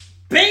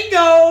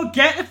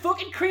get the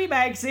fucking cream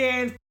eggs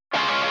in.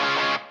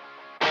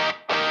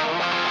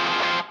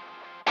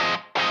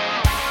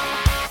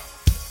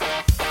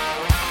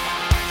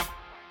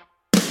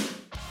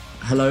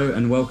 Hello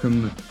and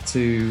welcome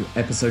to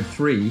episode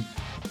 3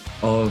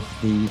 of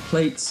the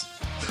Plates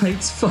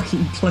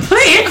fucking Plates.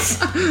 Plates?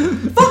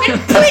 Fucking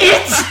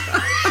plates?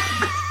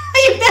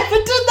 You've never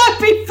done that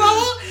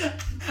before?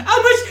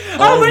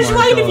 How much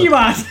wine have you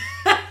had?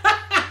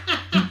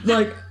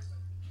 Like,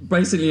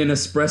 basically an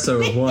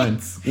espresso of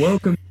wine.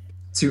 Welcome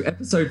to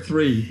episode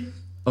 3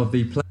 of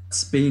the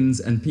Plates, Beans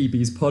and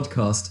PBs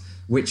podcast,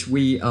 which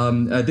we,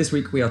 this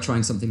week we are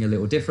trying something a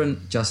little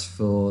different, just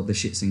for the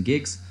shits and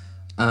gigs.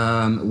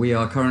 We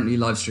are currently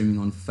live streaming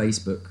on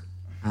Facebook,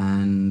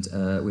 and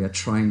we are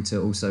trying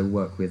to also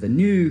work with a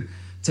new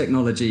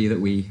technology that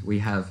we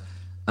have.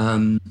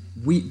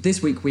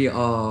 This week we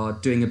are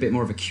doing a bit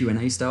more of a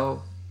Q&A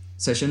style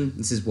session.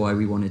 This is why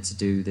we wanted to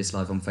do this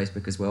live on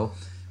Facebook as well.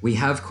 We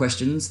have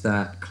questions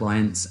that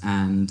clients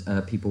and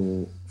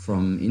people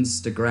from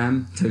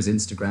Instagram, those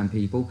Instagram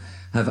people,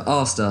 have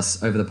asked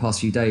us over the past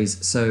few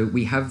days. So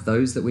we have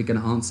those that we're going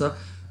to answer.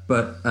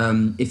 But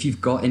if you've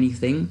got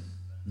anything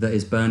that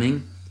is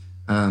burning,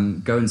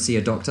 go and see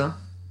a doctor.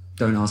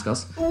 Don't ask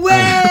us.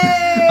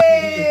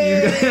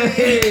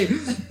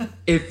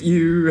 If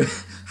you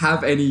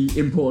have any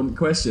important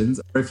questions,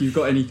 or if you've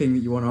got anything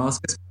that you want to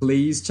ask us,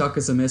 please chuck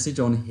us a message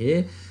on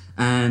here.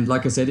 And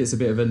like I said, it's a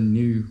bit of a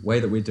new way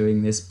that we're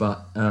doing this,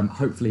 but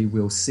hopefully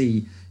we'll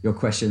see your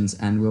questions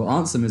and we'll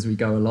answer them as we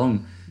go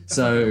along.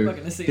 So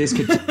this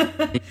could...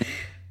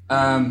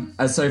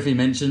 as Sophie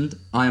mentioned,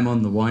 I am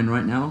on the wine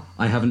right now.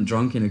 I haven't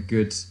drunk in a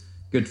good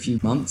few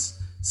months.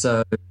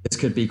 So this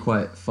could be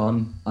quite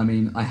fun. I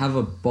mean, I have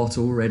a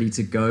bottle ready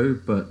to go,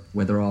 but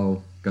whether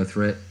I'll go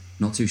through it,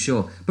 not too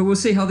sure. But we'll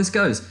see how this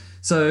goes.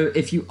 So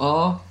if you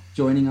are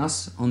joining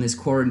us on this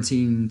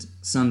quarantined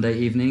Sunday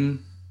evening,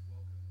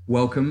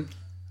 welcome.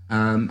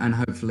 And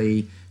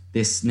hopefully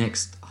this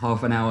next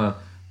half an hour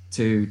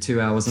to 2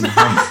 hours and a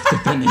half,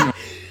 depending on...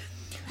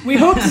 We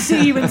hope to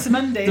see you into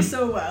Monday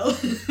so well.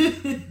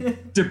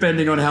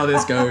 Depending on how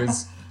this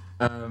goes.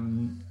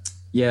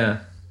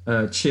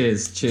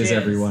 Cheers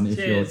everyone if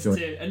you're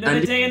joining. Another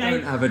and day if you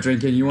don't have a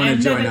drink and you want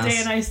to join us. Another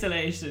day in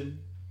isolation.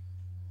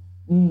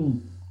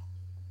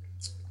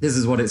 This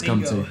is what it's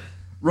come to.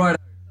 Right.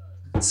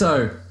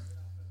 So,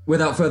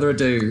 without further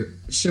ado,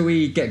 shall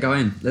we get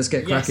going? Let's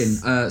get cracking.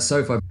 Yes.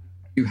 Sophie,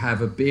 you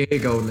have a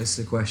big old list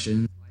of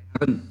questions.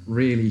 I haven't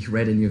really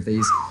read any of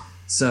these,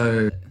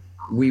 so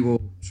we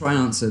will try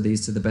and answer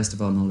these to the best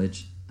of our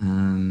knowledge.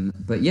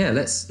 But yeah,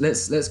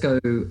 let's go.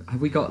 Have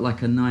we got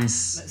like a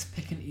nice... Let's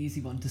pick an easy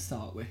one to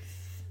start with.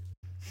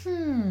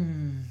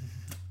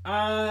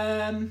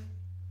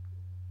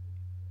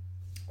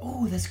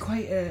 Oh, there's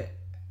quite a...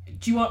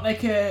 Do you want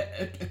like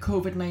a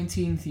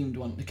COVID-19 themed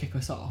one to kick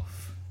us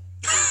off?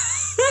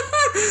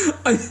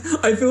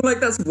 I feel like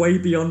that's way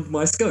beyond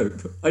my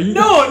scope. Are you?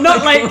 No,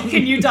 not like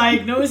can you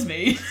diagnose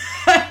me?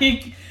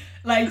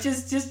 like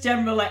just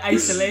general like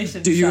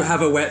isolation. Do you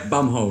have a wet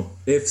bumhole?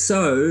 If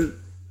so,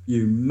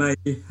 you may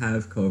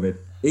have COVID.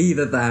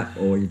 Either that,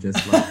 or you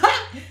just like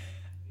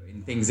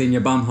putting things in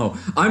your bumhole.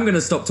 I'm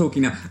gonna stop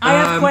talking now.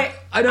 I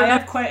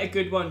have quite a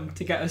good one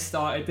to get us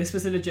started. This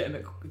was a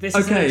legitimate. This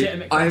is a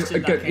legitimate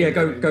question.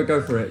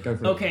 Go for it.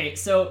 Okay,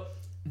 so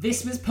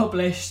this was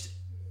published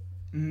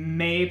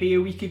maybe a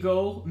week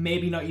ago,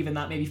 maybe not even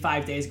that, maybe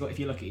 5 days ago if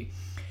you're lucky.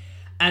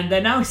 And they're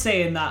now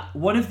saying that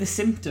one of the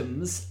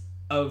symptoms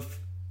of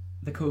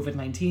the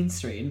COVID-19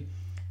 strain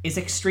is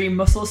extreme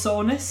muscle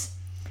soreness.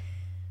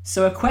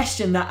 So a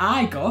question that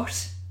I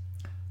got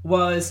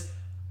was,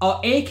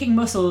 are aching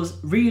muscles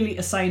really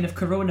a sign of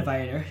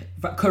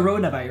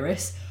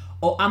coronavirus,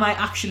 or am I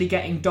actually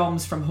getting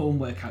DOMS from home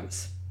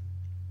workouts?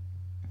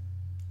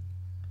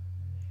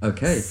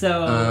 Okay.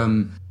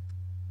 So...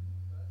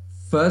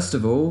 First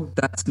of all,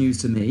 that's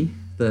news to me,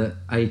 that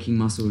aching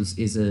muscles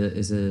is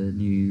a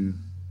new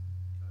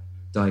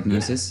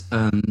diagnosis.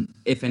 Yeah.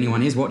 If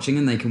anyone is watching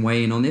and they can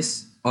weigh in on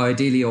this,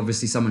 ideally,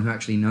 obviously, someone who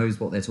actually knows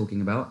what they're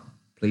talking about.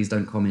 Please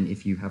don't comment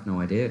if you have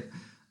no idea.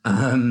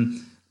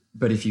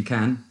 But if you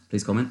can,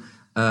 please comment.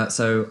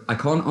 So I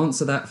can't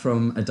answer that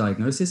from a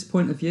diagnosis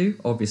point of view.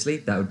 Obviously,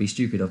 that would be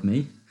stupid of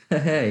me.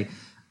 Hey.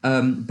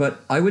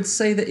 But I would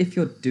say that if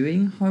you're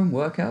doing home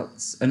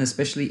workouts, and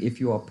especially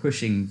if you are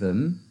pushing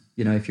them,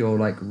 you know, if you're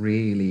like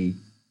really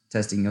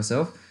testing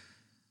yourself.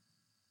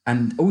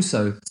 And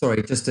also,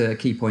 sorry, just a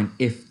key point,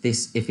 if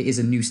it is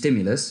a new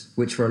stimulus,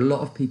 which for a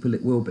lot of people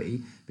it will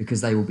be, because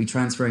they will be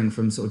transferring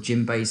from sort of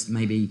gym-based,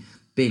 maybe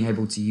being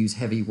able to use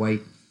heavy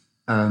weight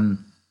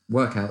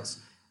workouts.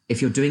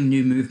 If you're doing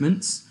new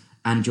movements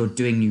and you're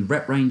doing new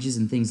rep ranges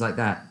and things like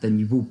that, then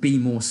you will be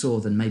more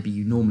sore than maybe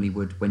you normally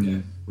would when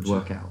you would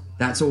work out.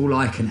 That's all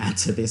I can add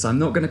to this. I'm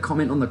not going to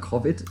comment on the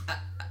COVID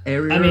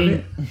area of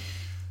it.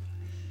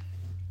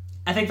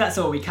 I think that's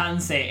all we can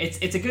say.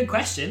 It's a good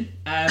question,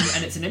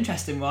 and it's an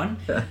interesting one.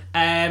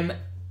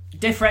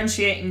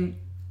 Differentiating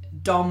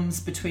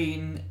DOMS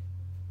between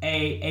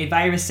a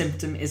virus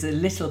symptom is a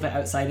little bit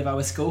outside of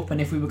our scope,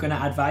 and if we were going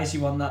to advise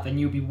you on that, then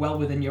you'd be well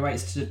within your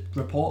rights to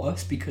report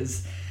us,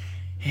 because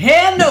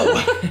hell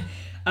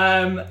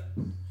no.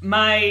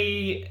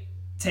 My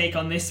take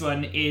on this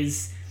one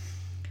is,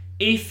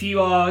 if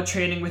you are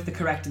training with the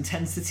correct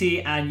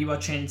intensity and you are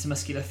training to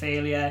muscular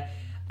failure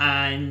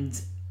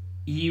and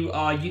you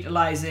are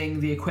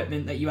utilising the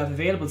equipment that you have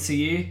available to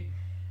you,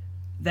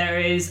 there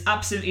is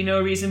absolutely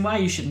no reason why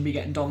you shouldn't be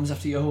getting DOMs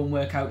after your home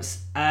workouts.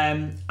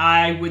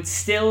 I would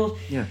still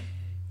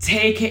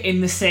take it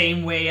in the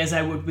same way as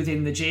I would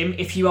within the gym.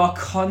 If you are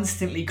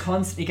constantly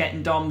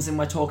getting DOMs, and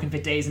we're talking for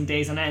days and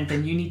days on end,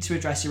 then you need to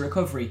address your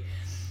recovery.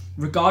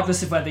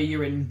 Regardless of whether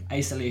you're in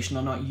isolation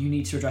or not, you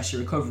need to address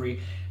your recovery.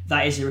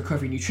 That is your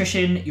recovery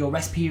nutrition, your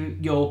rest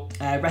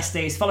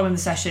days following the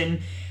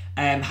session,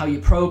 how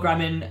you're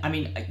programming. I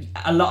mean,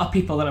 a lot of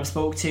people that I've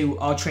spoke to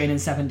are training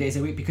 7 days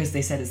a week because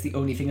they said it's the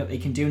only thing that they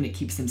can do and it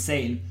keeps them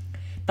sane.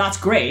 That's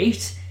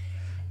great.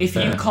 If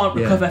you can't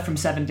recover from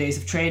 7 days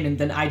of training,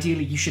 then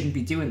ideally you shouldn't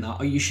be doing that.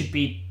 Or you should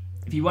be,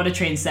 if you want to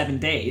train 7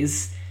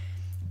 days,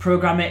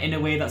 program it in a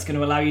way that's going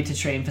to allow you to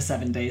train for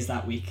 7 days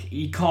that week.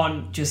 You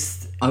can't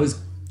just... I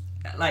was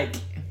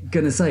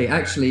gonna say,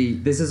 actually,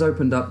 this has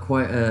opened up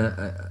quite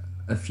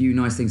a few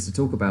nice things to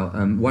talk about.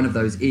 One of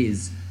those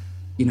is,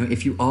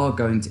 if you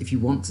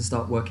want to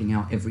start working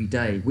out every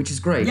day, which is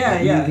great,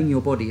 moving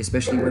your body,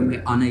 especially when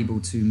we're unable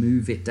to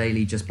move it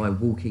daily just by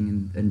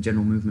walking and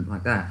general movement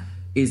like that,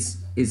 is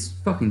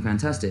fucking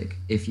fantastic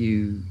if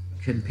you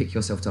can pick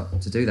yourself up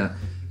to do that.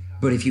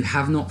 But if you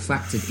have not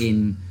factored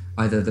in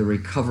either the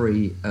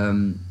recovery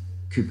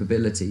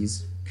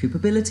capabilities,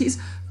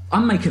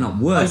 I'm making up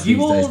words these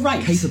days.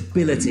 Right?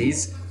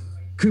 Capabilities,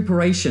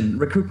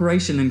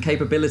 recuperation and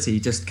capability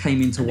just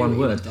came into one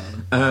word.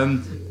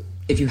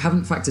 If you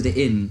haven't factored it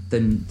in,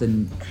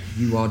 then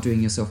you are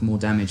doing yourself more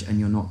damage, and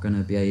you're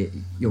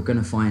going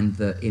to find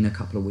that in a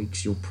couple of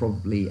weeks you'll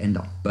probably end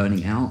up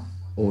burning out,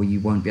 or you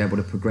won't be able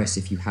to progress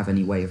if you have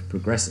any way of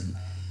progressing.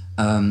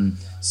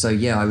 So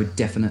yeah, I would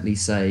definitely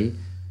say,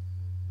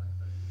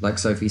 like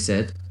Sophie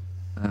said,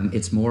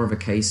 it's more of a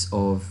case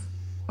of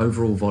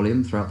overall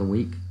volume throughout the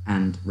week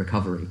and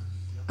recovery.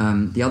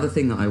 The other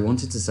thing that I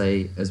wanted to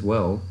say as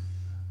well,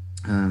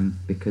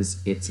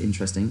 because it's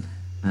interesting,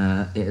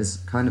 it has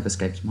kind of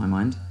escaped my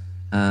mind.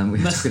 We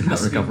were talking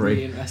about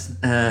recovery.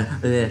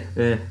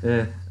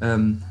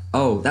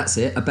 That's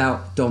it,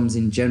 about DOMs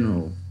in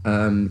general,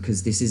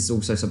 because this is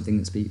also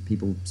something that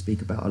people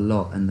speak about a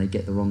lot, and they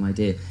get the wrong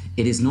idea.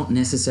 It is not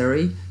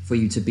necessary for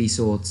you to be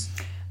sore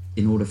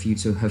in order for you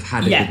to have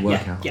had a good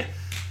workout.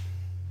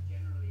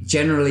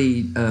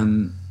 Generally,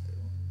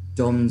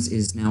 DOMS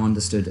is now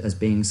understood as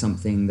being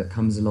something that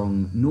comes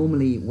along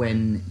normally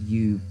when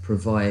you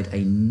provide a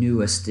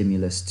newer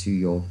stimulus to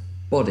your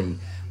body,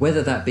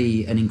 whether that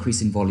be an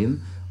increase in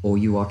volume or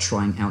you are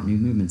trying out new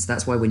movements.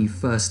 That's why when you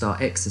first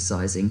start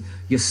exercising,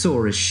 you're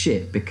sore as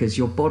shit, because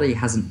your body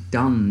hasn't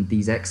done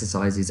these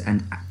exercises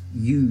and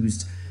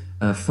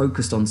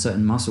focused on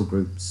certain muscle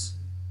groups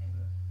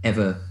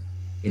ever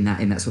in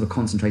that sort of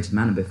concentrated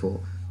manner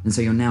before. And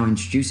so you're now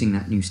introducing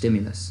that new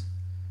stimulus.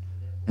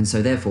 And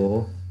so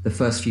therefore, the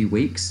first few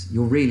weeks,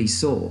 you're really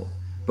sore.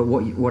 But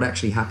what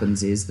actually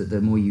happens is that the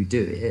more you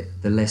do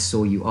it, the less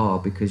sore you are,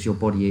 because your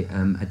body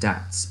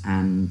adapts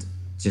and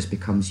just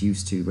becomes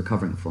used to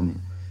recovering from it.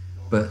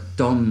 But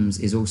DOMS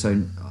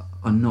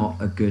are not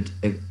a good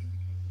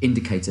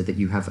indicator that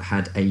you have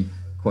had a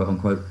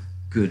quote-unquote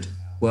good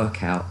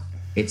workout.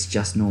 It's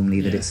just normally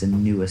that it's a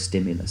newer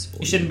stimulus for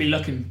you. You shouldn't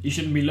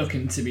be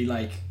looking to be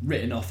like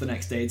written off the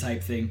next day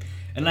type thing.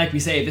 And like we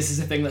say, this is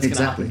a thing that's going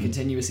to happen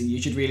continuously.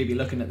 You should really be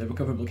looking at the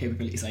recoverable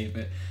capability side of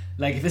it.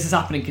 Like, if this is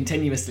happening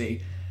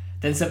continuously,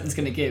 then something's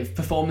going to give.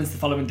 Performance the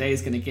following day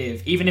is going to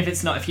give. Even if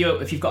it's not, if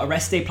you've got a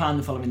rest day planned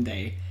the following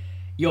day,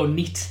 your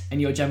NEAT and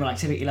your general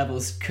activity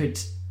levels could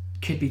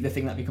be the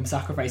thing that becomes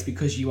sacrificed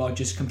because you are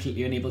just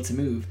completely unable to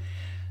move.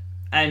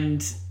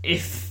 And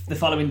if the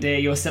following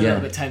day you're still a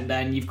little bit tender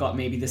and you've got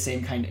maybe the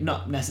same kind of,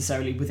 not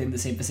necessarily within the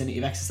same vicinity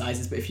of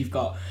exercises, but if you've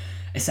got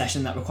a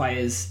session that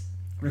requires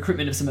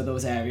recruitment of some of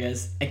those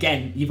areas,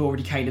 again, you've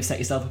already kind of set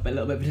yourself up a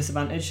little bit of a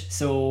disadvantage.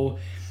 So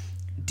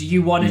do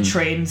you want to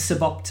train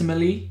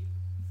suboptimally?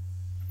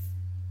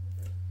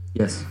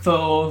 Yes.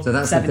 For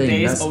 7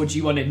 days, or do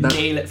you want to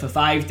nail it for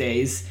 5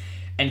 days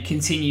and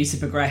continue to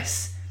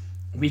progress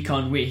week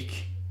on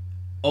week,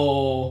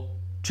 or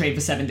train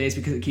for 7 days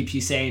because it keeps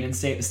you sane and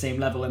stay at the same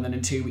level, and then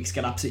in 2 weeks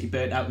get absolutely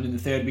burnt out, and in the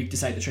third week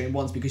decide to train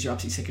once because you're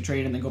absolutely sick of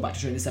training, and then go back to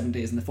training 7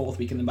 days in the fourth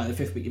week, and then by the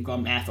fifth week you've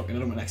gone, fuck it, I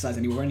don't want to exercise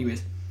anymore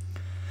anyways.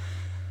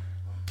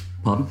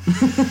 Pardon?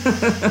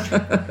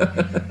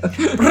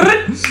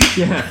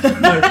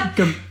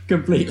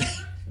 Completely.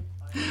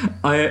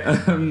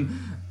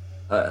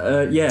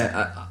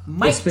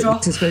 Mic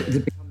drop.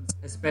 It becomes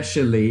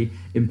especially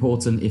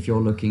important if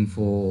you're looking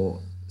for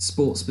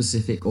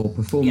sport-specific or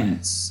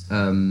performance,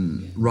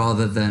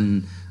 rather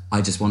than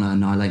I just want to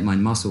annihilate my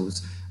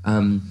muscles.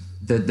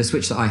 The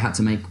switch that I had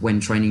to make when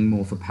training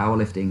more for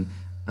powerlifting,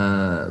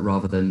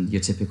 rather than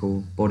your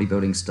typical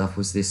bodybuilding stuff,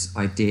 was this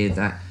idea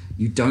that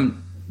you don't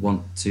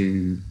want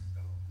to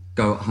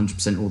go at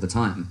 100% all the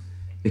time,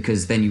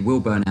 because then you will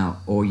burn out,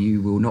 or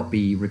you will not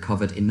be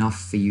recovered enough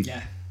for you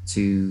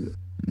to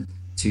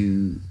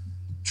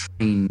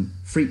train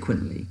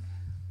frequently.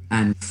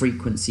 And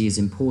frequency is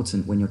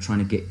important when you're trying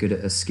to get good at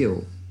a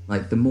skill.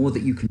 Like, the more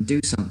that you can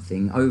do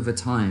something over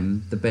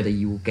time, the better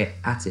you will get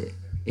at it,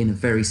 in a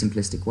very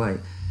simplistic way.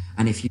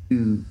 And if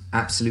you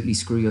absolutely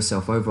screw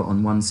yourself over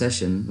on one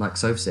session, like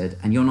Soph said,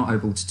 and you're not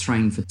able to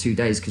train for 2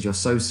 days because you're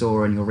so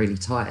sore and you're really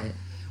tired,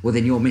 well,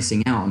 then you're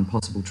missing out on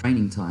possible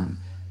training time.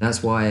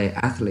 That's why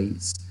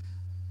athletes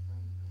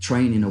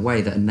train in a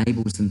way that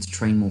enables them to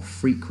train more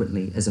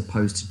frequently, as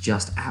opposed to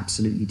just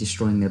absolutely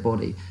destroying their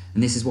body.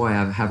 And this is why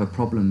I have a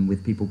problem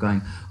with people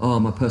going, oh,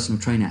 my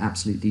personal trainer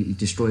absolutely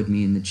destroyed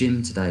me in the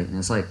gym today. And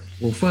it's like,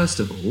 well, first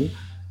of all,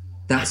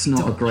 that's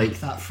not a great,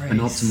 an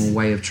optimal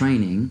way of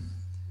training.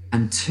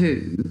 And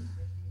two,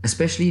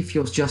 especially if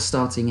you're just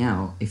starting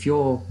out, if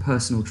your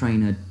personal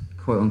trainer,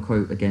 quote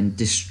unquote, again,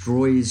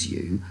 destroys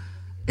you,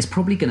 it's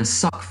probably going to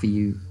suck for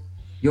you.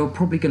 You're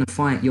probably going to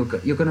find, you're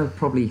going to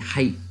probably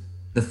hate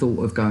the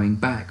thought of going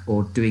back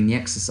or doing the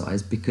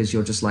exercise, because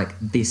you're just like,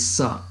 this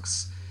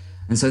sucks.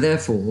 And so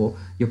therefore,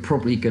 you're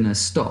probably going to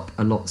stop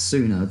a lot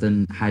sooner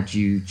than had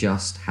you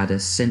just had a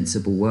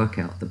sensible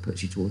workout that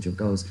puts you towards your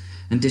goals.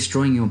 And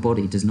destroying your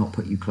body does not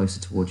put you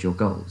closer towards your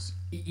goals.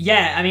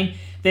 Yeah, I mean,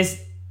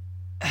 there's,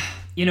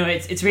 you know,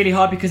 it's really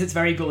hard because it's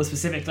very goal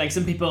specific. Like,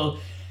 some people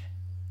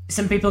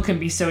can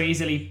be so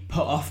easily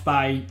put off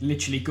by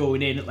literally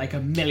going in at like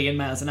 1,000,000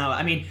 miles an hour.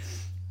 I mean,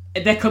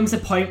 there comes a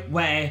point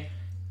where,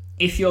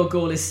 if your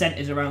goal is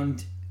centered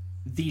around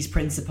these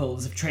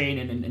principles of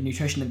training and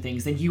nutrition and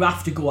things, then you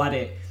have to go at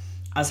it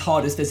as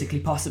hard as physically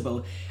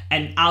possible.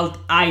 And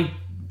I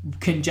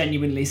can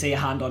genuinely say, a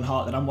hand on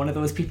heart, that I'm one of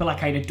those people. I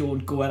kind of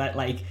don't go at it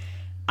like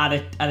at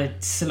a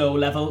slow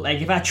level.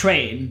 Like, if I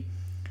train,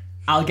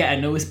 I'll get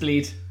a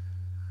nosebleed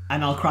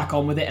and I'll crack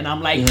on with it, and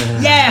I'm like,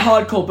 yeah,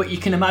 hardcore. But you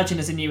can imagine,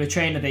 as a newer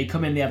trainer, they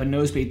come in, they have a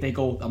nosebleed, they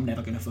go, I'm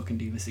never gonna fucking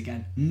do this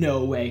again.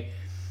 No way.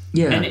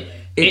 Yeah, and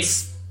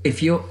it's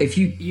if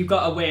you've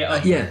got to weigh it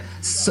up.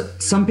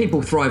 Some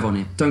people thrive on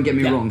it. Don't get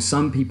me wrong.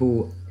 Some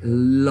people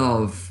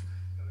love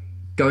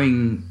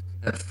going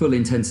at full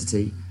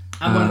intensity.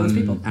 I'm one of those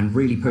people, and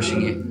really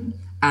pushing it.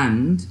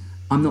 And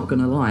I'm not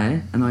going to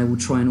lie, and I will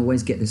try and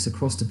always get this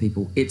across to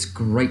people. It's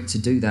great to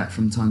do that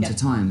from time to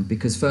time,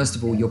 because first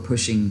of all, you're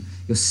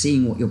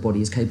seeing what your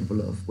body is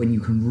capable of when you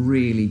can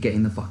really get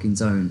in the fucking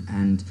zone,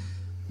 and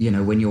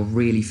when you're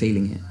really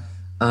feeling it.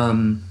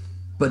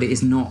 But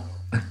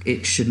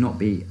it should not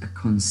be a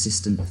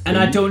consistent thing. And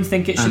I don't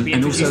think it should be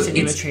introduced to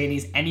newer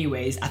trainees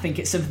anyways. I think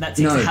it's something that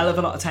takes a hell of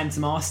a lot of time to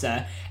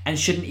master, and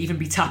shouldn't even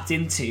be tapped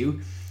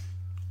into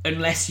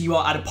unless you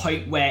are at a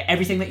point where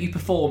everything that you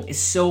perform is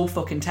so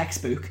fucking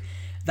textbook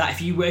that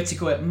if you were to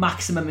go at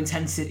maximum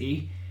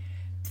intensity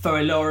for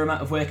a lower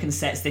amount of working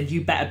sets, then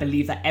you better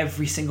believe that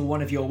every single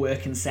one of your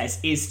working sets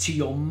is to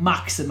your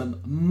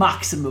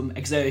maximum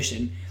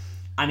exertion,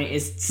 and it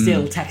is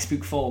still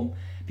textbook form.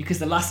 Because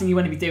the last thing you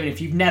want to be doing,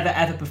 if you've never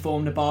ever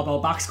performed a barbell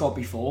back squat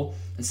before,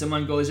 and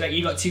someone goes, right,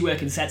 you got 2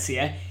 working sets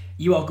here,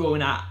 you are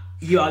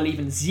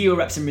leaving 0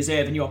 reps in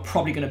reserve, and you are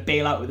probably going to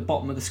bail out at the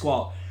bottom of the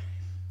squat.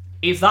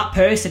 If that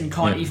person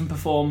can't even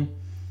perform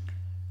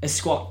a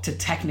squat to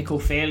technical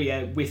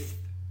failure with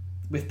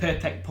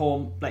perfect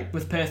form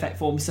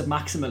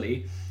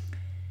submaximally,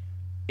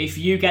 if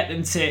you get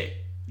them to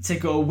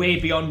go way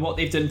beyond what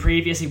they've done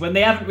previously, when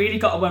they haven't really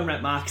got a 1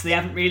 rep max, they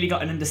haven't really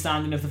got an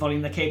understanding of the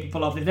volume they're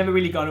capable of, they've never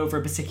really gone over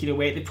a particular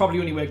weight, they've probably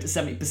only worked at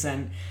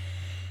 70%,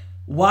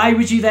 why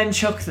would you then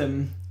chuck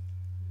them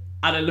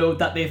at a load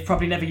that they've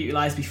probably never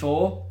utilised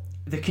before?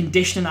 The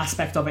conditioning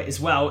aspect of it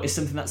as well is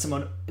something that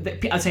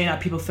I'll tell you now,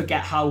 people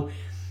forget how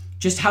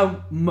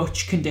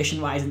much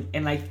condition-wise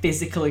and like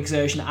physical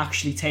exertion it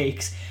actually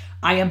takes.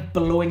 I am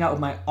blowing out of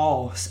my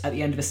arse at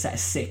the end of a set of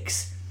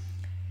 6.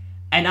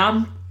 And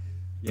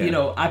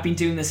I've been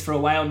doing this for a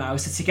while now,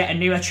 so to get a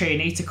newer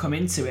trainee to come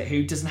into it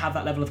who doesn't have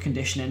that level of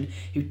conditioning,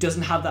 who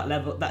doesn't have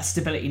that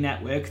stability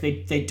network,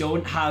 they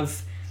don't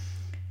have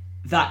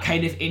that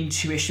kind of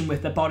intuition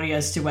with the body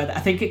as to whether, I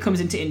think it comes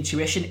into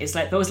intuition. It's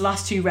like those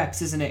last 2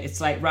 reps, isn't it?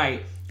 It's like,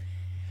 right,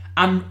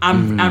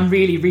 I'm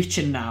really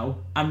reaching now.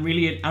 I'm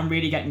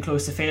really getting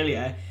close to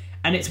failure.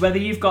 And it's whether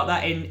you've got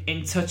that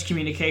in touch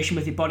communication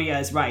with your body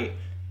as, right,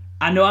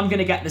 I know I'm going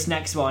to get this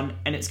next one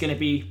and it's going to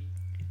be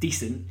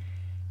decent,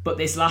 but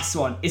this last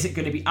one, is it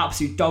going to be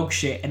absolute dog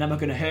shit, and am I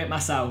going to hurt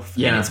myself?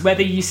 Yeah. And it's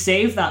whether you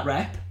save that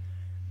rep,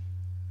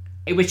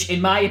 which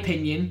in my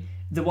opinion,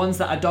 the ones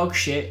that are dog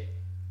shit,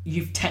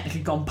 you've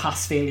technically gone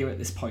past failure at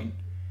this point.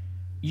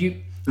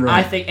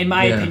 I think, in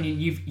my opinion,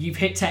 you've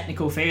hit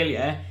technical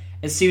failure.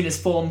 As soon as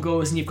form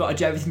goes and you've got to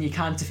do everything you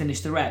can to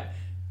finish the rep,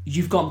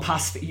 you've gone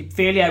past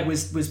failure.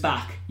 Was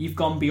back. You've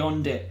gone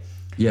beyond it.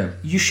 Yeah.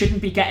 You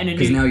shouldn't be getting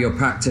because now you're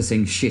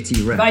practicing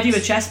shitty reps. If I do a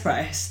chest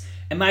press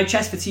and my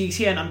chest fatigue's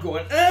here and I'm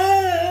going,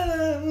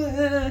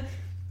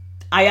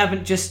 I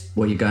haven't just.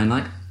 What are you going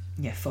like?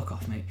 Yeah, fuck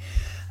off, mate.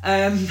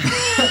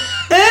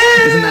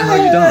 Isn't that how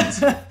you dance?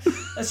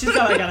 That's just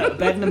how I get out of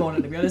bed in the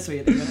morning, to be honest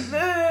with you.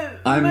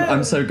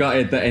 I'm so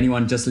gutted that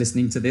anyone just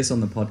listening to this on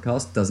the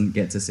podcast doesn't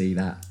get to see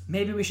that.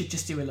 Maybe we should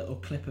just do a little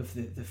clip of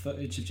the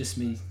footage of just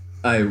me.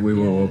 Oh, we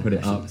will. We'll put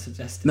it up.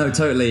 No, that.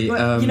 totally.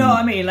 But, you know what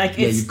I mean? Like,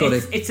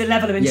 it's a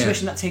level of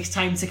intuition Yeah. that takes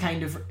time to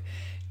kind of...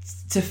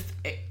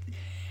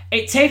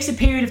 It takes a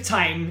period of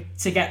time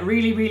to get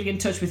really, really in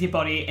touch with your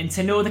body and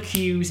to know the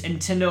cues and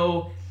to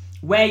know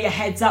where your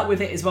head's at with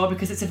it as well,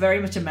 because it's a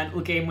very much a mental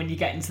game. When you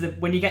get to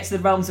the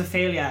realms of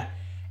failure,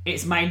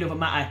 it's mind over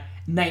matter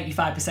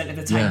 95% of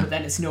the time, Yeah. but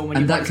then it's no when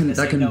And you're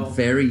that can no.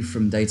 vary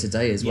from day to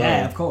day as well.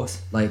 Yeah, of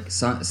course. Like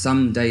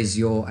some days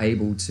you're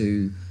able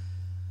to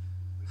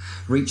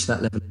reach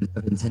that level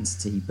of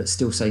intensity, but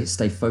still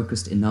stay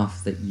focused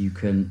enough that you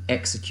can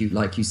execute,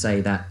 like you say,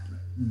 that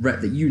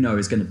rep that you know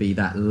is going to be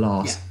that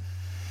last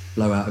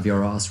blow out of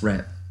your ass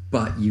rep,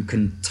 but you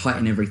can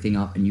tighten everything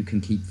up and you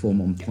can keep form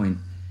on point.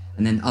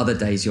 And then other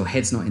days your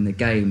head's not in the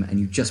game and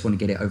you just want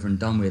to get it over and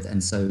done with,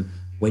 and so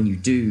when you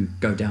do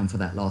go down for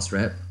that last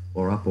rep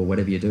or up or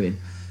whatever you're doing,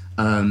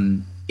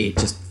 it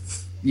just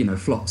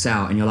flops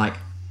out and you're like,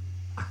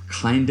 I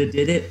kind of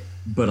did it,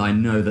 but I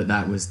know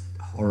that was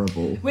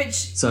horrible.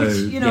 Which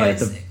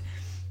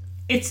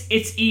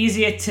it's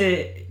easier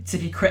to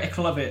be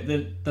critical of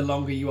it the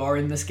longer you are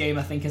in this game,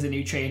 I think, as a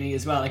new trainee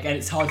as well. Again,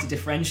 it's hard to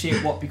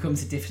differentiate what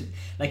becomes a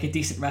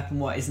decent rep and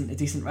what isn't a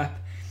decent rep,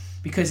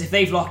 because if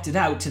they've locked it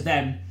out, to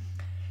them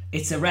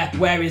it's a rep,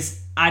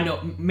 whereas I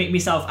know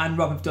myself and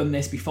Rob have done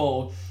this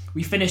before.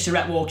 We finished a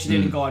rep walk in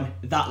and gone,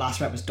 that last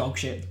rep was dog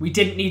shit. We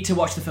didn't need to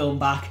watch the film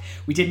back.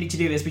 We didn't need to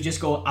do this. We just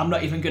go, I'm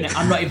not even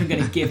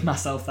gonna give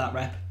myself that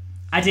rep.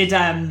 I did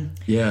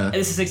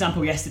this is an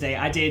example yesterday.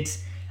 I did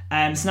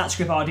snatch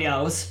grip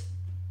RDLs,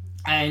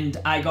 and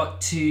I'd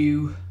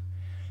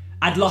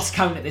lost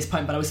count at this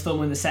point, but I was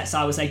filming the set, so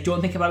I was like,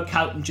 don't think about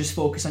count and just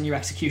focus on your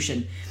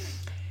execution.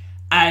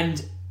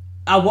 And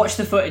I watched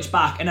the footage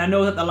back, and I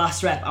know that the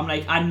last rep, I'm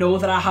like, I know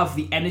that I have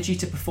the energy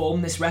to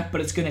perform this rep, but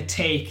it's going to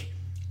take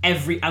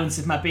every ounce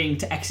of my being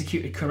to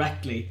execute it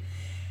correctly.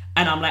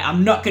 And I'm like,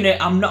 I'm not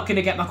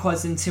gonna get my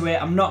quads into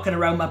it. I'm not gonna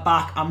round my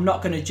back. I'm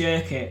not gonna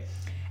jerk it.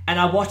 And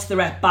I watched the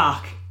rep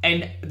back,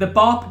 and the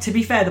bar, to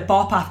be fair, the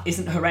bar path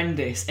isn't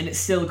horrendous, and it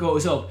still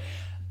goes up,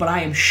 but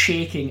I am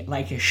shaking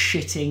like a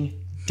shitting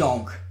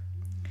dog.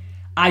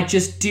 I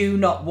just do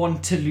not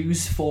want to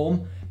lose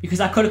form, because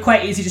I could have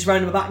quite easily just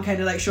rounded my back and kind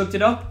of like shrugged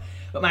it up,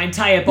 but my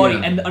entire body,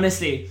 and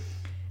honestly,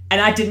 and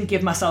I didn't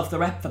give myself the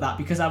rep for that,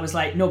 because I was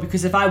like, no,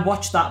 because if I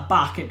watched that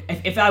back, and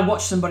if I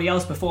watched somebody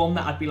else perform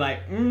that, I'd be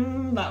like,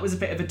 that was a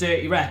bit of a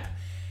dirty rep.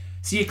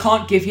 So you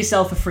can't give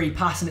yourself a free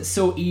pass, and it's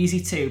so easy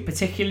to,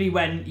 particularly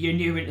when you're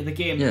new into the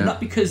game. Yeah. Not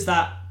because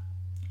that,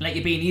 like,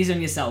 you're being easy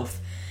on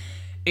yourself,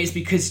 it's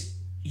because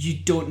you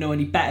don't know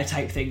any better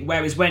type thing.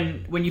 Whereas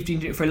when you've been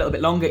doing it for a little bit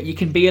longer, you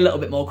can be a little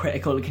bit more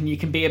critical, and you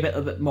can be a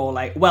bit more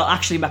like, well,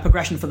 actually my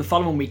progression for the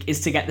following week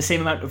is to get the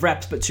same amount of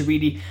reps, but to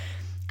really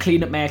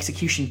clean up my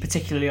execution,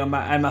 particularly on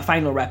my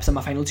final reps, and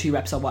my final 2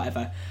 reps or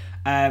whatever.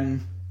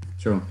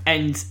 Sure.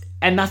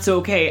 And that's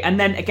okay. And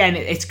then again,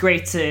 it's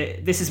great to,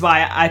 this is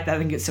why I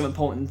think it's so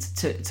important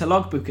to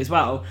logbook as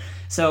well.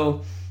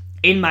 So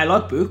in my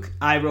logbook,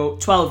 I wrote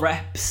 12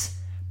 reps,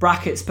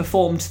 brackets,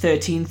 performed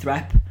 13th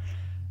rep,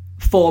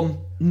 form,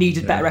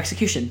 needed better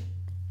execution.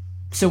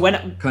 So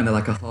when kind of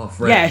like a half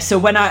rep. Yeah, so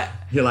when I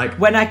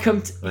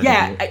come to,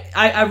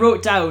 I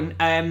wrote down,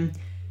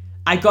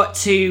 I got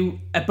to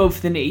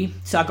above the knee,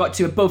 so I got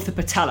to above the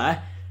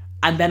patella,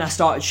 and then I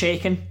started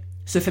shaking.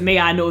 So for me,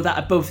 I know that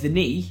above the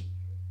knee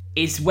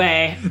is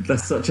where...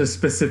 That's such a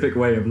specific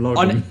way of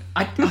logging.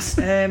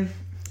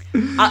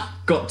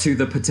 Got to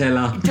the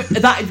patella.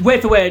 That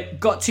word for word,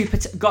 got to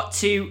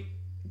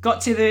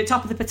the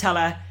top of the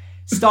patella,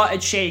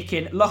 started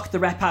shaking, locked the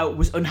rep out,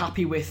 was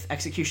unhappy with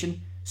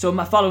execution. So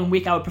my following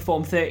week, I would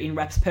perform 13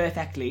 reps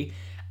perfectly,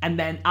 and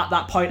then at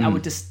that point, I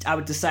would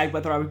decide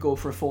whether I would go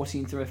for a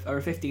 14th or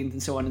a 15th,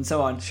 and so on and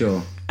so on.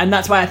 Sure. And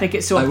that's why I think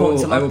it's so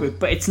important to logbook,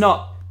 but it's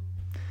not.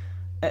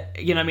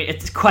 You know what I mean?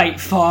 It's quite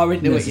far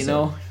into it, you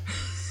know.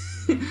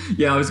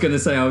 Yeah, I was going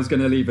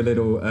to leave a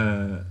little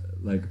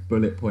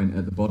bullet point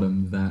at the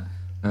bottom that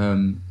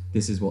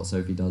this is what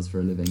Sophie does for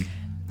a living.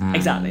 And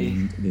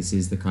exactly. This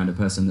is the kind of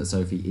person that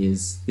Sophie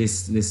is.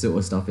 This sort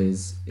of stuff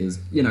is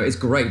it's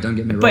great. Don't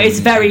get me wrong. But it's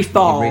very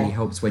far. It really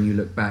helps when you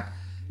look back.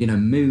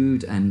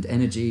 Mood and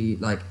energy.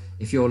 Like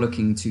if you're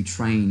looking to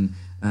train,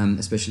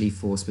 especially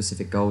for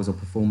specific goals or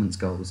performance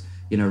goals,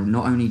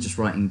 not only just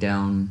writing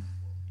down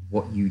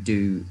what you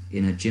do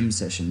in a gym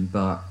session,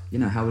 but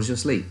how was your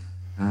sleep?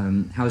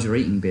 How's your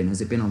eating been?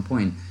 Has it been on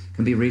point?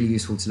 Can be really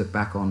useful to look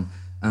back on.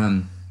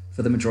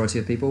 For the majority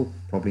of people,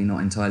 probably not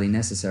entirely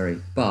necessary.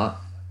 But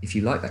if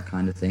you like that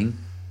kind of thing,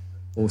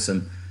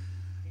 awesome.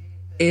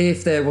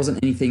 If there wasn't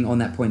anything on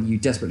that point you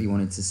desperately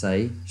wanted to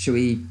say, should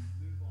we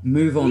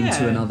move on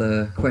to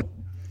another question?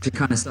 To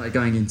kind of start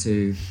going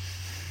into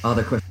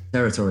other question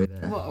territory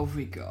there. What have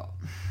we got?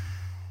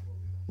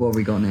 What have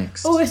we got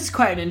next? Oh, this is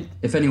quite an...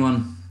 If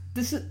anyone...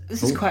 This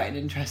is quite an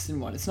interesting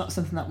one. It's not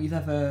something that we've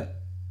ever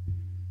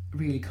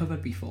really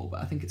covered before,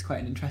 but I think it's quite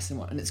an interesting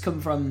one, and it's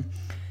come from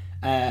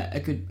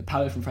a good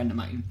powerlifting friend of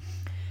mine.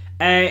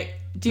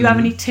 Do you have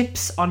any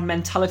tips on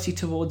mentality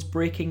towards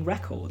breaking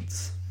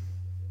records?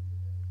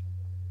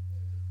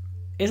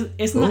 Isn't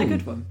that a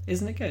good one?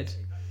 Isn't it good?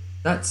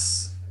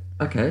 That's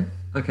okay.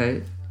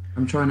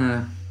 I'm trying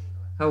to.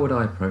 How would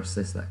I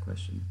process that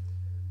question?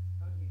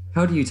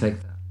 How do you take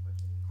that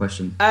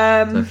question?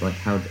 So like,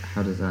 how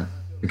does that?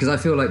 Because I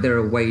feel like there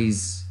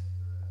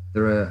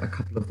are a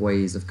couple of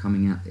ways of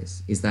coming at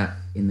this. Is that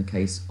in the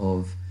case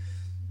of,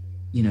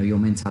 your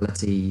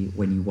mentality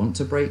when you want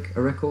to break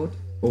a record,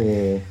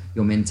 or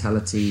your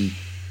mentality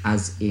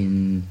as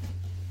in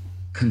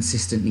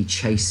consistently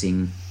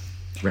chasing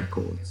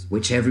records,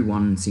 which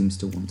everyone seems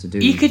to want to do?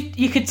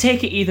 You could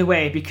take it either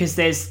way, because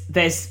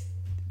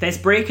there's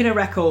breaking a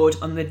record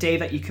on the day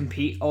that you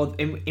compete, or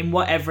in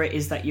whatever it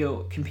is that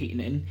you're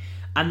competing in,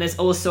 and there's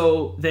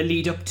also the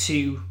lead up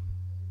to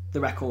the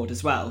record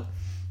as well.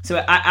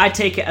 So I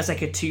take it as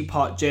like a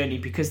 2-part journey,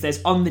 because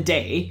there's on the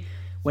day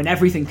when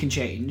everything can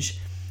change,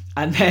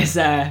 and there's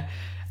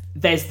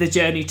the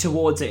journey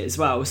towards it as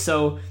well.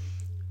 So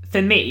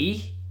for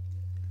me,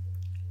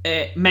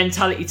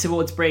 mentality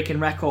towards breaking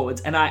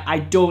records, and I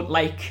don't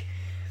like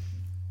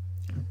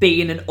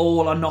being an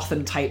all or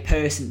nothing type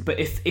person, but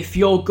if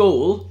your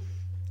goal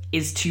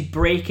is to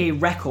break a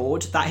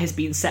record that has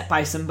been set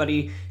by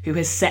somebody who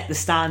has set the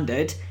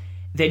standard,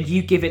 then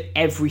you give it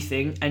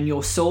everything, and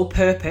your sole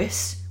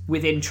purpose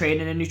within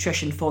training and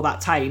nutrition for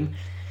that time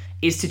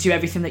is to do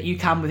everything that you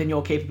can within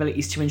your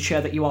capabilities to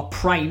ensure that you are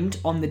primed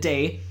on the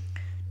day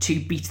to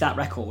beat that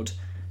record.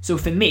 So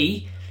for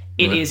me,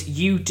 it is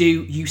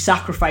you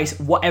sacrifice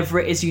whatever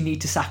it is you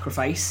need to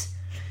sacrifice.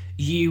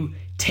 You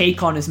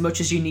take on as much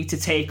as you need to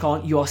take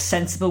on. You are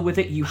sensible with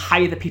it. You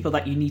hire the people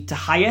that you need to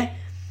hire.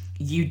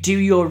 You do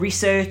your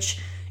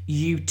research.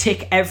 You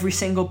tick every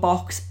single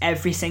box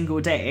every single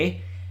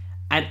day.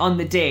 And on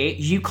the day,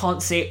 you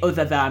can't say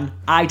other than,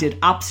 I did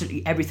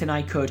absolutely everything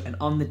I could, and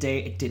on the day,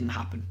 it didn't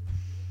happen.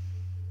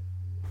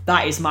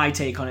 That is my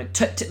take on it.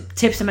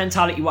 Tips and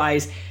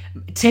mentality-wise,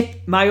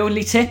 my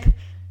only tip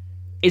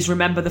is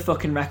remember the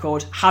fucking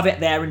record. Have it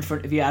there in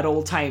front of you at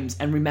all times,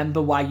 and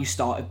remember why you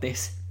started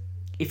this.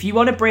 If you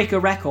want to break a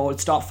record,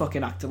 start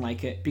fucking acting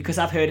like it, because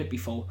I've heard it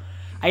before.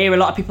 I hear a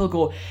lot of people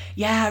go,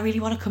 yeah, I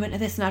really want to come into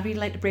this, and I'd really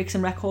like to break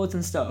some records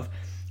and stuff.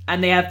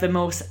 And they have the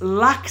most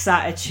lax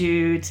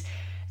attitude.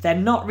 They're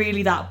not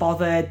really that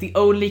bothered. The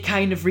only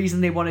kind of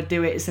reason they want to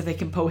do it is so they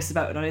can post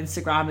about it on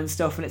Instagram and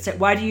stuff. And it's like,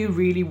 why do you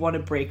really want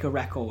to break a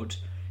record?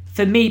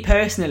 For me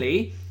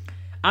personally,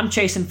 I'm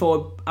chasing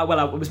forward. Well,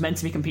 I was meant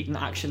to be competing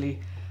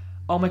actually.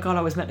 Oh my God,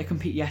 I was meant to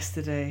compete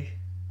yesterday.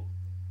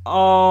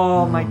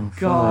 Oh my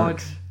God.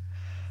 Fuck.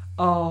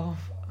 Oh.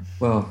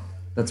 Well,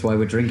 that's why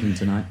we're drinking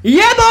tonight.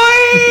 Yeah,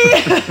 boy!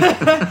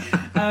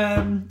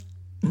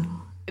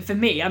 For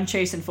me, I'm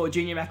chasing for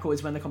junior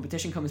records when the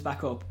competition comes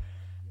back up.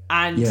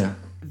 And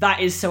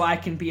that is so I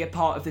can be a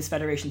part of this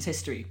federation's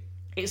history.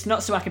 It's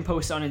not so I can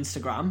post on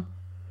Instagram.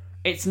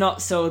 It's not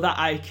so that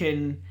I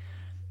can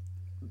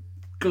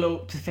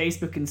gloat to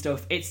Facebook and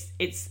stuff. It's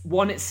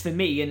for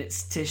me, and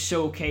it's to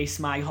showcase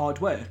my hard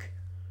work.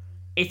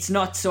 It's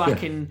not so I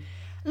can,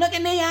 look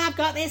at me, I've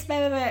got this,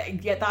 blah, blah, blah.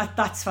 Yeah,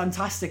 that's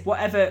fantastic.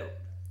 Whatever.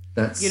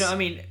 That's, you know what I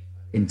mean?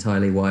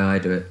 Entirely why I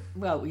do it.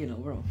 Well,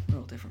 we're all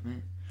different,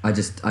 mate. I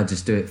just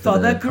do it for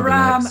the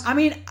gram. I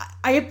mean,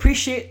 I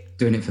appreciate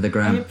doing it for the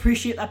gram. I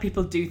appreciate that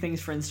people do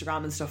things for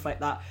Instagram and stuff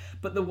like that,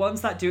 but the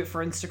ones that do it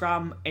for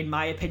Instagram, in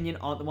my opinion,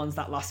 aren't the ones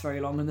that last very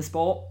long in the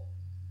sport.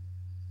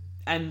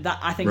 And that,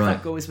 I think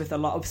that goes with a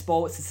lot of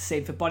sports. It's the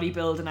same for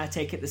bodybuilding. I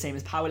take it the same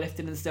as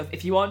powerlifting and stuff.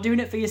 If you aren't doing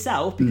it for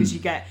yourself because you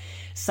get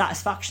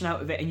satisfaction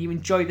out of it and you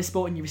enjoy the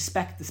sport and you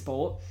respect the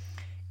sport,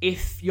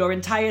 if your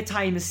entire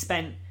time is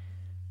spent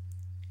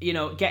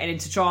getting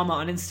into drama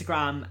on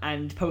Instagram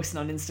and posting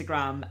on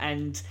Instagram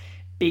and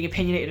being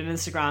opinionated on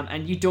Instagram,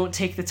 and you don't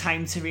take the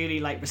time to really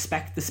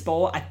respect the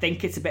sport, I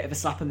think it's a bit of a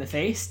slap in the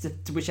face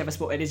to whichever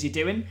sport it is you're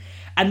doing.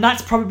 And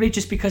that's probably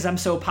just because I'm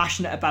so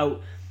passionate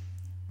about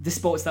the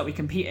sports that we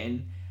compete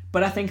in.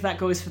 But I think that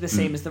goes for the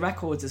same as the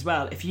records as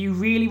well. If you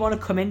really want to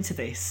come into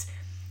this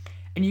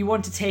and you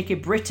want to take a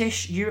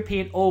British,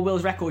 European, or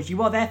world record,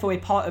 you are therefore a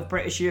part of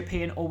British,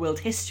 European, or world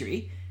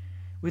history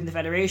within the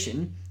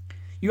federation.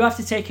 You have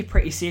to take it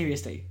pretty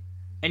seriously.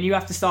 And you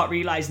have to start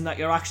realising that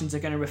your actions are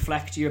going to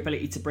reflect your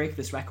ability to break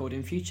this record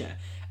in future.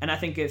 And I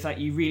think if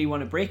you really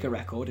want to break a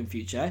record in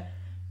future,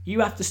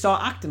 you have to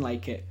start acting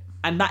like it.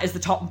 And that is the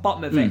top and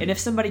bottom of it. And if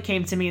somebody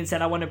came to me and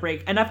said, I want to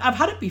break... And I've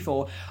had it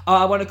before. Oh,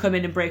 I want to come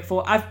in and break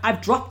four.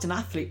 I've dropped an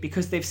athlete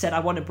because they've said, I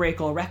want to break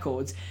all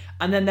records.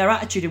 And then their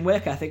attitude and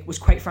work ethic was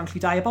quite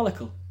frankly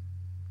diabolical.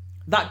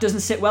 That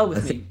doesn't sit well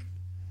with me.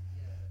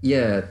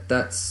 Yeah,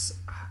 that's...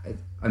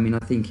 I mean, I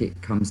think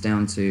it comes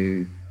down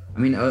to... I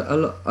mean,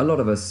 a lot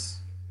of us,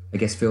 I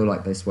guess, feel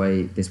like this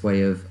way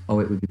of,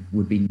 it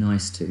would be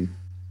nice to,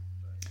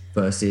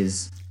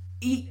 versus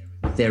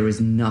there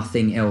is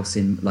nothing else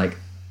in,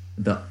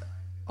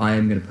 I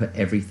am going to put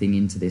everything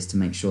into this to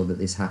make sure that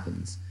this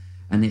happens.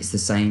 And it's the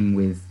same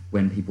with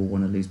when people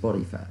want to lose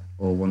body fat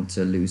or want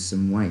to lose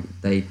some weight.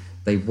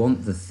 They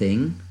want the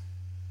thing,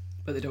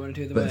 but they don't want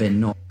to do the but work. they're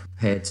not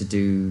prepared to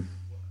do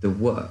the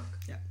work.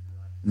 Yeah.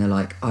 And they're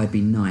like, I'd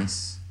be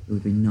nice. It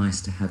would be nice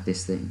to have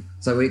this thing.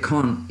 So it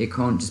can't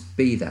just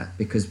be that,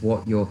 because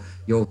what your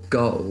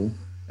goal,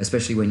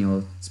 especially when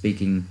you're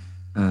speaking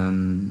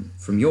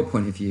from your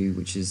point of view,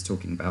 which is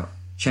talking about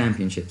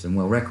championships and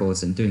world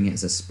records and doing it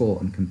as a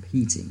sport and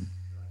competing,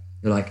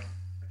 you're like,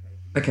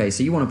 okay,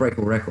 so you want to break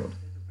a record.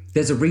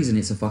 There's a reason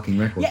it's a fucking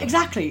record. Yeah,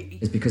 exactly.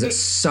 It's because at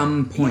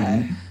some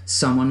point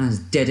someone has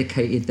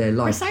dedicated their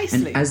life.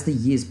 Precisely. And as the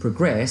years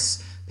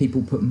progress,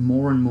 people put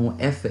more and more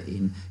effort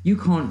in. You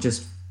can't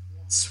just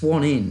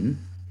swan in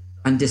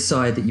and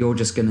decide that you're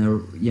just going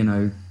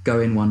to, go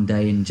in one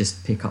day and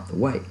just pick up the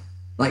weight.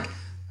 Like,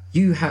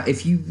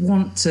 if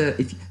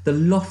the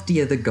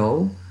loftier the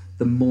goal,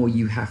 the more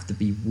you have to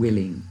be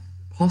willing,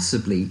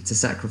 possibly, to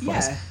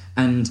sacrifice. Yeah.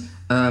 And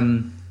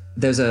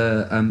there's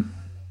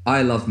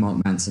I love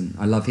Mark Manson.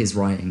 I love his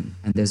writing,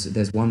 and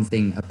there's one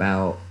thing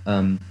about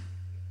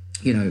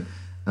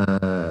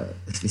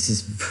this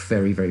is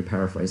very, very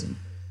paraphrasing,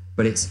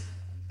 but it's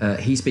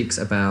he speaks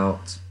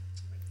about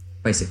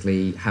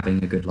basically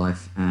having a good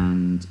life,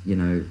 and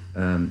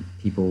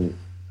people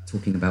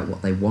talking about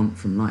what they want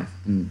from life,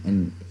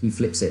 and he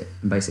flips it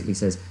and basically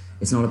says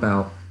it's not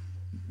about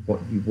what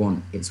you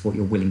want, it's what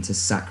you're willing to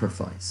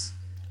sacrifice.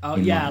 Oh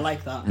yeah, I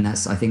like that. And I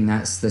think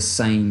that's the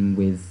same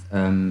with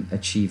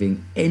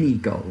achieving any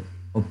goal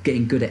or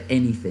getting good at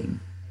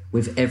anything.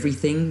 With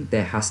everything,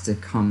 there has to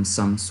come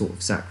some sort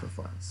of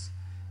sacrifice.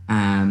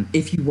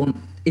 If you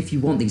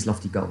want these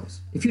lofty goals,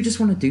 if you just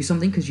want to do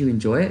something because you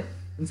enjoy it,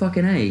 then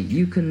fucking A,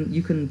 you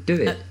can do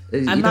it.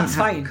 And you don't that's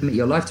have fine. to commit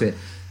your life to it.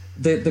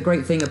 The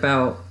great thing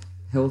about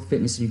health,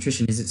 fitness, and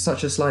nutrition is it's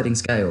such a sliding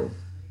scale.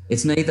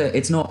 It's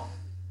not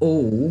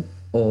all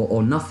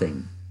or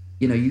nothing.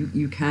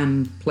 You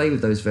can play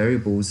with those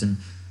variables, and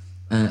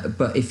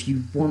but if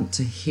you want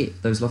to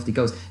hit those lofty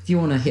goals, if you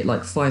want to hit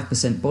like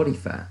 5% body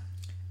fat,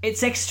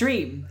 it's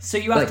extreme. So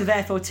you have to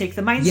therefore take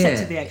the mindset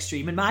to the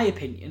extreme, in my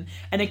opinion.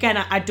 And again,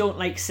 I don't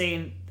like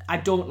saying, I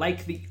don't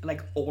like the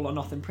all or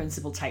nothing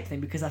principle type thing,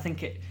 because I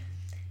think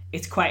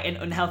it's quite an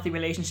unhealthy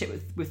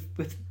relationship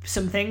with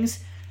some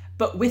things.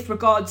 But with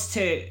regards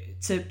to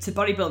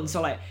bodybuilding,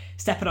 so like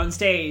stepping on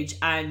stage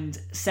and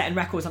setting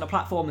records on a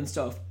platform and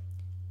stuff,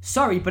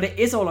 sorry, but it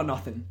is all or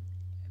nothing.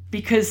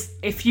 Because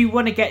if you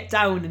want to get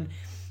down and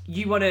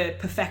you want to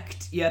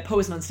perfect your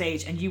posing on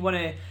stage, and you want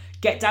to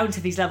get down to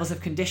these levels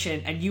of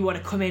condition, and you want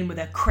to come in with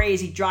a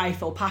crazy dry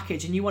full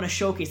package, and you want to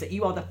showcase that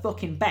you are the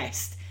fucking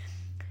best,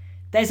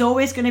 there's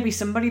always going to be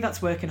somebody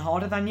that's working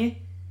harder than you,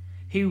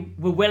 who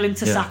were willing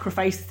to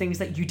sacrifice the things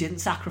that you didn't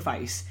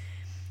sacrifice.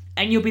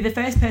 And you'll be the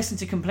first person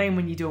to complain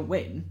when you don't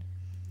win.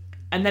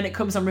 And then it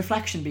comes on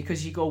reflection,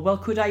 because you go, well,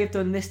 could I have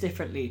done this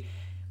differently?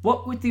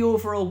 What would the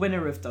overall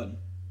winner have done?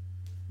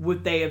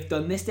 Would they have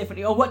done this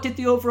differently? Or what did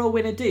the overall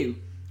winner do?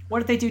 What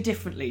did they do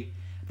differently?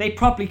 They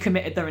probably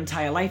committed their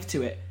entire life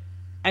to it.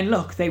 And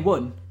look, they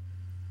won.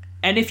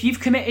 And if you've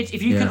committed,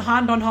 if you can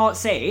hand on heart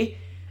say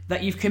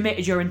that you've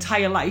committed your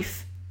entire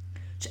life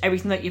to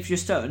everything that you've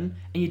just done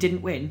and you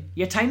didn't win,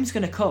 your time's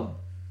going to come.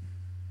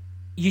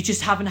 You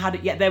just haven't had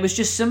it yet. There was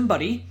just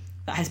somebody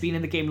that has been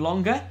in the game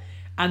longer,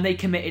 and they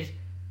committed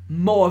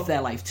more of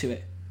their life to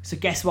it. So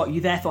guess what?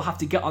 You therefore have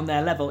to get on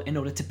their level in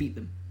order to beat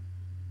them.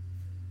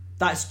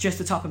 That's just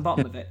the top and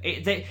bottom of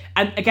it.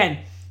 And again,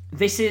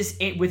 this is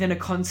it within a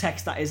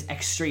context that is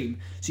extreme.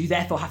 So you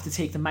therefore have to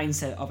take the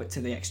mindset of it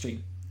to the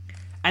extreme.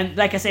 And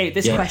like I say,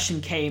 this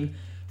question came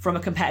from a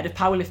competitive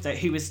powerlifter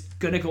who was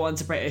going to go on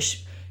to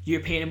British,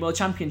 European and World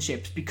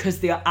Championships, because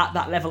they are at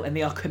that level and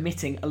they are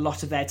committing a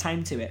lot of their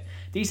time to it.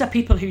 These are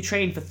people who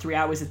train for 3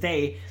 hours a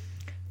day,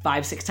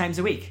 5-6 times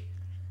a week.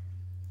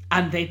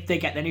 And they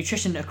get their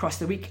nutrition across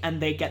the week,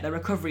 and they get their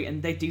recovery,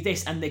 and they do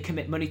this, and they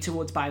commit money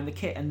towards buying the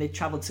kit, and they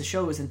travel to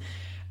shows. And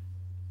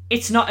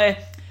it's not I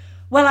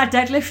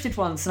deadlifted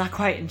once and I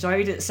quite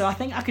enjoyed it, so I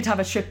think I could have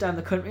a trip down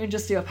the country and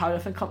just do a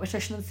powerlifting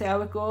competition and see how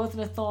it goes,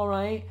 and it's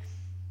alright.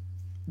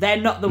 They're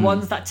not the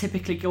ones that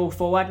typically go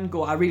forward and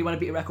go, I really want to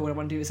beat a record, I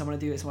want to do this, I want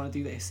to do this, I want to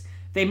do this.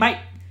 They might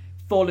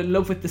fall in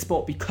love with the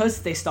sport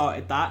because they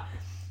started that,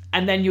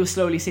 and then you'll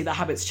slowly see the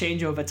habits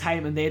change over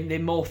time, and they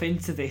morph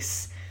into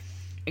this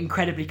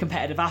incredibly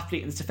competitive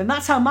athlete and stuff. And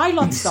that's how my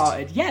lot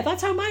started. Yeah,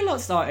 that's how my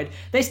lot started.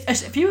 A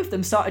few of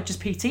them started just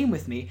PTing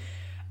with me,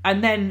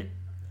 and then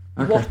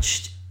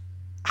watched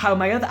how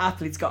my other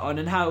athletes got on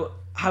and how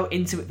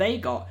into it they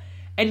got.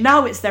 And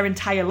now it's their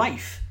entire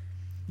life.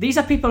 These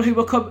are people who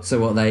will come. So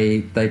what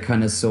they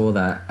kind of saw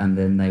that, and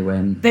then they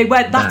went.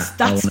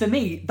 That's for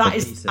me. That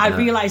is. I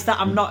realised that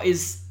I'm not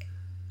as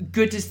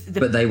good as.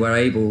 But they were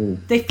able.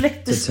 They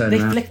flicked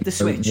the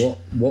switch.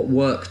 What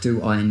work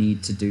do I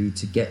need to do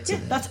to get to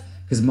that?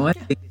 Because my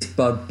biggest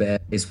bugbear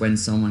is when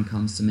someone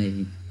comes to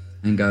me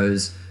and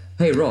goes,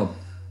 "Hey Rob,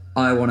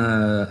 I want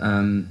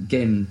to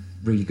get in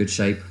really good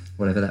shape,"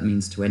 whatever that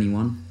means to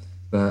anyone.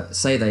 But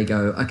say they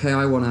go, "Okay,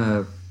 I want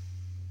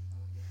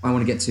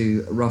to get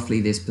to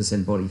roughly this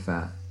 % body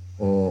fat,"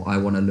 or I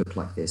want to look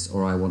like this,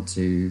 or I want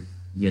to,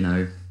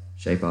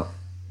 shape up,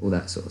 all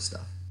that sort of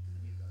stuff.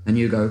 And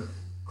you go,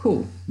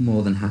 cool,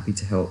 more than happy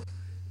to help.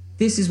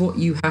 This is what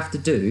you have to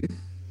do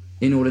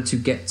in order to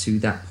get to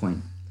that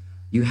point.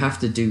 You have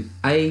to do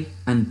A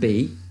and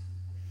B,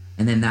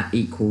 and then that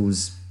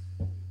equals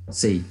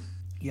C.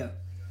 Yeah.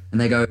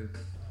 And they go,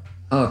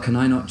 oh, can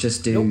I not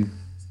just do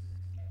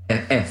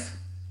F?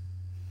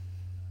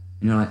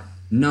 And you're like,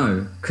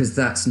 no, because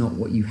that's not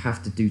what you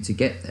have to do to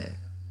get there.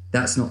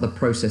 That's not the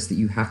process that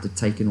you have to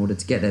take in order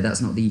to get there. That's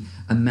not the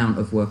amount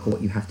of work or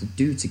what you have to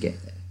do to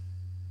get there.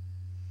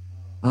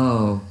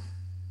 Oh,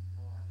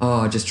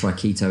 I'll just try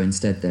keto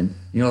instead then.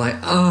 You're like,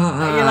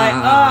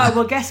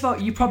 well, guess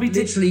what? You probably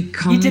literally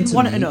you didn't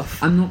want it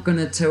enough. I'm not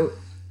gonna tell.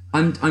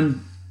 I'm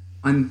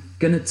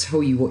gonna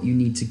tell you what you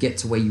need to get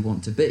to where you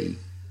want to be.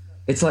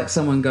 It's like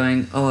someone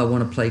going, oh, I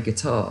want to play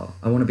guitar.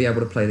 I want to be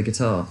able to play the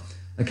guitar.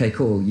 Okay,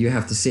 cool. You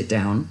have to sit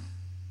down.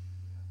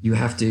 You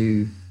have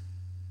to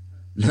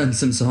learn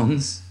some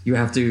songs. You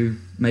have to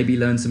maybe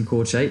learn some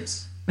chord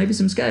shapes, maybe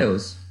some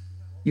scales.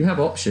 You have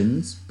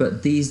options,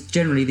 but these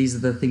are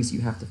the things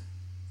you have to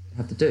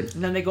do.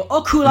 And then they go,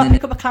 oh, cool, I'll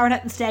pick up a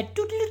clarinet instead.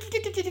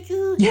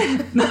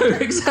 Yeah, no,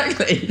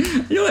 exactly.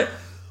 And you're like,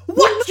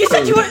 what? You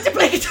said you wanted to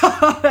play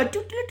guitar.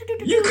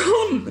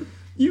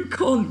 You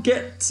can't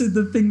get to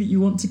the thing that you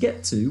want to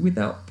get to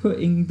without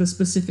putting the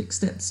specific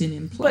steps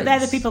in place. But they're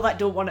the people that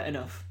don't want it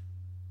enough.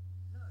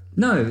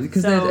 No,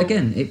 because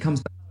again, it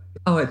comes back,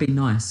 oh, it'd be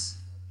nice,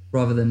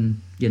 rather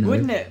than,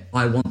 wouldn't it?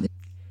 I want this.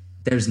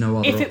 There's no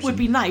other option. If it would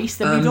be nice,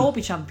 then we'd all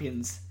be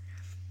champions.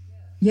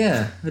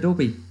 Yeah, we'd all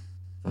be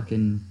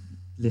fucking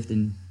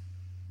lifting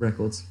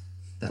records.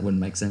 That wouldn't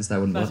make sense. That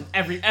wouldn't work.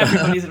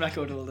 Everybody's a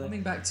record holder.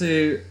 Coming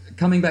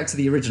back to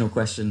the original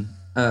question,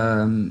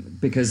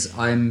 because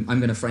I'm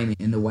going to frame it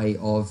in the way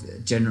of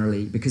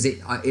generally, because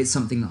it's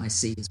something that I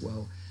see as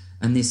well,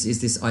 and this is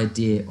this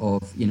idea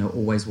of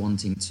always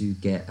wanting to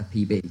get a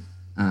PB.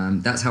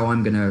 That's how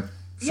I'm going to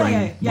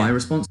frame my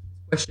response to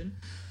the question,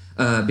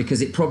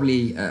 because it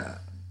probably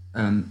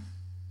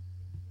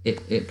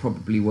it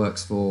probably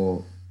works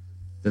for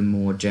the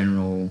more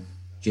general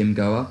gym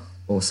goer,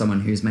 or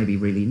someone who's maybe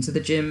really into the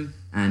gym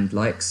and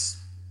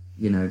likes,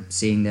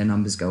 seeing their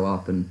numbers go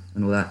up and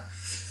all that.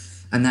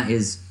 And that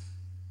is,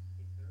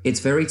 it's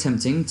very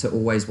tempting to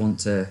always want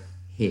to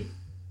hit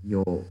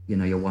your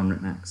 1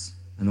 rep max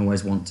and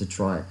always want to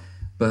try it.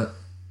 But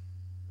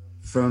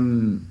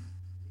from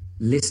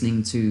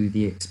listening to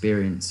the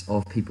experience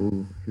of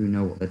people who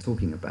know what they're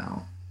talking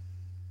about,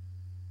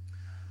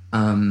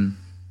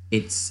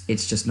 it's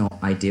just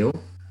not ideal.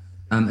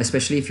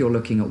 Especially if you're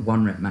looking at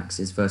 1 rep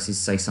maxes versus,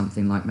 say,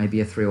 something like maybe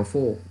a 3 or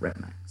 4 rep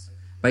max.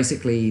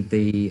 Basically,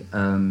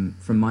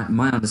 from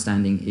my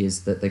understanding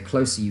is that the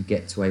closer you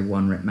get to a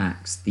 1 rep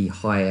max, the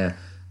higher,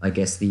 I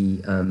guess,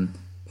 the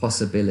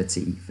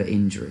possibility for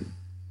injury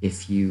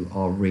if you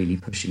are really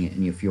pushing it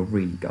and if you're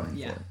really going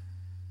for it.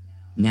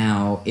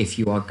 Now, if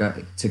you are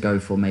to go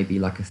for maybe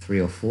like a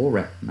 3 or 4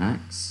 rep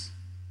max,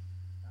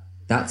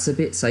 that's a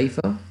bit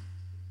safer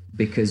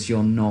because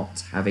you're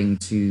not having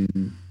to...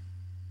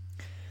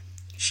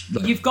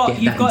 You've got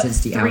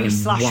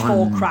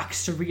 3/4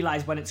 cracks to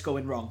realise when it's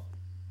going wrong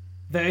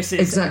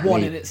versus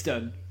 1 and it's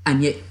done.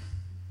 And yet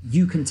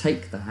you can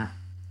take that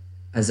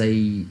as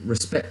a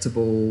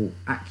respectable,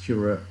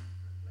 accurate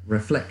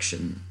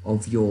reflection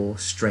of your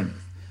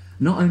strength.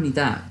 Not only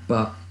that,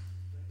 but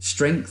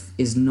strength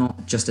is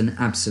not just an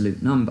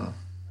absolute number.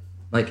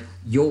 Like,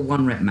 your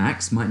 1 rep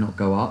max might not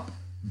go up,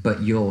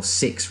 but your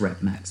 6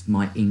 rep max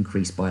might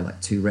increase by like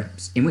 2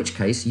 reps, in which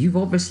case you've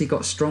obviously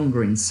got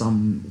stronger in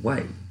some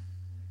way.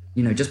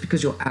 Just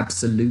because your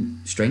absolute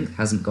strength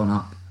hasn't gone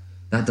up,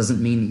 that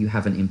doesn't mean that you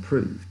haven't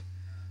improved.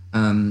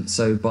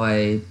 So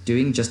by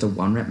doing just a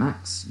 1 rep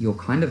max, you're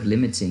kind of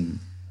limiting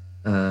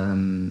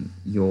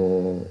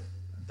the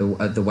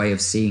way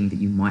of seeing that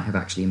you might have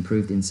actually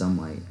improved in some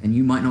way. And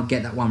you might not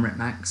get that 1 rep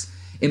max.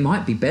 It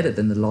might be better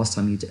than the last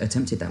time you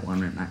attempted that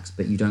 1 rep max,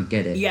 but you don't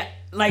get it. Yeah,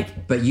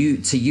 like... But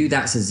to you,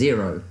 that's a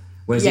 0.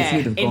 Whereas if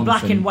you'd have gone in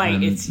black from, and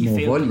white, it's you more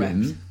feel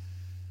volume, correct.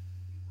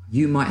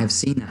 You might have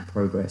seen that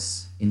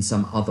progress in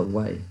some other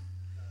way.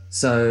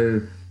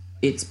 So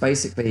it's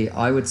basically,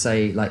 I would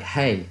say, like,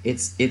 hey,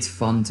 it's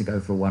fun to go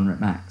for a 1 rep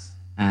max,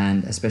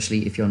 and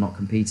especially if you're not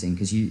competing,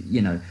 because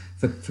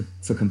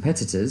for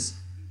competitors,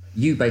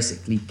 you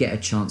basically get a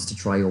chance to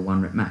try your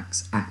 1 rep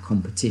max at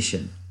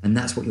competition, and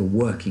that's what you're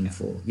working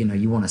for.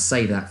 You want to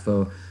save that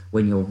for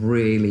when you're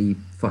really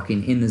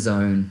fucking in the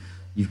zone.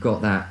 You've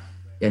got that,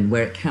 and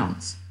where it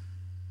counts.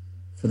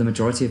 For the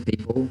majority of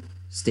people,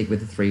 stick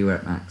with a 3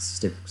 rep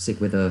max,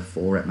 stick with a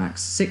 4 rep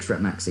max, 6 rep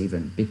max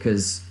even,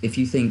 because if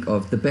you think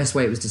of the best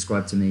way it was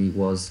described to me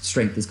was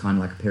strength is kind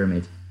of like a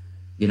pyramid.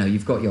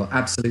 You've got your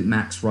absolute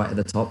max right at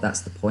the top,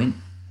 that's the point,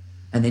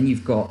 and then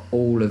you've got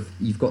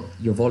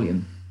your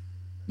volume,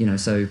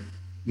 so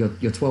your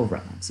 12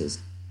 rep maxes,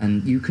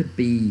 and you could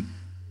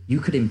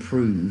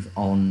improve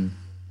on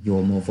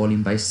your more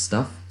volume based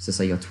stuff, so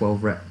say your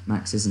 12 rep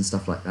maxes and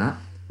stuff like that,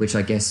 which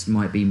I guess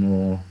might be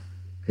more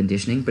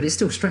conditioning, but it's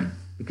still strength,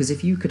 Because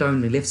if you could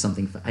only lift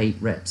something for 8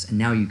 reps and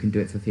now you can do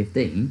it for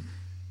 15,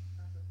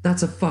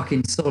 that's a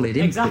fucking solid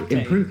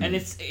improvement. And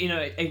it's, you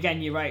know,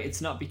 again, you're right.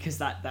 It's not because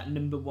that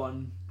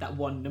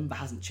one number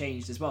hasn't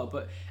changed as well.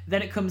 But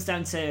then it comes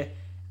down to,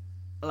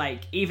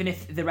 like, even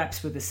if the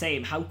reps were the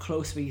same, how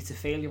close were you to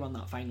failure on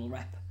that final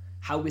rep?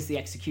 How was the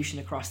execution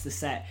across the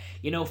set?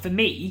 You know, for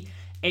me,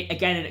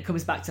 it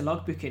comes back to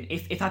logbooking.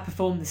 If I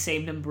perform the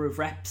same number of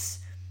reps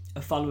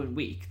a following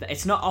week,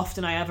 it's not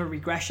often I have a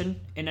regression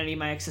in any of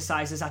my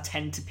exercises. I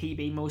tend to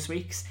PB most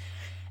weeks.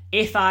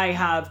 If I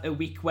have a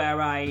week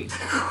where I...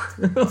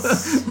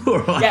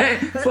 Alright,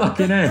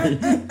 fucking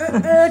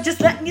A. Just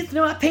letting you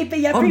know I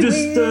PB every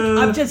week.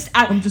 I'm just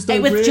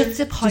it was just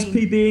a point. Just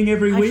PBing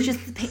every week.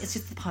 It's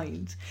just the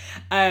point.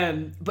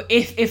 But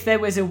if there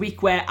was a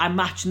week where I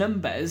match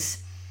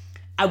numbers,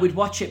 I would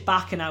watch it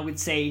back and I would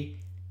say,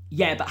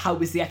 yeah, but how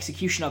was the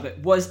execution of it?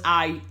 Was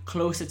I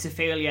closer to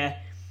failure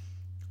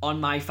on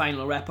my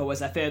final rep, or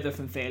was I further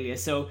from failure?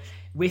 So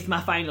with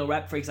my final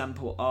rep, for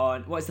example,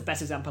 on what is the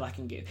best example I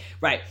can give?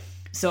 Right.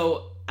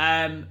 So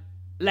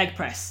leg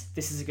press.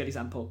 This is a good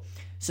example.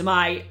 So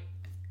I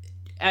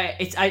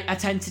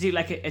tend to do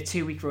like a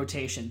 2-week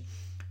rotation.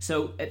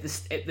 So at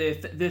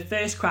the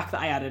first crack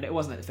that I added, it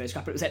wasn't at the first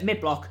crack, but it was at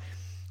mid block.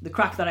 The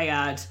crack that I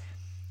had,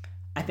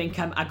 I think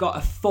I got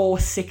a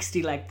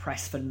 460 leg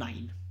press for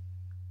 9.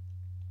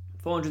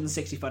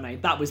 460 for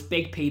 9. That was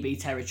big PB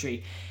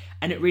territory.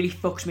 And it really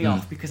fucked me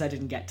off because I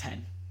didn't get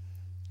 10.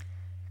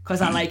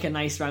 Because I like a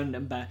nice round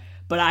number.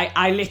 But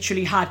I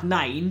literally had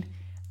 9.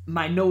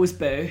 My nose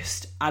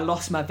burst. I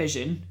lost my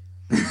vision.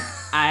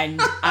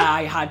 And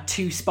I had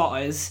 2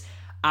 spotters.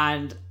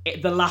 And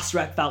the last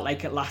rep felt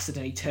like it lasted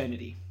an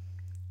eternity.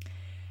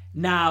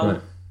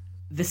 Now,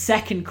 the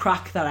second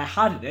crack that I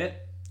had at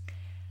it,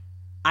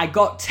 I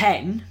got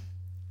 10.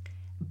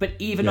 But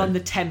even on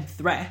the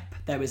 10th rep,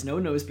 there was no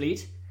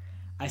nosebleed.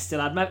 I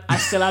still had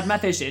my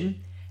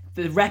vision.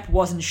 The rep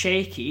wasn't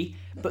shaky,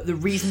 but the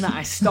reason that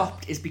I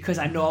stopped is because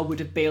I know I would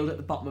have bailed at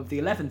the bottom of the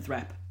 11th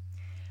rep.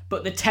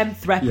 But the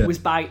 10th rep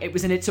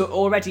was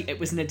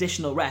an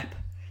additional rep,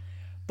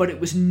 but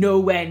it was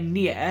nowhere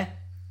near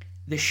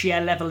the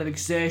sheer level of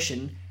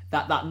exertion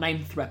that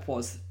 9th rep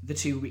was the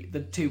 2 weeks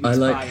I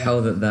like prior. how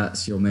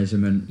that's your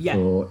measurement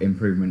for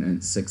improvement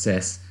and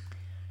success.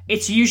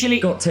 It's usually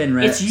got 10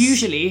 reps. It's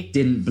usually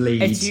didn't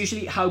bleed. It's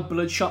usually how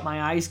bloodshot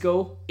my eyes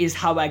go is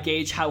how I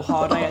gauge how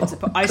hard I had to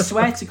put. I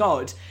swear to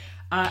God,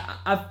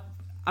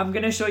 I'm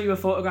going to show you a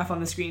photograph on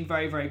the screen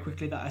very, very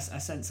quickly that I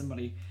sent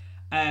somebody.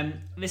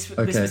 This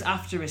was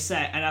after a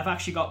set, and I've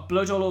actually got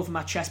blood all over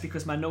my chest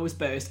because my nose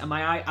burst, and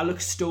my eye. I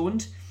look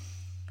stoned.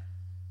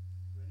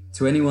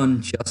 To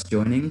anyone just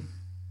joining,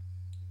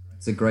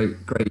 it's a great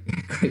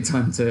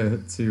time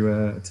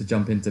to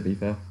jump in. To be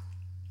fair.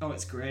 Oh,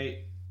 it's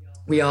great.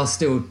 We are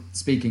still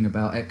speaking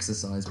about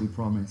exercise, we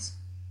promise.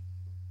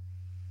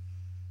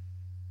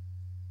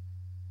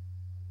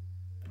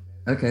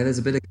 Okay, there's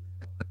a bit of...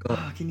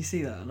 Oh, can you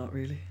see that? Not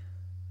really.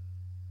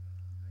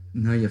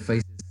 No, your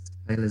face is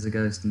pale as a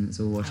ghost and it's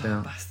all washed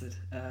out. Bastard.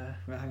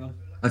 Right, hang on.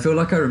 I feel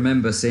like I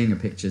remember seeing a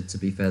picture, to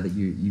be fair, that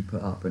you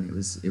put up, and it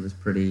was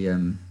pretty...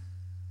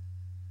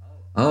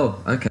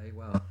 Oh, okay,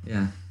 well,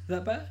 yeah. Is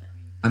that better?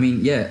 I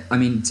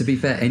mean, to be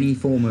fair, any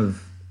form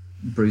of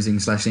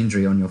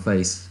bruising/injury on your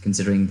face,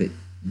 considering that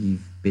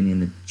you've been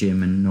in the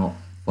gym and not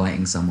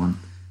fighting someone,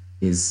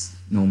 is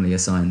normally a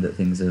sign that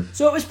things have...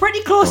 So it was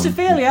pretty close to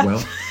failure.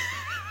 Well,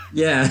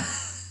 yeah.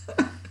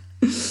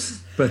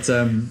 But,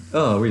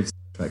 we've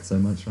tracked so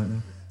much right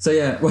now. So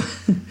yeah, well,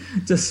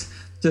 just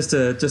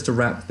to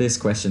wrap this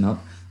question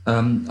up,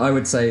 I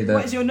would say that...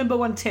 What is your number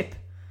one tip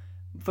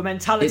for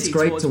mentality it's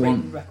great towards to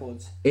breaking want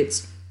records?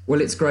 It's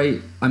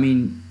great. I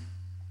mean,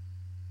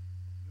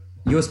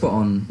 you're spot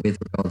on with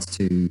regards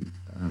to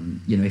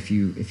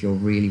if you're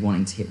really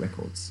wanting to hit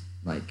records,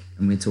 like,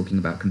 and we're talking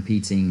about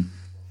competing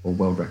or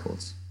world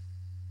records,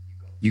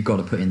 you've got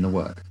to put in the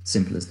work.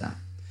 Simple as that.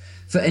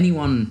 For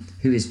anyone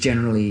who is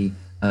generally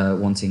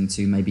wanting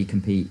to maybe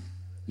compete,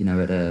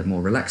 at a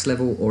more relaxed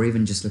level, or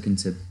even just looking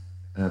to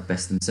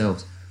best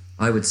themselves,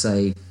 I would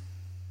say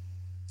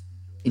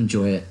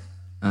enjoy it.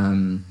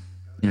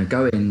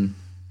 Go in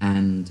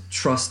and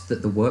trust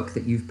that the work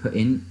that you've put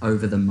in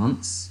over the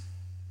months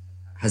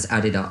has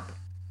added up.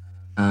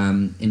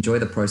 Enjoy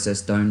the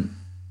process. Don't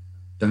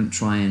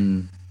try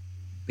and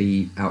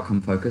be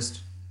outcome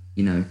focused.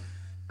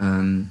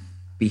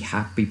 Be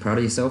happy, be proud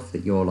of yourself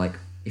that you're like,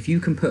 if you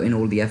can put in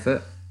all the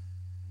effort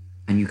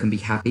and you can be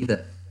happy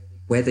that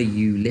whether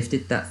you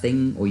lifted that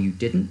thing or you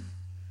didn't,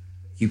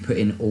 you put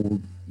in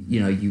all,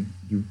 you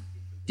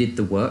did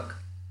the work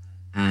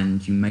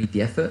and you made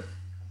the effort,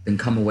 then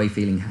come away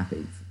feeling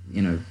happy.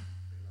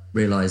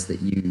 Realize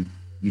that you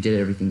did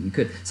everything you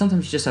could.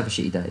 Sometimes you just have a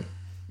shitty day.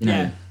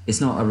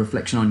 It's not a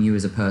reflection on you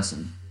as a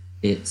person.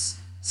 It's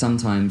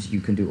sometimes you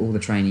can do all the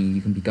training,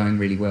 you can be going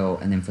really well,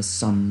 and then for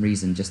some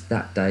reason, just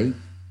that day,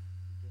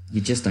 you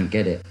just don't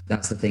get it.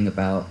 That's the thing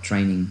about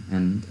training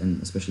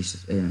and especially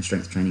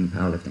strength training and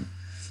powerlifting.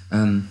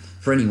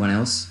 For anyone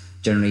else,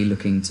 generally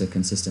looking to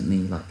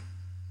consistently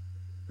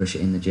push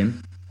it in the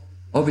gym,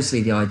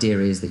 obviously the idea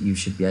is that you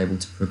should be able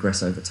to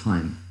progress over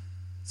time.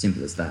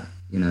 Simple as that.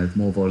 You know,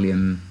 more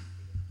volume,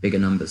 bigger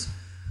numbers.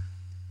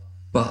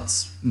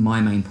 But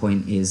my main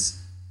point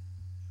is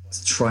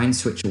to try and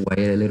switch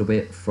away a little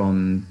bit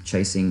from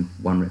chasing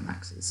 1 rep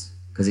maxes,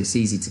 because it's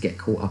easy to get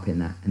caught up in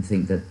that and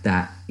think that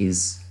that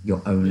is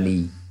your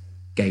only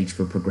gauge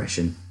for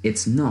progression.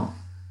 It's not.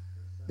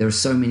 There are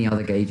so many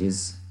other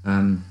gauges,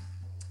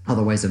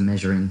 other ways of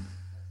measuring.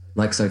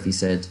 Like Sophie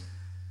said,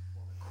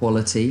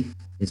 quality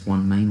is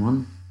one main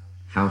one.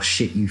 How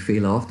shit you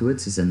feel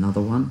afterwards is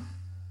another one.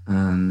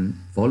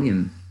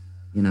 Volume,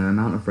 you know,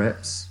 amount of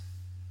reps.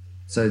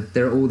 So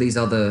there are all these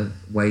other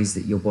ways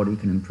that your body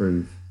can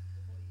improve.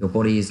 Your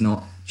body is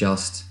not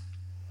just,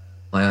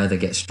 I either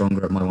get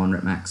stronger at my 1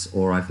 rep max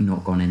or I've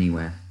not gone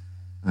anywhere.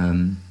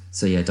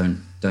 So yeah,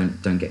 don't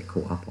get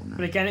caught up on that.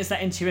 But again, it's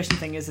that intuition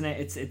thing, isn't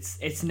it?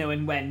 It's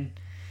knowing when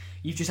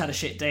you've just had a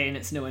shit day, and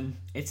it's knowing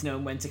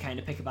when to kind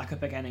of pick it back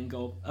up again and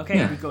go,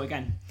 okay, we go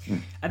again. Yeah.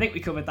 I think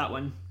we covered that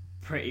one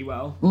pretty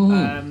well.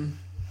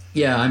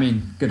 Yeah, I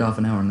mean, good half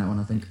an hour on that one,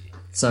 I think.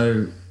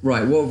 So,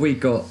 right, what have we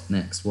got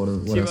next? What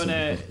else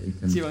have we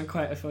got? Do you want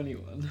quite a funny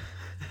one?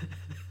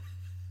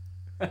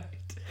 Right.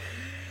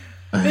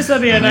 This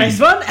will be a nice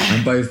one.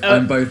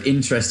 I'm both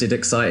interested,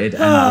 excited,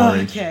 and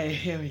worried. Okay,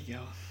 here we go.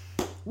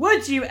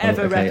 Would you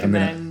ever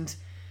recommend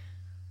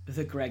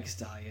the Greggs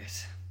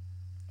diet?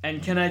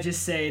 And can I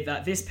just say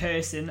that this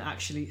person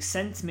actually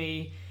sent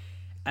me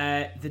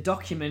the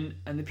document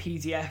and the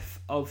PDF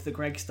of the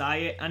Greggs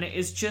diet, and it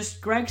is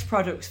just Greggs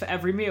products for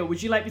every meal.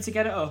 Would you like me to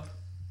get it up?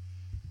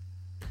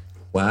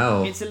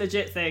 Wow. It's a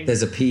legit thing.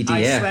 There's a PDF.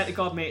 I swear to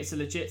God, mate, it's a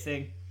legit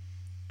thing.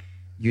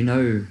 You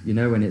know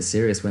when it's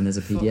serious when there's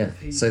a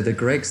PDF. So the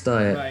Greggs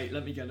diet. Right,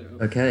 let me get it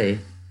up. Okay.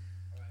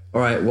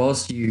 All right,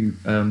 whilst you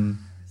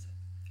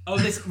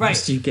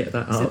whilst you get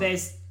that up. So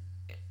there's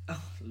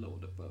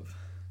Lord above.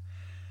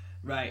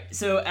 Right.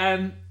 So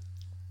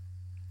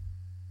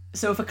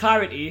for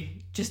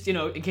clarity, just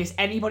in case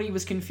anybody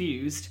was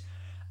confused,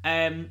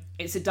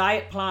 it's a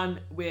diet plan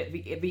where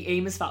the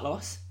aim is fat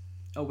loss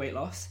or weight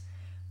loss.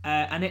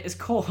 And it is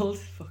called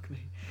fuck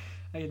me,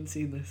 I hadn't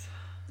seen this.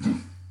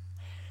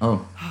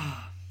 Oh.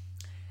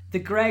 The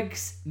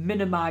Greggs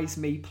Minimise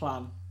Me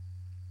Plan.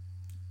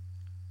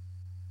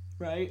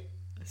 Right?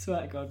 I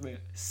swear to God, mate.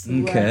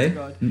 Swear to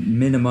God.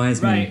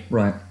 Minimise me.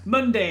 Right.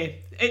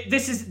 Monday.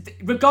 This is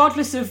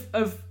regardless of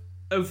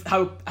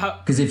how.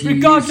 Because if you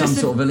use some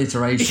sort of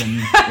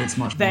alliteration, it's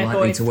much more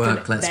likely to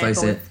work. Let's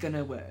face it. It's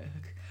gonna work.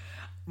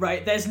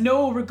 Right. There's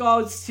no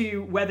regards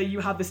to whether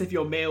you have this if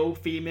you're male,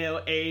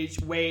 female, age,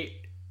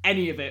 weight,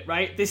 any of it.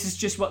 Right. This is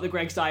just what the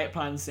Greggs diet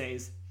plan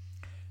says.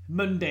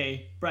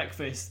 Monday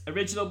breakfast: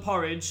 original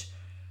porridge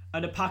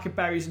and a pack of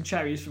berries and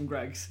cherries from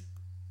Greggs.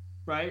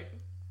 Right.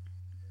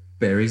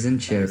 Berries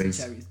and cherries.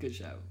 Good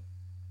shout.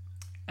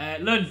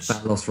 Lunch.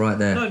 Fat loss right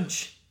there.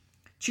 Lunch.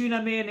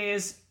 Tuna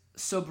mayonnaise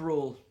sub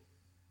roll.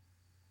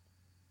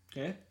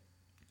 Okay.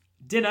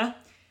 Dinner.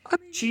 I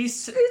mean,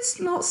 cheese.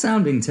 It's not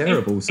sounding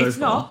terrible so far. It's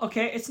not.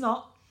 Okay, it's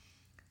not.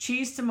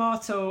 Cheese,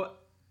 tomato,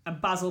 and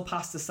basil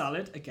pasta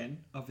salad. Again,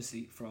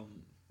 obviously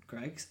from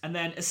Greggs. And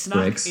then a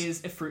snack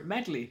is a fruit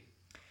medley.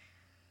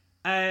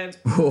 A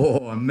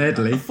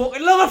medley. I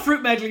fucking love a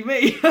fruit medley,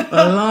 me.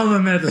 I love a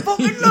medley.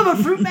 Fucking love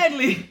a fruit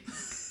medley.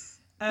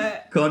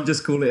 Can't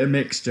just call it a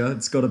mixture.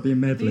 It's got to be a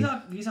medley.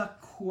 These are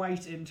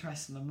quite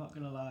interesting. I'm not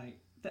gonna lie.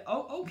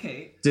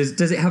 Okay.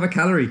 Does it have a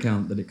calorie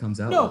count that it comes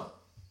out? No. With?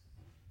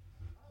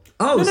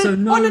 Oh, so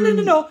no. Oh,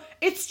 no.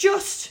 It's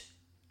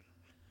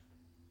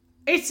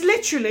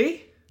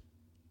literally,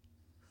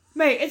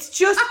 mate. It's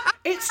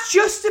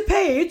just a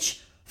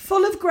page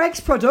full of Greggs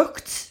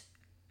products,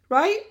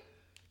 right?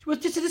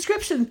 With just a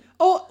description.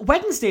 Oh,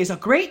 Wednesdays are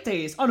great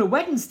days. On a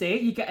Wednesday,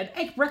 you get an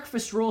egg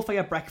breakfast roll for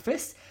your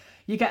breakfast.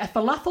 You get a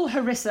falafel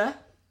harissa,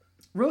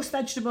 roast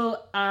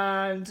vegetable,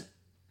 and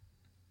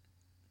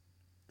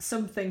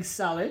something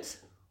salad.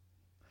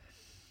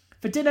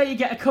 For dinner, you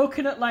get a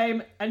coconut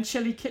lime and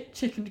chili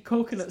chicken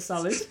coconut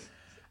salad.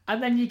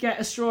 And then you get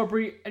a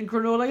strawberry and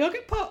granola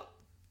yogurt pot.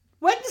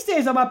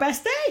 Wednesdays are my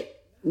best day.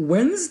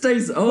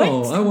 Wednesdays?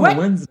 Oh, I want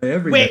Wednesday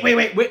every day.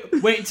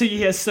 Wait until you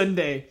hear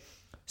Sunday.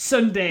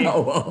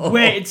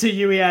 Wait until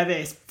you hear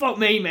this. Fuck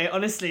me, mate,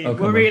 honestly.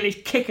 We're really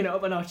kicking it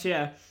up a notch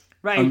here.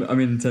 Right. I'm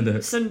in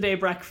tenderhooks. Sunday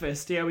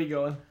breakfast. Here we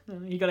go.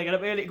 You gotta get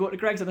up early to go to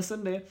Greggs on a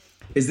Sunday.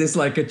 Is this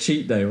like a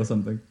cheat day or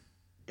something?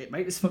 It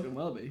might as fucking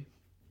well be.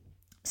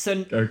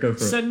 Go for it.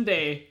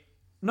 Sunday,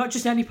 not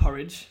just any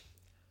porridge.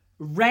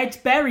 Red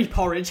berry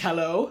porridge,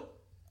 hello.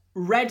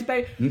 Red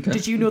berry. Okay.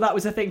 Did you know that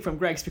was a thing from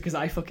Greggs? Because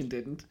I fucking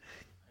didn't.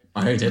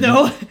 I didn't.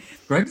 No.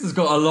 Greggs has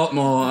got a lot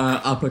more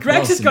upper class.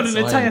 Greggs has got an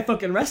entire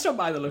fucking restaurant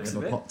by the looks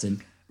of it. Popped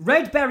in.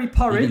 Red berry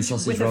porridge. Vegan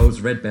sausage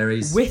rolls, red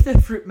berries. With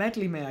a fruit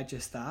medley, may I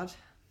just add.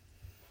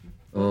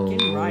 Oh.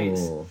 Right.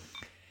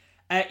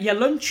 Your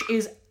lunch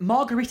is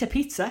margarita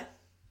pizza.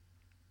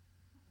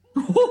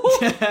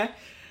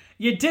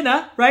 Your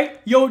dinner, right?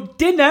 Your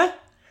dinner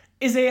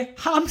is a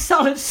ham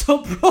salad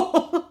sub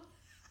roll.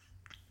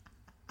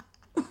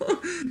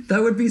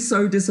 That would be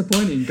so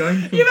disappointing. You've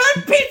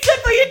had pizza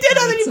for your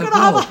dinner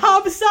have a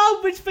ham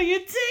sandwich for your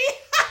tea.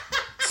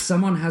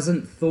 Someone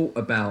hasn't thought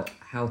about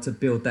how to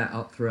build that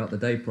up throughout the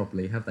day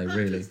properly, have they?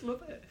 Really? I just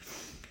love it.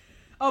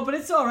 Oh, but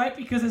it's all right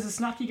because as a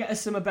snack you get a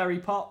summer berry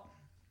pot.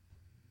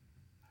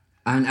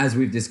 And as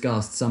we've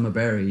discussed, summer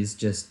berries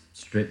just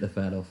strip the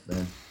fat off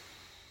there.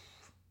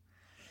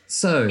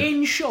 So,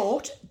 In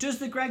short, does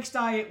the Greg's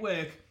diet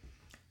work?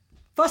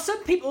 For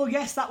some people,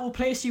 yes, that will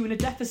place you in a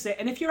deficit.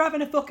 And if you're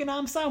having a fucking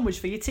ham sandwich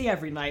for your tea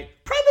every night,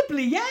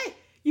 probably, yeah.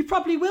 You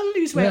probably will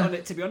lose weight on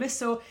it, to be honest.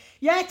 So,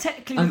 yeah,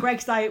 technically the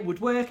Greg's diet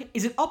would work.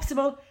 Is it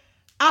optimal?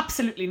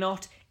 Absolutely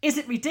not. Is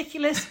it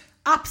ridiculous?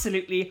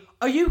 Absolutely.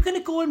 Are you going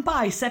to go and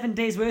buy 7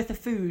 days worth of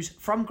food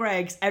from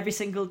Greg's every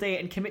single day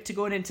and commit to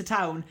going into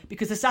town?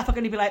 Because the staff are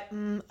going to be like,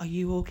 are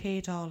you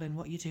okay, darling?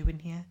 What are you doing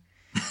here?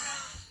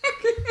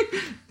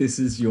 this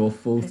is your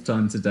fourth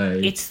time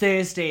today. It's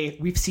Thursday.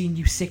 We've seen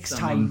you 6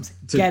 times.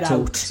 To Get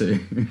talk out. To.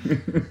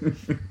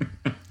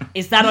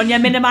 Is that on your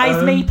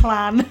minimise me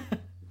plan?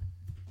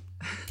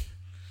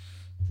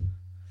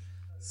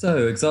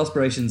 So,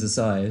 exasperations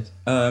aside,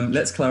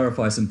 let's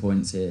clarify some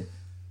points here.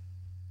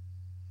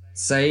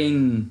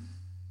 Saying,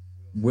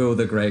 will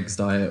the Greg's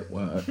diet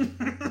work?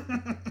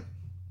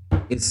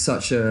 It's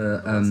such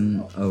a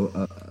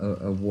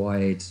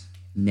wide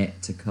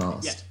net to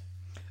cast. Yeah.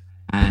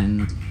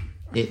 And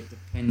it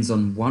depends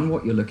on, one,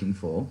 what you're looking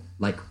for.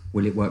 Like,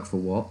 will it work for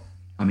what?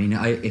 I mean,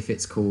 if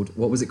it's called...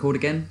 What was it called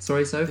again?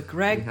 Sorry, so? The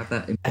Greg... Do we have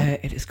that in...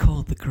 it is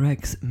called the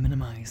Greg's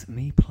Minimise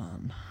Me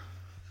Plan.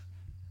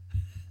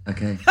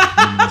 Okay.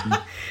 Minimise me.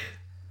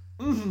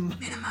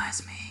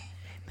 Minimise me.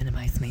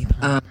 Minimise Me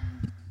Plan.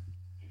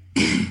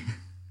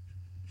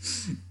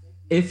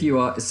 If you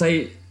are...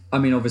 Say... I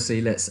mean,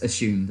 obviously, let's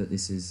assume that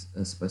this is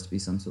supposed to be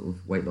some sort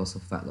of weight loss or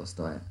fat loss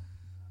diet.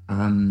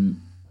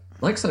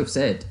 Like Soph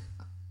said,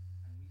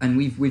 and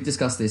we've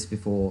discussed this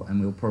before, and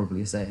we'll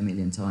probably say it a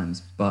million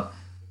times, but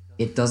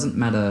it doesn't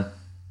matter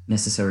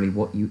necessarily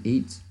what you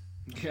eat.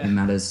 Yeah. It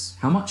matters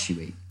how much you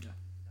eat. Yeah.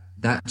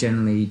 That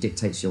generally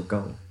dictates your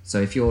goal.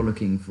 So if you're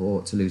looking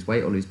to lose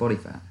weight or lose body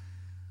fat,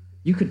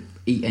 you could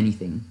eat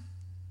anything.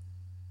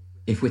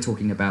 If we're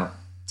talking about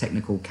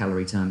technical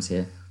calorie terms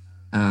here.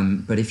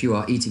 But if you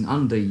are eating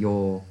under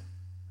your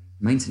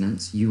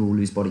maintenance, you will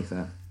lose body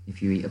fat.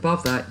 If you eat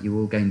above that, you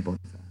will gain body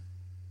fat.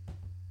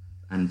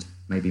 And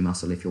maybe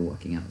muscle if you're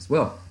working out as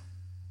well.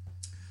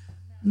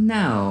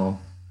 Now,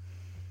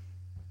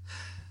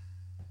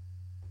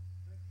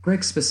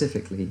 Greg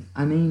specifically,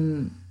 I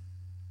mean,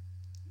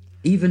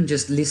 even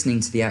just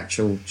listening to the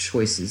actual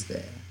choices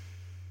there,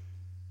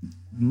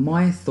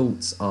 my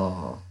thoughts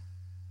are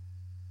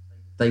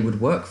they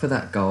would work for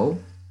that goal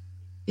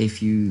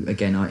if you,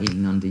 again, are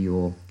eating under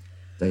your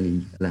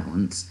daily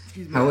allowance.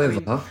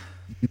 However,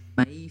 you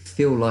may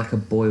feel like a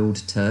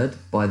boiled turd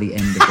by the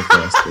end of the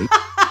first week.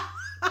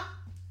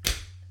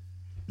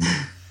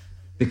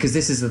 Because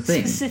this is the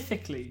thing.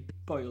 Specifically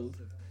boiled.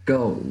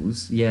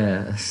 Goals,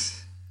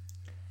 yes.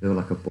 Feel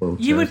like a boiled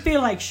turd. You would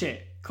feel like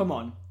shit. Come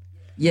on.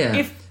 Yeah.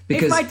 If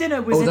because my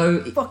dinner was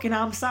a fucking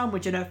ham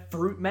sandwich and a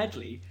fruit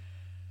medley,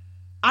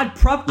 I'd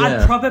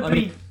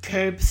probably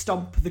curb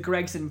stomp the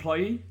Greg's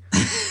employee.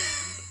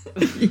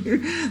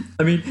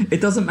 I mean, it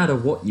doesn't matter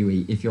what you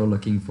eat if you're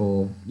looking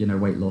for,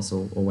 weight loss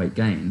or weight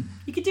gain.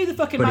 You could do the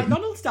fucking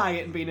McDonald's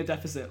diet and be in a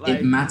deficit.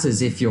 It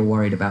matters if you're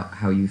worried about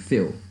how you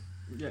feel.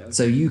 Yeah.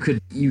 So you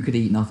could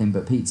eat nothing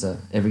but pizza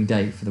every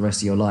day for the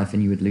rest of your life,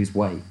 and you would lose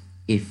weight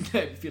if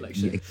you feel like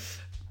shit.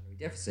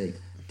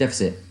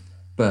 Deficit.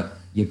 But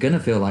you're gonna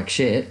feel like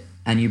shit,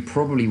 and you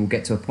probably will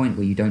get to a point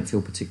where you don't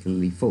feel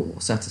particularly full or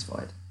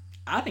satisfied.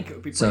 I think it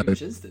would be pretty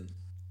much instant.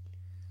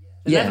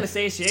 The level of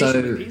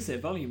satiation with pizza,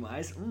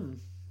 volume-wise.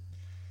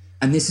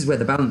 And this is where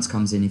the balance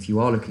comes in. If you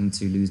are looking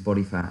to lose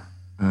body fat,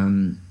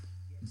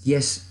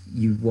 yes,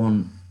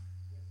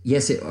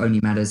 it only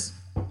matters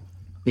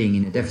being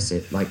in a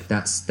deficit. Like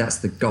that's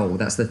the goal.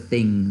 That's the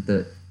thing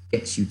that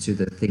gets you to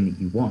the thing that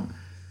you want.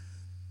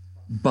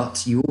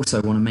 But you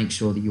also want to make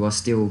sure that you are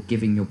still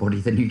giving your body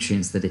the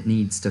nutrients that it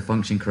needs to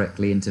function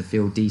correctly and to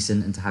feel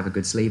decent and to have a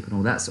good sleep and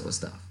all that sort of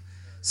stuff.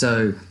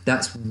 So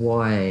that's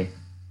why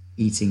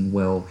eating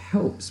well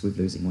helps with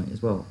losing weight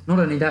as well. Not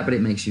only that, but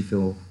it makes you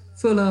feel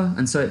fuller,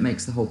 and so it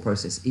makes the whole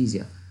process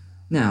easier.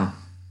 Now,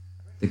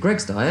 the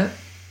Greg's diet,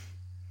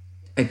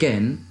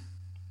 again,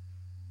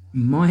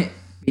 might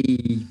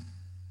be...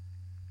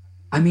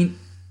 I mean,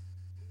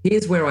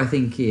 here's where I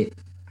think it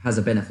has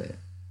a benefit,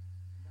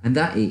 and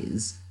that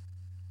is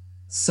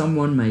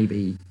someone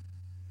maybe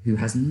who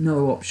has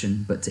no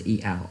option but to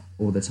eat out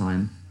all the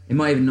time. It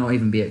might even not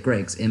even be at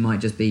Greg's, it might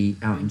just be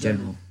out in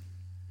general.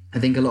 I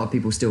think a lot of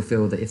people still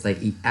feel that if they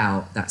eat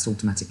out, that's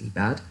automatically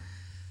bad.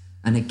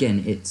 And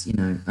again, it's,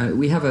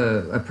 we have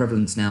a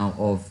prevalence now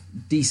of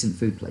decent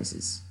food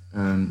places.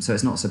 So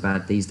it's not so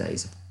bad these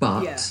days.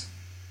 But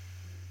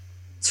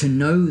to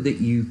know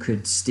that you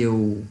could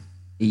still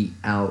eat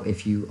out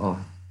if you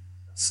are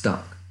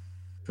stuck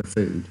for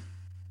food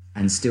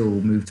and still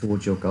move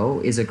towards your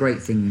goal is a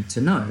great thing to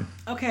know.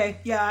 Okay,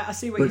 yeah, I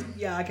see what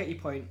I get your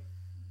point.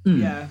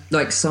 Yeah.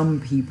 Like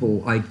some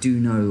people I do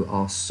know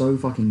are so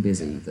fucking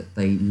busy that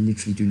they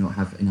literally do not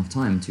have enough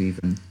time to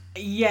even.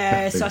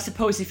 Yeah, so I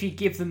suppose if you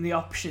give them the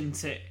option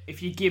to,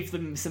 if you give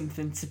them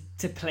something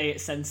to play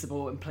it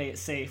sensible and play it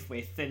safe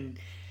with, then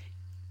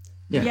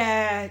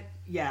yeah,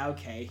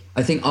 okay.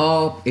 I think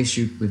our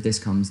issue with this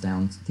comes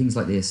down, things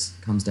like this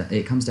comes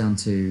down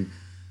to,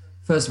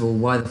 first of all,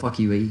 why the fuck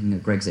are you eating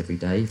at Greggs every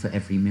day for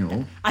every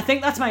meal? I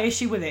think that's my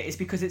issue with it, is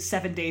because it's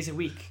 7 days a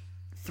week,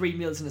 3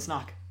 meals and a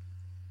snack.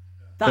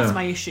 That's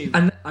my issue.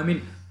 And I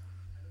mean,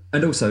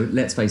 and also,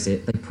 let's face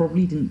it, they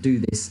probably didn't do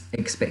this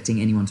expecting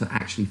anyone to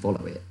actually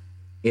follow it.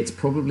 It's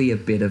probably a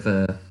bit of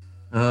a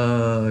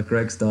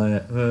Greggs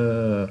diet.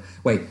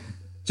 Wait,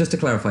 just to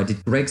clarify,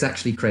 did Greggs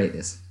actually create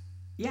this?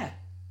 Yeah.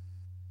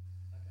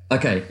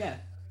 Okay. Yeah.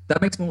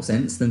 That makes more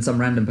sense than some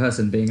random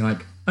person being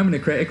like, I'm going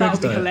to create a Greggs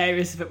That would be diet.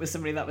 hilarious if it was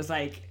somebody that was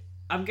like,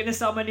 I'm going to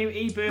sell my new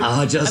ebook.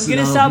 I'm going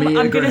to sell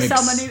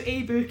my new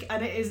ebook,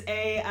 and it is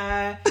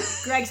a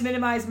Greggs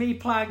Minimise Me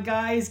plan,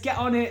 guys. Get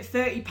on it,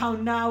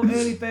 £30 now,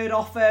 early bird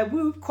offer.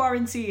 Woo,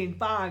 quarantine,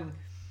 bang.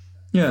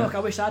 Yeah. Fuck, I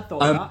wish I'd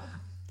thought of that.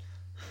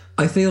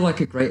 I feel like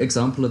a great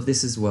example of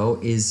this as well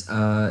is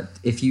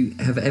if you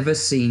have ever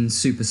seen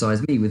Super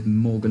Size Me with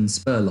Morgan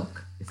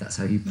Spurlock, if that's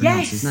how you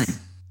pronounce his name.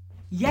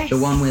 Yes. The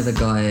one where the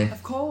guy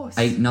of course.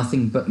 ate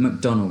nothing but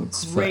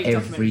McDonald's Great for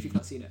documentary every if you've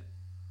not seen it.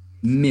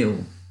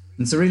 meal.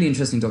 It's a really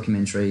interesting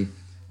documentary,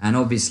 and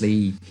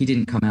obviously he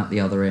didn't come out the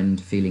other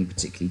end feeling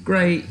particularly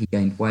great. He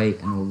gained weight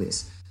and all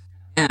this.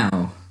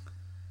 Now,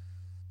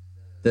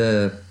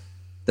 the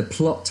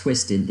plot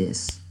twist in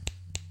this.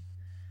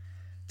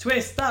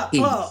 Twist that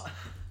plot.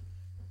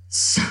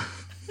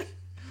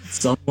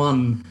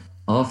 Someone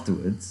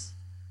afterwards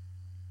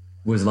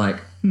was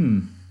like,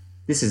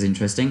 this is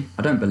interesting.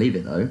 I don't believe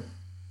it though.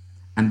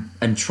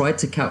 And tried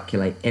to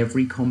calculate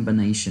every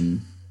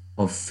combination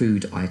of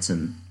food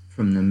item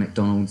from the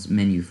McDonald's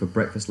menu for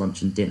breakfast,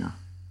 lunch and dinner.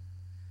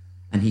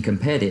 And he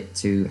compared it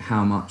to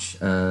how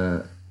much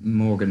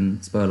Morgan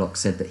Spurlock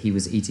said that he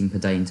was eating per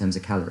day in terms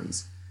of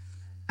calories.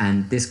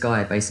 And this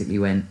guy basically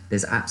went,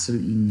 there's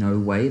absolutely no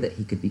way that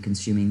he could be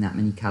consuming that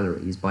many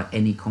calories by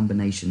any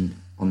combination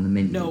on the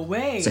menu. No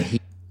way. So he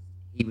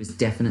was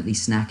definitely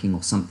snacking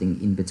or something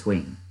in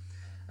between.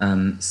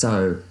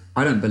 So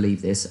I don't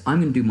believe this. I'm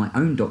going to do my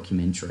own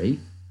documentary.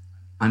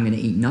 I'm going to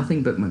eat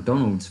nothing but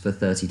McDonald's for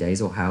 30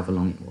 days or however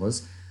long it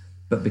was.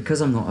 But because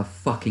I'm not a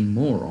fucking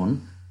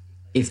moron,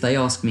 if they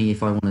ask me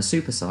if I want to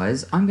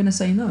supersize, I'm going to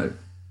say no.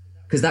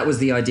 Because that was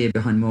the idea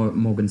behind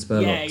Morgan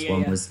Spurlock's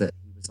one, was that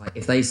he was like,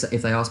 if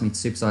they ask me to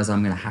supersize,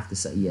 I'm going to have to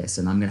say yes,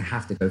 and I'm going to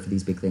have to go for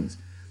these big things.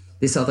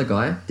 This other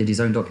guy did his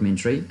own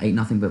documentary, ate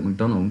nothing but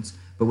McDonald's,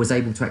 but was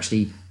able to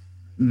actually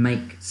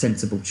make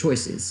sensible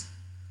choices.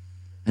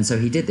 And so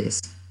he did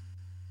this.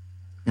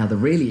 Now, the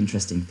really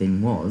interesting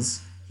thing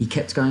was he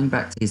kept going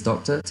back to his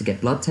doctor to get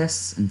blood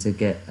tests and to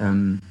get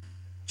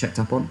checked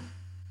up on.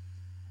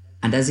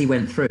 And as he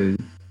went through,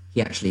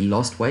 he actually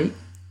lost weight.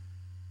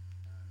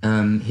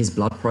 His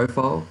blood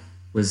profile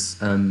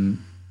was, I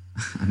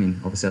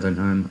mean, obviously I don't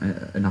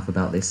know enough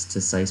about this to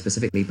say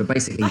specifically, but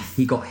basically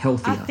he got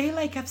healthier. I feel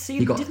like I've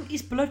seen, didn't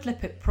his blood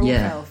lipid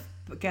profile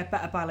get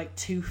better by like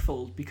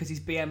twofold because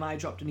his BMI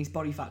dropped and his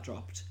body fat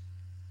dropped?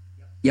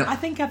 Yep. I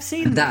think I've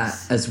seen that,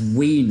 this. as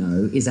we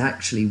know, is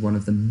actually one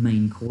of the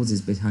main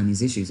causes behind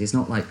these issues. It's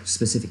not like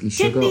specifically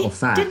sugar or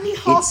fat. Didn't he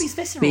halve his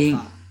visceral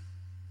fat?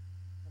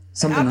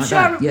 Something I'm like sure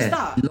that. it was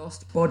that.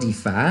 Lost body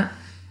fat.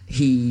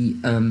 He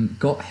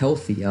got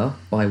healthier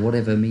by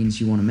whatever means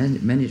you want to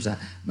measure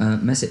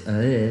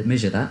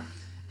that.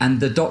 And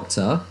the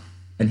doctor,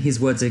 and his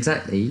words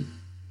exactly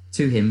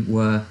to him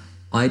were,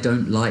 "I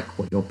don't like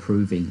what you're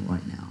proving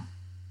right now."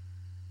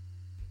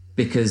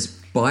 Because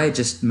by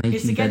just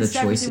making better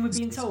choices,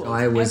 this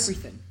guy was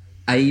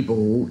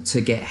able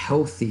to get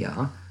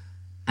healthier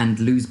and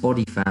lose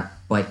body fat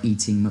by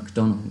eating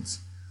McDonald's.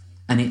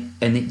 And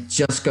it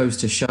just goes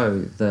to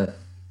show that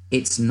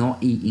it's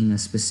not eating a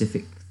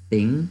specific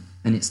thing,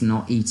 and it's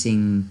not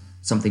eating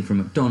something from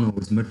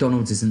McDonald's.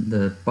 McDonald's isn't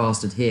the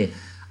bastard here.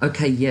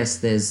 Okay, yes,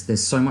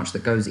 there's so much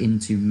that goes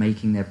into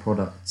making their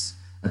products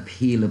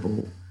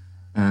appealable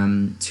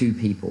to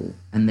people,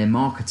 and their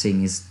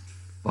marketing is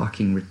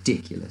fucking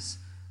ridiculous.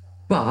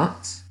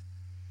 But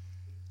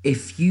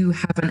if you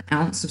have an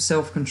ounce of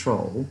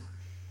self-control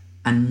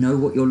and know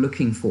what you're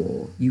looking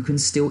for, you can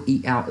still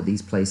eat out at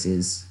these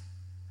places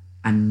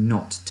and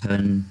not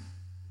turn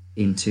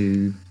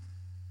into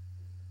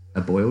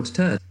a boiled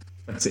turd,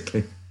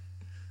 basically.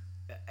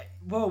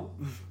 Well,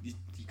 I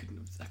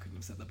couldn't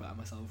have said that better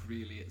myself,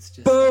 really. It's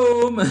just...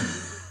 Boom!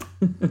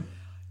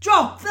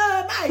 Drop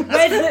the mic!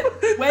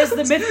 Where's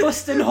the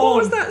myth-busting horn? What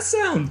was that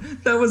sound?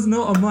 That was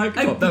not a mic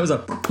drop, that was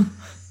a...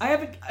 I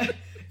haven't...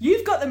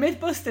 You've got the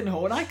myth-busting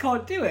horn, I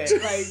can't do it.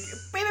 Like...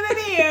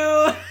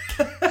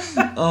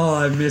 Oh,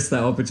 I missed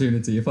that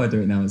opportunity. If I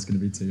do it now, it's going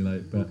to be too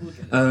late. But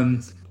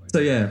so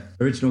yeah,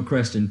 original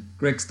question.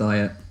 Greggs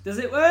diet. Does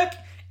it work?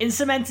 In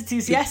some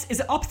entities, yes. Is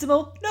it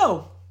optimal?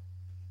 No.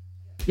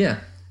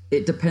 Yeah,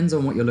 it depends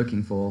on what you're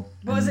looking for.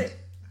 What is it?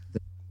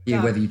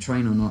 Whether you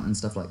train or not and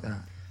stuff like that.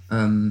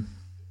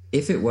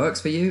 If it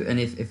works for you, and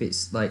if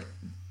it's like,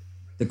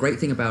 the great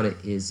thing about it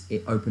is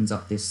it opens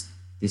up this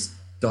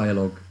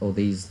dialogue, or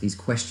these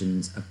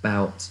questions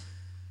about,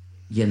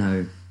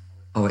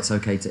 oh, it's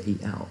okay to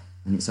eat out,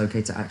 and it's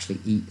okay to actually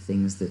eat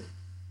things that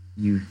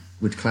you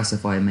would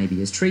classify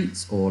maybe as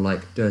treats or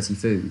like dirty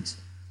foods,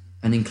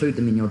 and include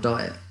them in your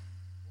diet.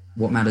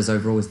 What matters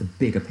overall is the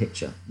bigger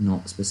picture,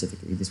 not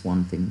specifically this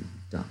one thing that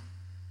you've done.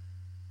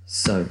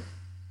 So,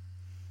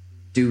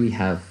 do we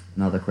have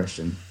another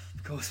question?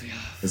 Of course we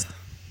have. 'Cause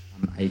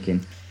I'm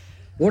aching.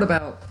 What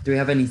about, do we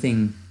have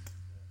anything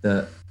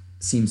that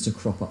seems to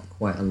crop up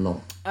quite a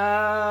lot?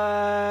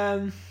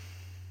 I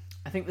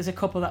think there's a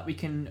couple that we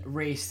can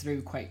race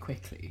through quite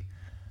quickly.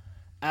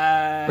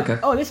 Okay.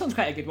 Oh, this one's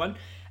quite a good one.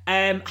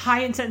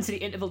 High intensity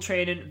interval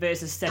training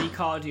versus steady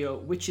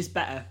cardio, which is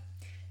better?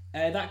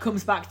 That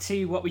comes back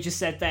to what we just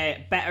said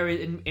there. Better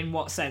in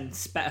what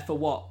sense? Better for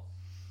what?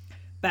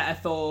 Better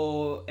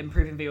for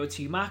improving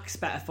VO2 max,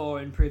 better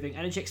for improving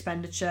energy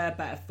expenditure,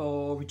 better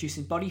for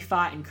reducing body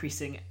fat,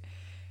 increasing...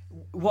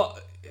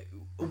 What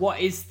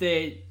is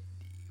the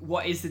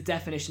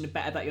definition of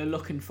better that you're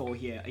looking for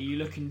here? Are you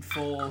looking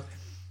for...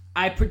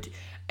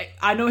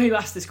 I know who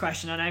asked this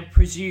question, and I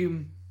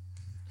presume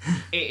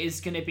it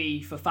is going to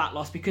be for fat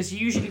loss, because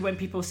usually when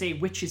people say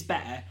which is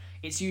better,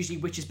 it's usually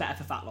which is better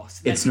for fat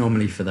loss. It's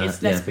normally for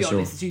that. Let's be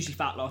honest, it's usually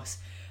fat loss.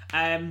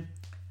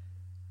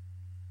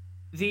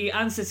 The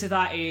answer to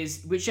that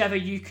is whichever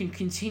you can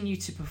continue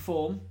to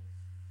perform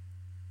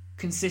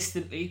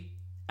consistently,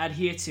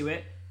 adhere to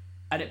it,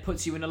 and it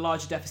puts you in a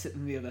larger deficit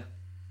than the other.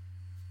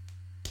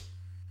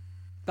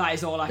 That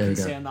is all I can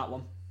say on that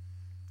one.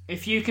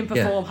 If you can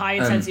perform high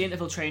intensity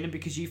interval training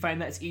because you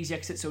find that it's easier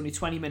because it's only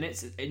 20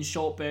 minutes in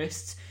short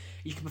bursts,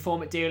 you can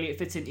perform it daily, it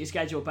fits into your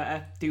schedule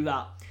better, do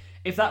that.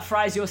 If that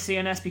fries your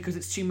CNS because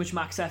it's too much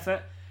max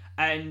effort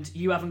and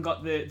you haven't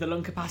got the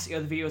lung capacity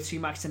or the VO2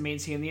 max to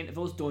maintain the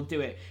intervals, don't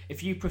do it.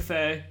 If you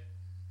prefer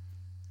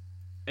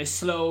a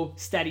slow,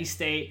 steady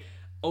state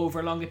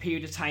over a longer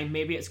period of time,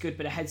 maybe it's good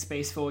bit of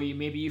headspace for you,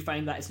 maybe you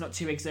find that it's not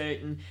too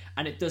exerting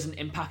and it doesn't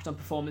impact on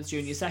performance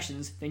during your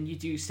sessions, then you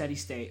do steady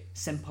state.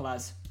 Simple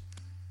as.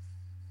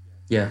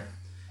 Yeah,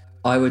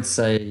 I would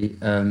say,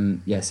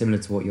 similar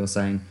to what you're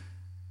saying,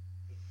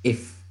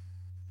 if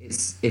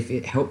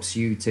it helps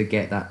you to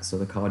get that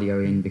sort of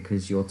cardio in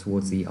because you're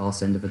towards the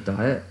arse end of a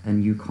diet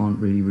and you can't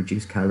really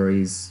reduce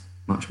calories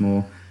much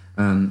more,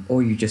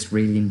 or you just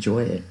really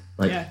enjoy it,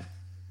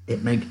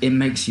 it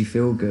makes you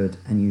feel good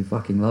and you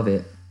fucking love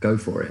it, go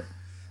for it.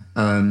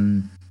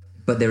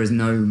 But there is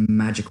no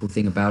magical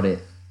thing about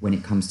it when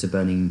it comes to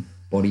burning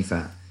body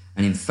fat.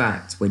 And in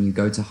fact, when you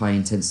go to high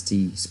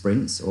intensity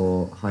sprints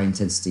or high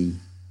intensity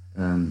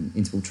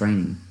interval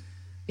training,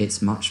 it's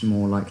much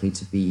more likely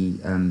to be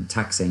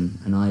taxing.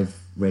 And I've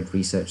read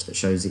research that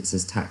shows it's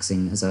as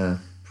taxing as a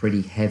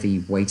pretty heavy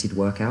weighted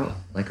workout,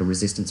 like a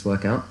resistance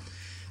workout.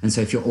 And so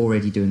if you're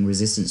already doing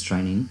resistance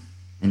training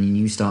and then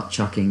you start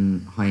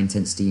chucking high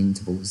intensity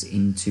intervals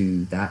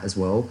into that as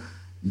well,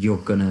 you're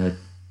gonna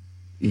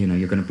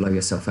blow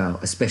yourself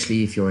out,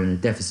 especially if you're in a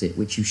deficit,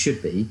 which you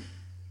should be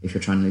if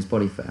you're trying to lose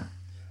body fat.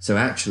 So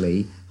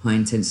actually, high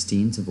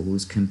intensity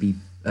intervals can be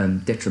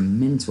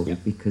detrimental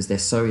because they're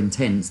so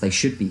intense, they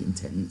should be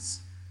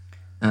intense,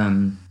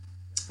 that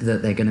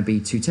they're going to be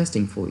too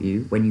testing for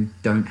you when you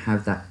don't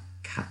have that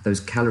those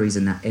calories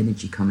and that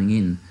energy coming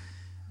in.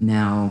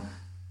 Now,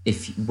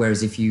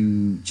 whereas if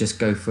you just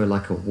go for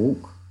like a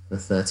walk for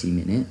 30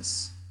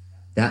 minutes,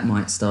 that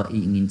might start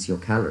eating into your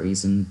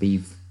calories and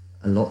be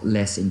a lot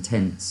less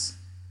intense.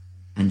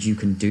 And you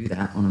can do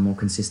that on a more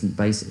consistent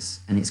basis,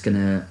 and it's going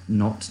to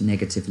not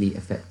negatively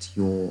affect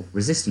your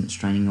resistance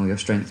training or your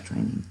strength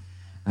training,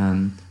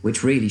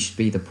 which really should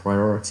be the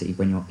priority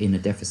when you're in a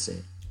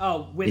deficit.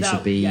 Oh,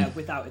 without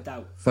a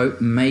doubt.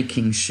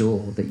 Making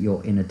sure that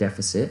you're in a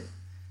deficit,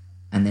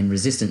 and then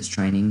resistance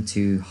training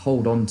to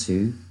hold on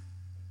to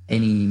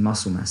any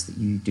muscle mass that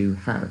you do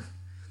have.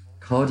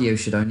 Cardio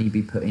should only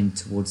be put in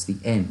towards the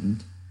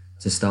end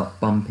to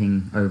start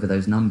bumping over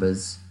those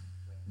numbers,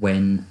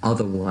 when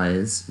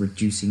otherwise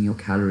reducing your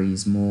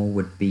calories more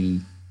would be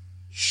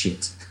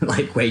shit.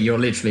 Like where you're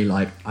literally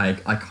like, I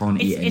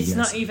can't eat any less. It's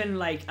not even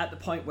like at the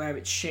point where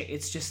it's shit.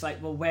 It's just like,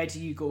 well, where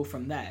do you go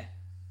from there?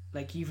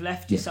 Like you've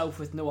left yourself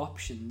with no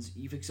options.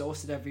 You've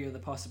exhausted every other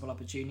possible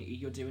opportunity.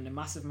 You're doing a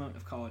massive amount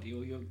of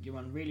cardio. You're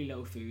on really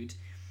low food.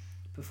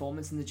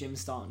 Performance in the gym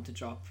starting to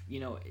drop.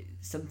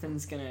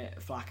 Something's gonna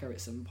flacker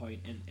at some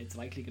point, and it's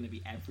likely gonna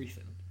be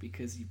everything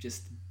because you've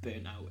just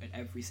burnt out at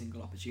every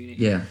single opportunity.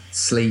 Yeah,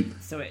 sleep.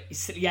 So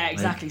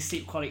exactly.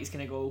 Sleep quality is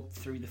gonna go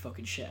through the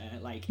fucking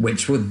shitter,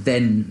 which will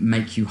then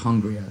make you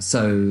hungrier.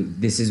 So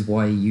this is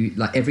why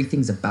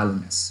everything's a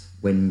balance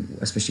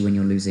especially when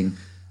you're losing,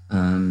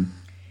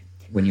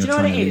 when you're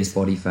trying to lose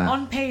body fat.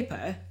 On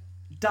paper,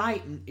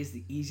 dieting is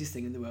the easiest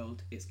thing in the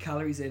world. It's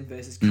calories in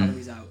versus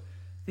calories out.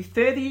 The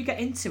further you get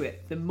into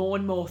it, the more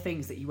and more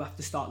things that you have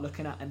to start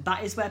looking at, and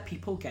that is where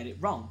people get it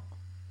wrong.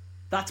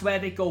 That's where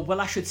they go,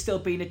 well, I should still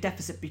be in a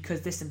deficit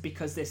because this and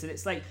because this, and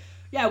it's like,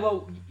 yeah,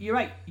 well, you're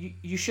right,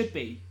 you should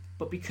be,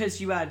 but because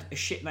you had a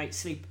shit night's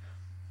sleep,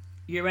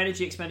 your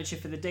energy expenditure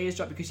for the day has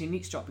dropped because your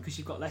needs dropped because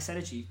you've got less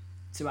energy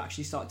to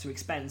actually start to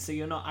expend. So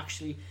you're not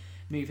actually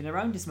moving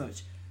around as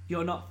much.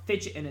 You're not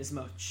fidgeting as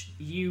much.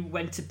 You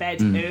went to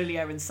bed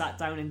earlier and sat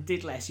down and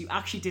did less. You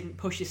actually didn't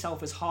push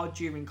yourself as hard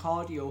during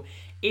cardio.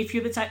 If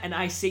you're the type, and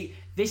I see,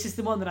 this is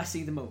the one that I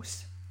see the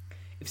most.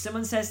 If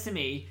someone says to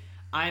me,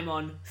 I'm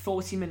on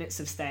 40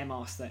 minutes of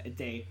Stairmaster a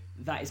day,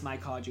 that is my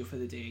cardio for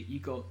the day. You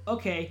go,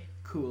 okay,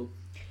 cool.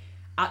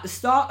 At the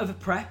start of a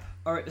prep,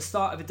 or at the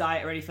start of a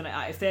diet or anything like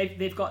that, if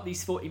they've got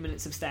these 40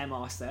 minutes of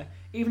Stairmaster,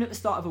 even at the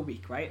start of a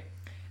week, right?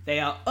 They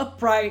are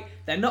upright,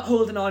 they're not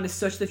holding on as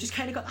such, they've just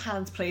kind of got the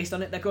hands placed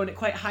on it, they're going at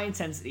quite high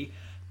intensity.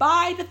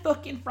 By the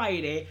fucking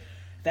Friday,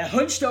 they're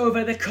hunched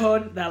over the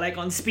cunt, they're like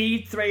on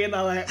speed 3 and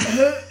they're like,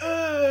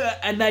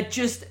 and they're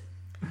just,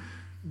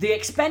 the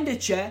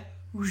expenditure,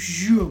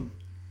 zoom,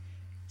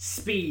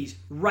 speed,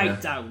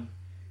 right down.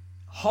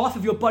 Half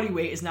of your body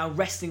weight is now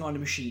resting on a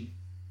machine.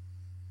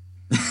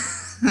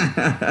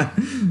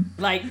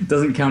 Like,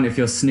 doesn't count if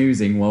you're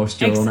snoozing whilst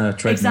you're on a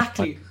treadmill.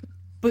 Exactly.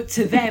 But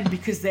to them,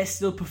 because they're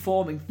still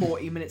performing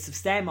 40 minutes of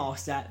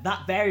Stairmaster,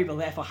 that variable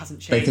therefore hasn't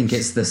changed. They think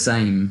it's the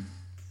same.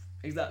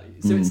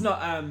 Exactly. So it's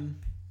not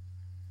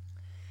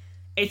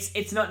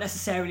it's not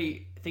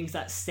necessarily things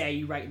that stare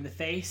you right in the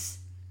face,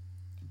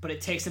 but it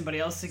takes somebody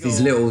else to go.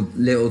 These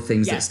little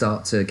things that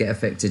start to get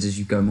affected as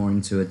you go more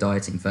into a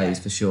dieting phase,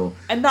 for sure.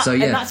 And that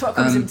and that's what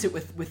comes into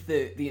it with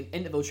the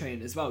interval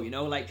training as well, you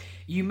know? Like,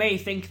 you may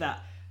think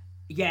that,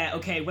 yeah,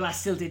 okay, well, I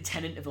still did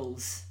 10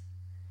 intervals.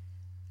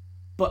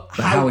 But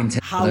how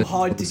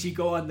hard did you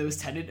go on those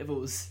 10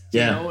 intervals?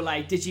 You know,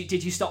 like,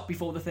 did you stop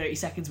before the 30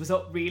 seconds was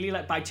up, really?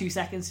 Like, by 2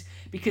 seconds?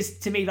 Because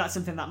to me, that's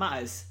something that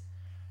matters.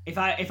 If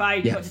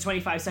I got to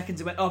 25 seconds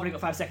and went, oh, I've only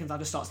got 5 seconds, I'll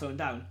just start slowing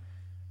down.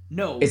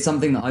 No. It's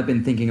something that I've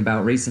been thinking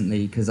about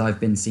recently, because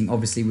I've been seeing,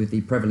 obviously, with the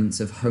prevalence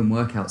of home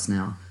workouts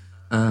now,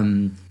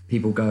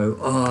 people go,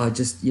 oh, I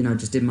just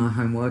did my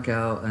home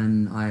workout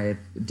and I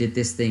did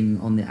this thing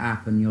on the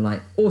app, and you're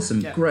like,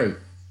 awesome, great.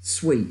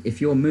 Sweet.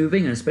 If you're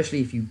moving, and especially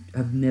if you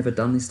have never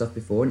done this stuff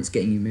before and it's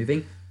getting you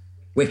moving,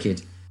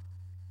 wicked.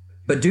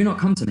 But do not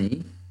come to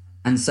me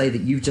and say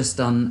that you've just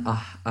done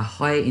a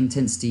high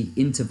intensity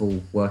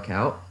interval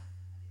workout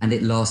and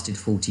it lasted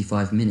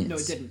 45 minutes. No,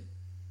 it didn't.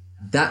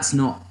 That's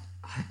not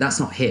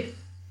HIIT.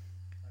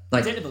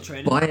 Like, it's interval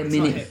training. By a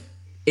minute,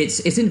 it's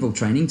interval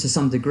training to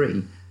some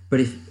degree.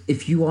 But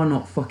if you are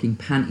not fucking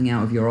panting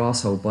out of your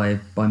arsehole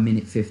by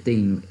minute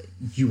 15,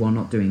 you are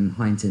not doing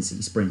high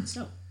intensity sprints.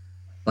 No.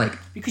 Like,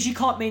 because you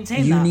can't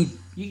maintain that.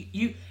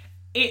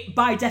 It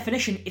by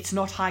definition, it's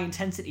not high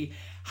intensity.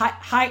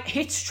 High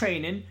HIIT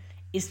training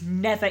is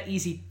never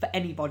easy for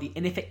anybody,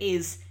 and if it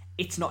is,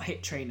 it's not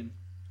HIIT training.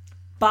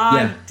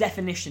 By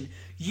definition,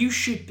 you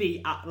should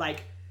be at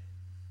like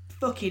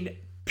fucking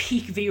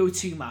peak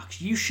VO2 max.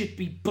 You should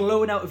be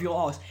blown out of your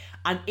arse,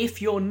 and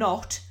if you're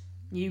not,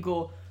 you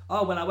go,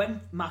 oh well, I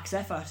went max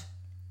effort.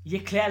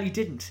 You clearly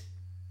didn't.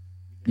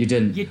 You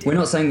didn't. We're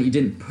not saying that you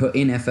didn't put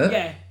in effort.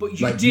 Yeah, but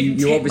you didn't.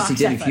 You obviously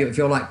did. If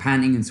you're like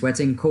panting and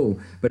sweating, cool.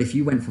 But if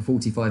you went for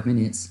 45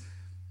 minutes,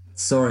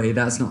 sorry,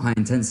 that's not high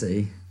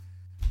intensity.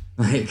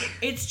 Like,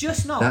 it's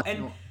just not.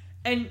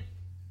 And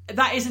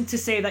that isn't to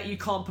say that you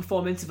can't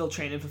perform interval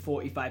training for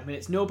 45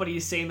 minutes. Nobody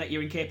is saying that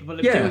you're incapable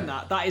of doing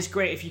that. That is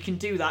great. If you can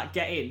do that,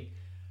 get in.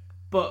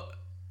 But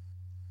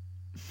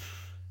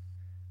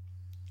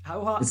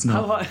how hard? It's not.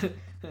 How hard?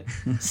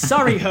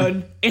 Sorry,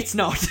 hun, it's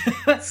not.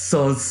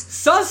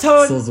 Soz,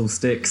 hun. Sozzle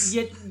sticks.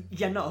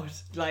 You're not.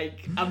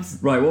 Like, I'm.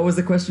 Right. What was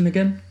the question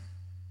again?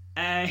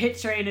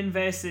 HIIT training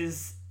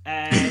versus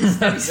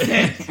steady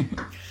state.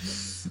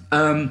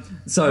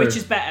 So which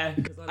is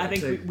better? I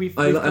think we've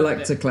I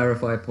like to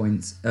clarify a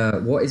point.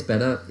 What is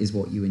better is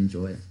what you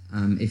enjoy.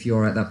 If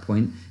you're at that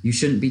point, you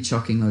shouldn't be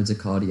chucking loads of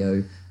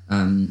cardio.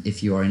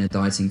 If you are in a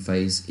dieting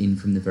phase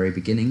from the very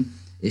beginning,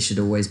 it should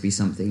always be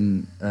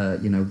something.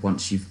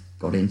 Once you've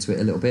got into it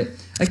a little bit.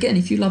 Again,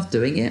 if you love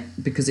doing it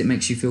because it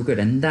makes you feel good,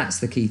 and that's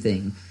the key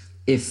thing.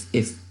 If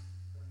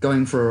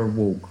going for a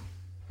walk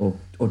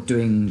or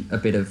doing a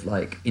bit of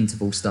like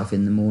interval stuff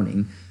in the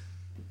morning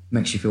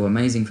makes you feel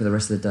amazing for the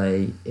rest of the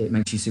day, it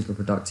makes you super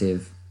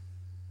productive,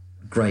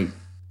 great.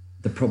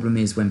 The problem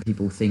is when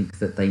people think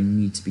that they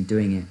need to be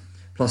doing it.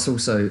 Plus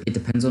also, it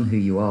depends on who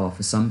you are.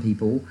 For some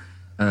people,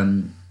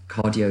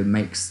 cardio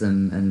makes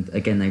them, and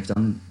again, they've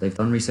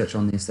done research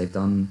on this, they've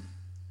done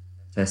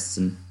tests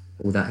and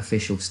all that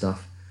official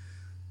stuff.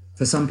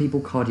 For some people,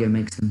 cardio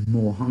makes them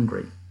more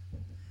hungry.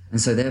 And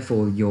so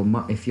therefore,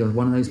 if you're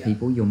one of those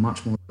people, you're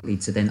much more likely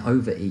to then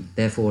overeat,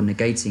 therefore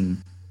negating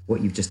what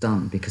you've just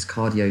done, because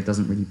cardio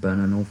doesn't really burn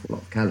an awful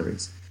lot of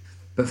calories.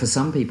 But for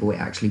some people, it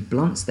actually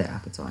blunts their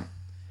appetite.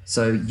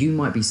 So you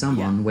might be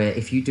someone where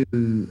if you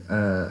do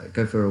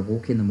go for a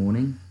walk in the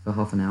morning for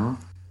half an hour,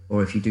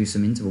 or if you do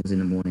some intervals in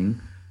the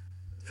morning,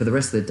 for the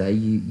rest of the day,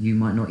 you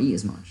might not eat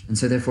as much. And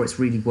so therefore, it's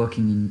really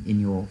working in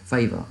your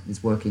favor.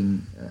 It's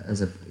working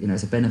as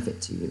a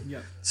benefit to you. Yeah.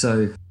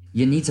 So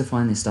you need to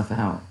find this stuff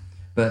out.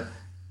 But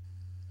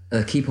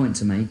a key point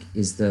to make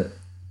is that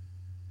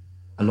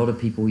a lot of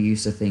people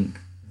used to think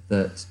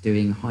that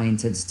doing high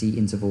intensity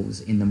intervals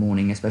in the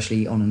morning,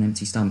 especially on an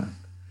empty stomach,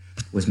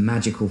 was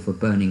magical for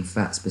burning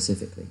fat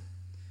specifically.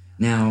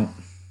 Now,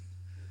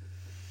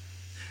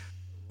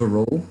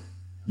 overall,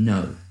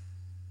 no.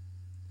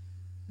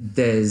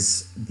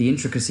 There's the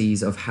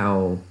intricacies of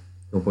how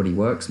your body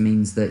works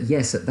means that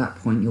yes, at that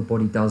point your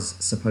body does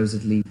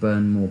supposedly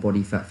burn more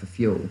body fat for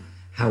fuel.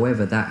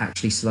 However, that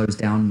actually slows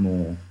down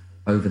more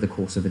over the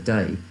course of a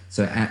day,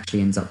 so it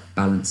actually ends up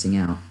balancing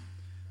out.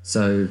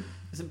 So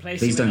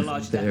please don't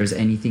think that there is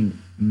anything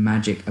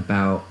magic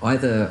about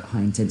either high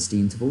intensity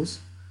intervals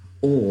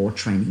or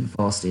training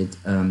fasted,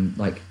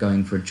 like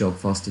going for a jog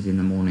fasted in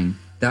the morning.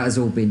 That has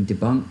all been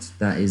debunked.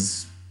 That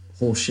is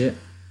horseshit.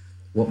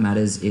 What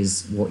matters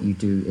is what you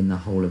do in the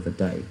whole of a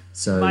day.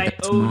 So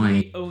that's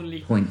my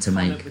point to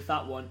make with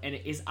that one, and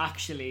it is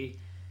actually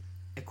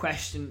a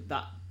question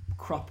that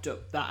cropped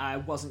up that I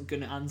wasn't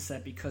going to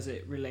answer because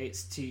it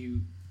relates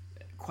to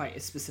quite a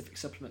specific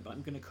supplement, but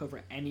I'm going to cover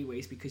it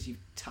anyways because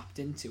you've tapped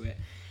into it.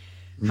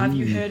 Have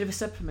you heard of a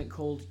supplement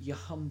called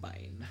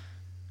Yohimbine?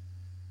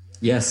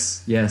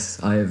 Yes,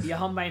 I have.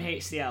 Yohimbine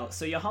HCl.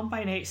 So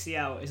Yohimbine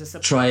HCl is a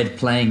supplement. Tried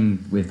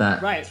playing with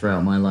that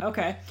throughout my life.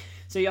 Okay,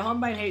 so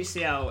Yohimbine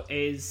HCl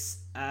is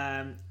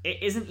it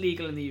isn't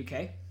legal in the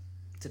UK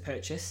to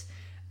purchase.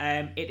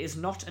 It is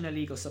not an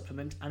illegal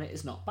supplement, and it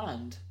is not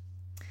banned.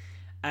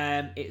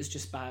 It is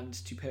just banned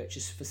to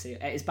purchase for sale.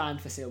 It is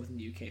banned for sale within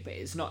the UK, but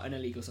it's not an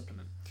illegal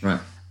supplement. Right.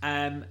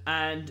 And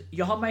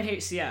Yohimbine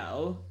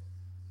HCl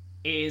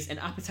is an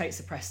appetite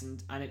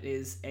suppressant, and it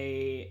is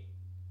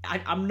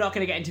I'm not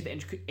going to get into the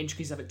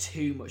intricacies of it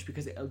too much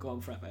because it'll go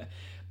on forever.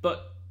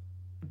 But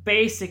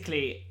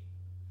basically,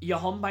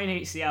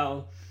 Yohimbine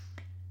HCl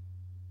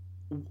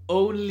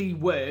only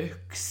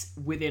works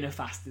within a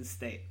fasted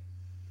state.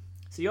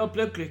 So your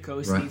blood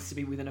glucose needs to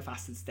be within a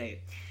fasted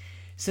state.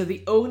 So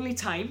the only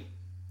time,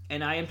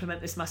 and I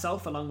implement this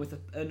myself along with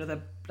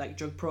another like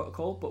drug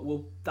protocol, but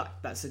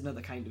that's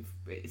another kind of,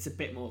 it's a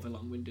bit more of a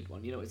long-winded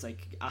one. You know, it's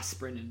like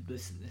aspirin and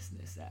this and this and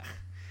this.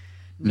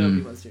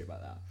 Nobody wants to hear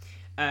about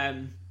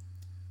that.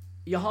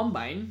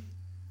 Yohimbine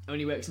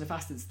only works in a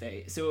fasted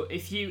state. So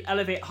if you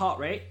elevate heart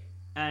rate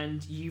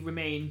and you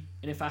remain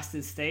in a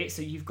fasted state,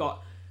 so you've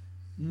got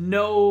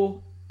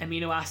no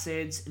amino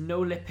acids,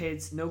 no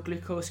lipids, no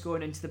glucose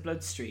going into the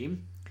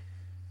bloodstream,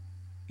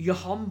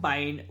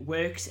 Yohimbine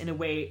works in a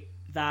way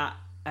that,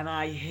 and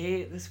I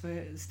hate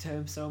this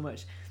term so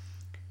much,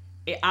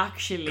 it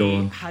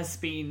actually has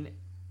been,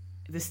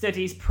 the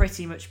studies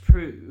pretty much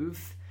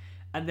prove,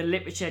 and the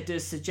literature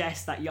does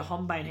suggest that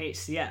Yohimbine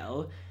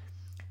HCl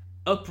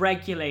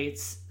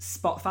upregulates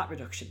spot fat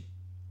reduction.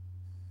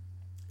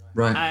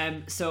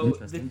 Right. So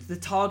the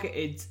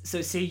targeted,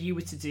 so say you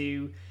were to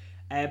do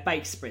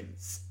bike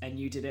sprints and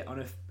you did it on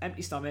an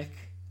empty stomach,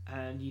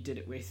 and you did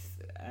it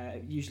with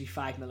usually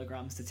 5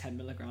 milligrams to 10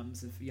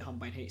 milligrams of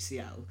Yohimbine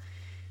HCl,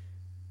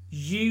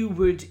 you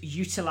would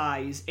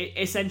utilize it.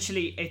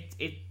 Essentially,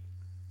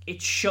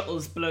 it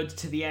shuttles blood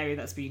to the area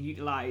that's being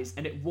utilized,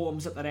 and it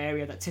warms up that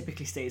area that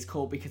typically stays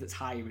cold because it's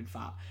higher in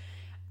fat,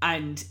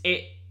 and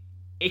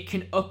it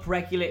can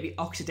upregulate the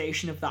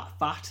oxidation of that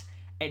fat.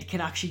 It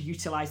can actually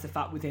utilize the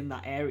fat within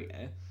that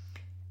area.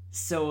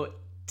 So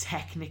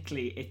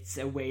technically, it's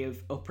a way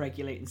of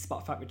upregulating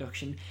spot fat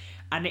reduction,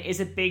 and it is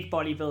a big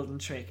bodybuilding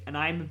trick. And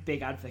I'm a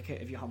big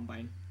advocate of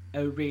Yohimbine,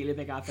 a really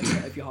big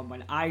advocate of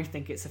Yohimbine. I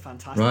think it's a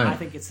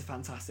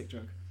fantastic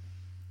drug.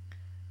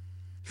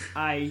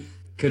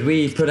 Could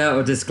we put out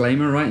a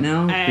disclaimer right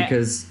now?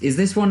 Because is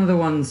this one of the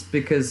ones?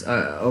 Because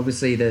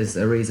obviously, there's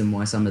a reason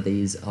why some of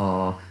these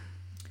are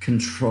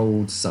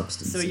controlled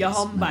substances. So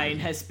Yohimbine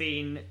has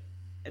been.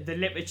 The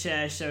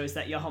literature shows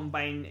that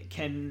Yohimbine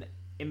can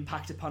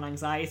impact upon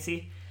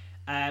anxiety,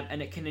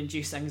 and it can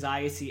induce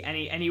anxiety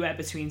anywhere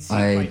between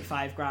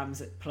 2.5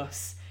 grams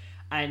plus.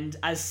 And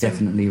as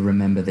definitely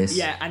remember this.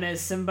 Yeah, and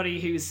as somebody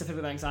who's suffered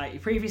with anxiety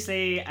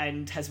previously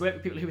and has worked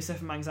with people who suffer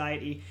from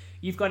anxiety,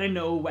 you've got to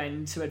know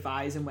when to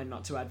advise and when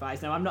not to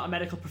advise. Now, I'm not a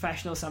medical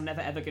professional, so I'm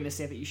never ever going to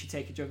say that you should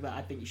take a drug that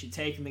I think you should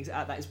take and things like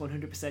that. That is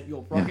 100%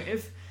 your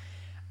prerogative.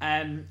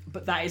 Yeah.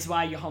 But that is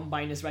why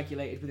Yohimbine is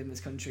regulated within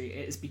this country.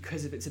 It is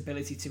because of its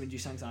ability to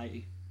induce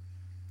anxiety.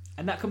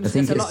 And that comes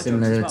with a lot of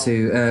drugs as well.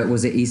 To,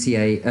 was it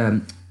ECA?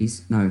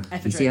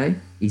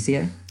 Ephedrine.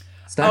 ECA?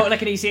 Stack? Oh,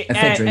 like an ECA.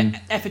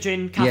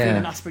 Ephedrine, caffeine,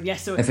 and aspirin.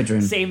 Yes, so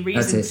ephedrine. Same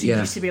reason. So you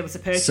used to be able to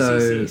purchase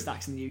ECA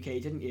stacks in the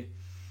UK, didn't you?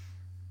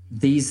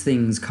 These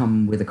things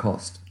come with a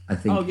cost, I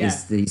think,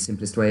 is the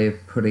simplest way of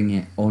putting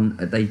it on.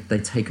 They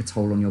take a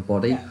toll on your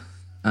body.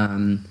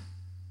 Yeah.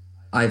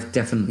 I've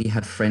definitely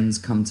had friends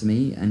come to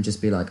me and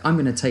just be like, I'm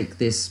going to take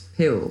this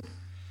pill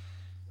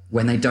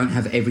when they don't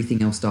have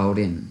everything else dialed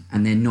in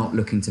and they're not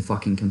looking to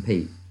fucking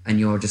compete. And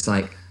you're just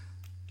like,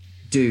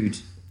 dude,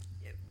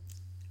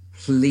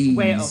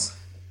 please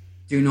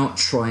do not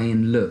try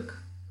and look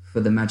for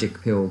the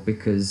magic pill,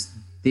 because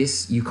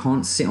this, you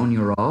can't sit on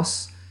your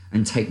ass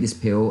and take this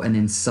pill and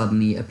then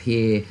suddenly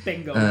appear,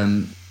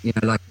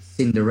 like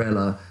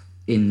Cinderella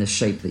in the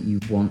shape that you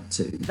want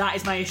to. That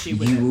is my issue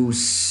with it.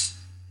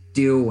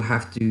 still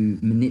have to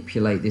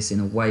manipulate this in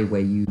a way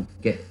where you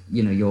get,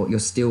 you're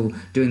still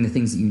doing the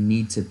things that you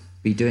need to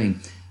be doing.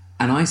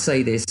 And I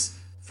say this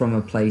from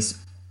a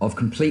place of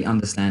complete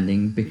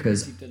understanding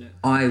because you've done it.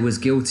 I was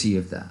guilty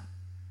of that.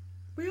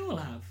 We all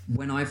have.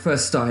 When I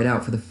first started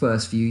out for the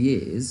first few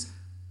years,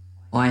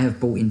 I have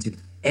bought into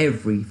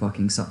every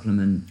fucking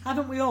supplement.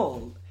 Haven't we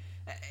all?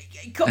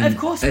 Of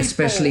course,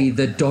 especially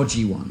the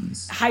dodgy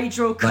ones.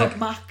 Hydro Cut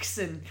Max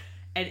and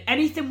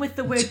anything with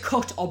the word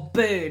cut or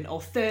burn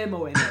or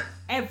thermo in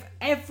it.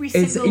 Every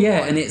single one.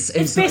 Yeah, and it's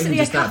not even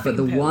just that, but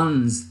the pill.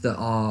 ones that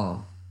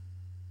are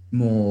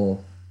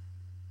more,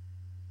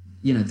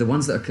 the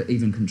ones that are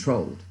even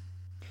controlled.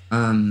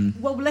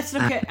 Well, let's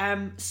look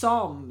at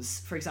Psalms,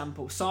 for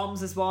example.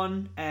 Psalms is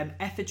one.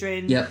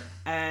 Ephedrine. Yep.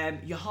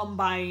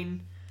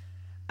 Yohombine.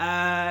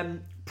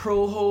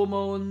 Pro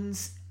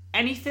hormones.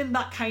 Anything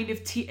that kind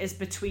of teeters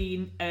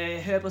between a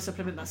herbal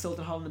supplement that's sold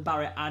in Holland and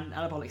Barrett and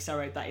anabolic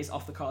steroid that is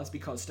off the cards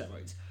because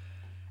steroids.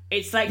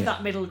 It's like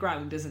that middle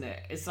ground, isn't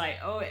it? It's like,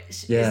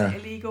 is it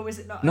illegal? Is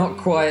it not? Not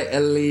illegal? quite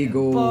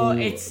illegal. But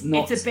it's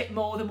a bit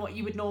more than what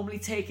you would normally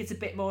take. It's a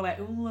bit more like,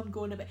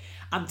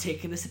 I'm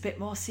taking this a bit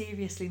more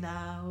seriously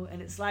now,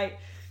 and it's like,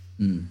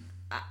 in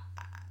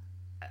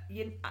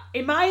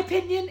my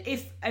opinion,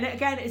 and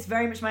again, it's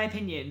very much my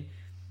opinion.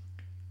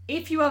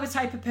 If you are the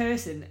type of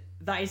person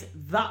that is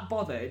that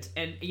bothered,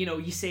 and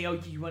you say,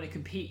 you want to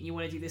compete and you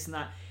want to do this and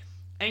that,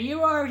 and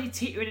you're already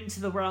teetering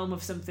into the realm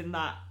of something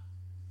that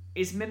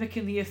is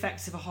mimicking the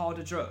effects of a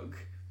harder drug,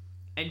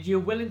 and you're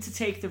willing to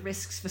take the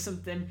risks for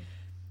something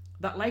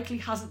that likely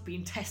hasn't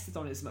been tested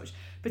on as much,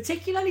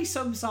 particularly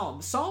some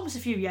Psalms. Psalms a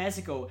few years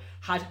ago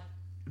had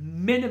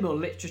minimal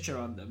literature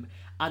on them,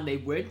 and they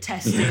weren't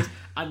tested,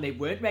 and they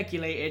weren't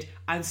regulated,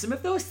 and some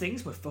of those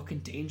things were fucking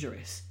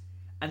dangerous,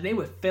 and they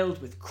were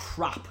filled with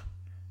crap.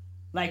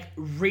 Like,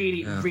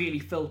 really, really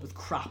filled with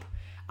crap.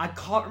 I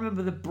can't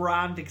remember the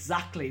brand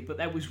exactly, but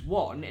there was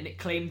one, and it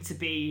claimed to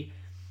be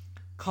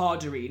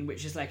Cardarine,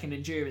 which is like an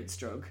endurance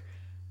drug,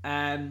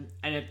 and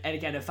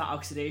again, a fat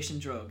oxidation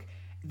drug.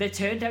 There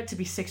turned out to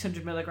be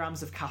 600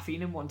 milligrams of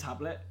caffeine in one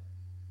tablet.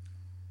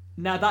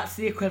 Now, that's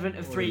the equivalent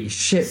of Holy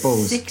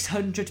shitballs.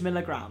 600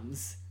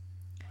 milligrams.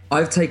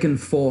 I've taken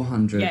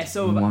 400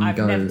 in one I've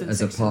go never done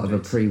as a part of a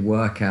 600.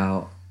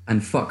 pre-workout,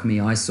 and fuck me,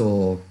 I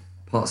saw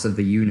parts of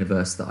the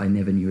universe that I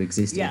never knew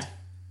existed. Yeah.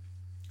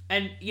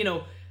 And,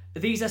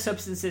 these are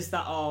substances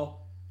that are,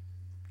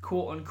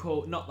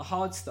 quote-unquote, not the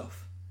hard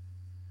stuff.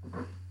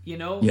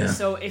 Yeah.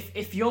 So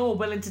if you're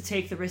willing to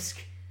take the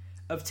risk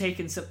of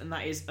taking something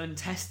that is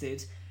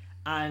untested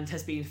and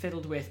has been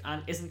fiddled with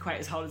and isn't quite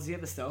as hard as the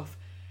other stuff,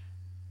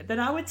 then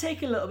I would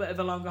take a little bit of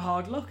a longer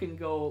hard look and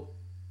go,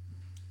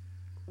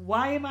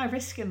 why am I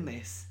risking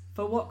this?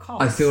 For what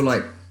cost? I feel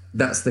like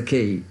that's the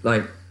key.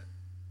 Like,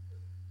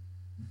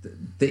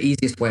 the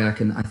easiest way I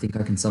think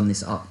I can sum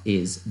this up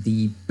is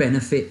the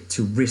benefit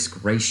to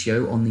risk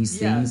ratio on these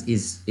things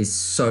is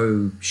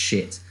so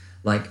shit.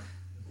 Like,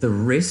 the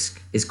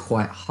risk is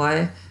quite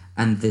high,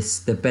 and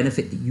the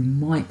benefit that you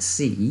might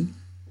see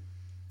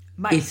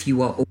if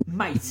you are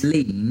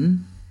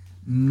lean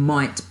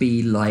might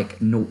be like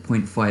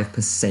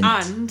 0.5%.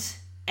 And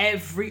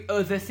every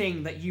other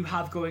thing that you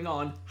have going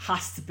on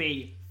has to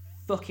be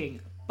fucking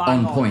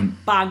bang on.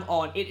 Point. Bang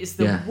on. It is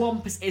the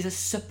 1%, is a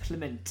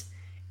supplement.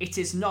 It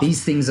is not.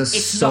 These things are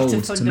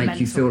sold to make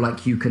you feel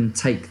like you can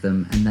take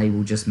them and they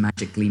will just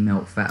magically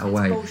melt fat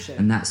away. Bullshit.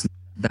 And that's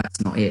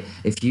not it.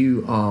 If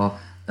you are,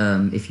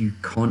 if you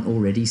can't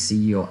already see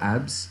your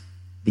abs,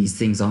 these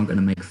things aren't going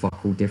to make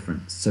fuck all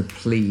difference. So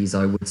please,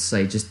 I would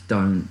say, just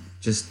don't.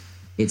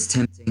 It's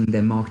tempting.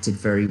 They're marketed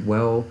very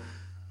well.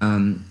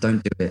 Don't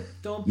do it.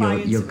 Don't buy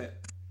into it.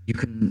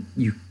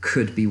 You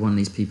could be one of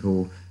these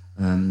people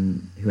who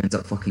ends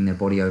up fucking their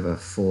body over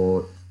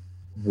for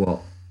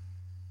what?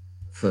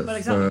 For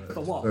what? For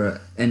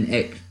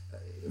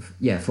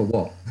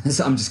what?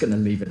 So I'm just going to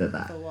leave it at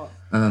that. For what?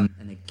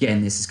 And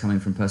again, this is coming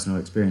from personal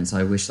experience.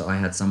 I wish that I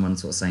had someone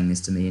sort of saying this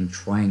to me and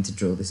trying to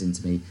drill this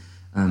into me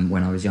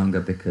when I was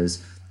younger,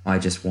 because I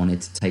just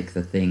wanted to take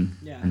the thing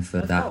and for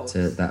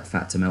that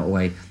fat to melt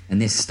away.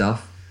 And this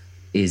stuff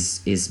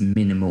is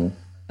minimal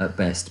at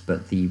best,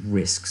 but the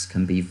risks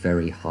can be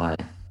very high.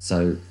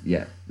 So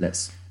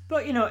let's.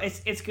 But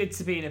it's good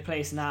to be in a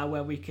place now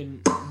where we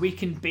can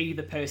be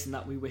the person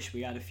that we wish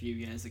we had a few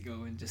years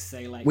ago and just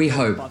say, like, we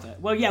hope. Bother.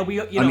 Well, yeah, we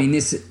hope.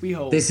 We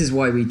hope. This is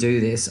why we do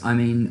this. I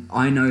mean,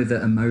 I know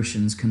that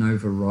emotions can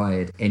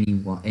override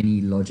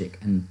any logic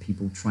and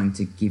people trying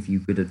to give you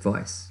good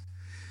advice.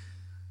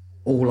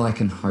 All I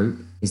can hope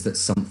is that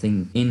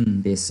something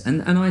in this,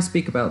 and I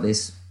speak about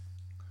this,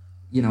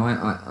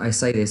 I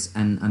say this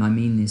and I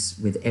mean this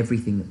with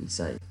everything that we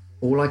say.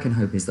 All I can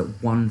hope is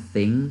that one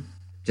thing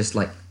just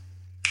like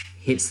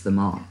hits the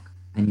mark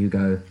and you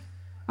go,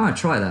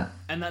 try that.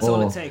 And that's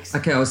all it takes.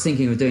 Okay, I was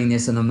thinking of doing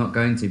this and I'm not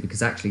going to,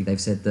 because actually they've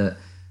said that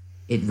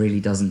it really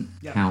doesn't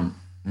count.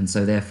 And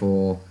so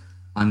therefore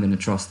I'm going to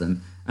trust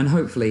them. And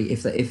hopefully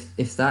if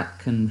that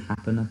can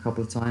happen a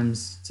couple of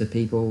times to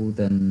people,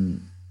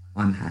 then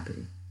I'm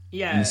happy.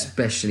 Yeah. And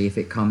especially if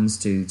it comes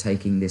to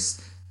taking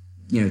this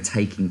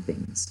taking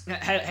things.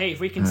 Hey, if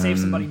we can save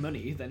somebody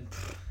money, then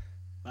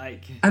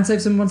and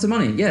save someone some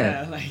money,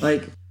 yeah,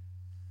 like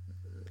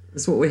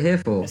that's what we're here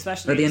for.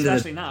 Especially at the end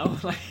especially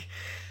of now,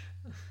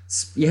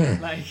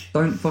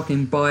 don't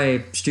fucking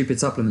buy stupid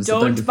supplements.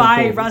 Don't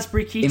buy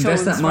raspberry ketones.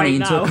 Invest that money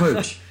into now. a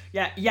coach.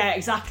 yeah,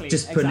 exactly.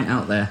 Just putting it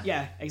out there.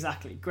 Yeah,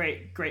 exactly.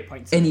 Great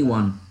point.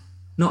 Anyone,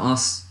 not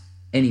us.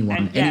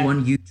 Anyone,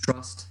 anyone you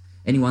trust,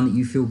 anyone that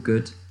you feel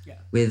good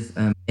with,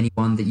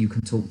 anyone that you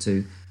can talk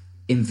to.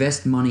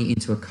 Invest money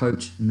into a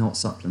coach, not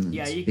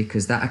supplements.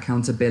 Because that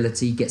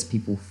accountability gets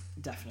people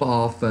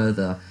far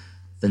further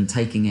than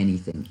taking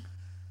anything.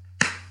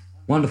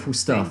 Wonderful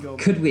stuff. Bingo,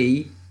 could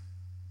we?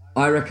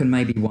 I reckon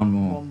maybe one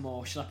more. One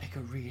more. Should I pick a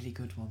really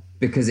good one?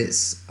 Because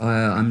it's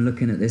I'm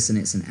looking at this and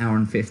it's an hour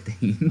and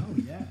 15. Oh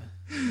yeah.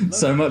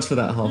 So much for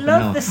that half an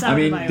hour. I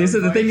mean,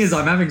 the thing is,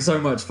 I'm having so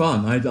much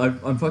fun.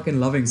 I'm fucking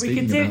loving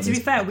speaking about this. To be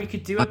fair, we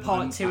could do a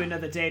part 2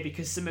 another day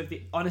because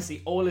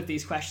all of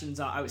these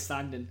questions are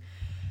outstanding.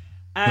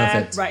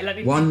 Perfect. Right, let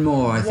me one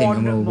more. I think,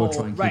 and we'll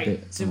try and keep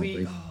it. So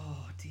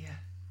oh dear.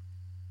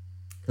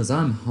 Because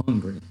I'm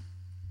hungry.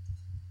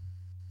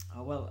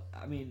 Oh well,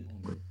 I mean.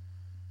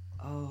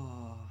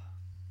 Oh.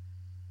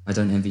 I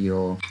don't envy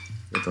your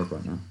job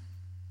right now.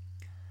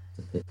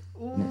 To pick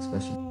next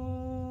question.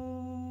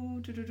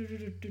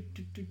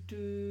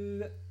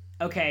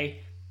 Okay.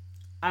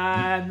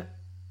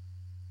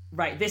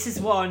 Right, this is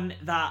one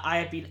that I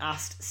have been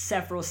asked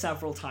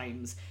several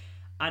times,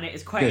 and it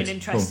is quite an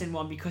interesting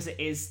one because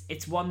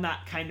it's one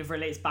that kind of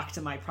relates back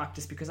to my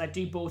practice because I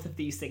do both of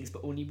these things,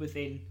 but only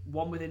within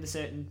a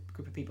certain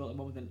group of people and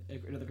one within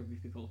another group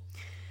of people.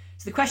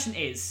 So the question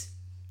is,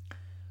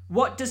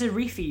 what does a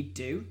refeed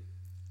do,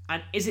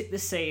 and is it the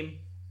same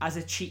as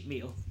a cheat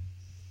meal?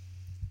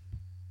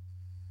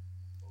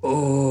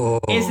 Oh.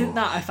 Isn't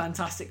that a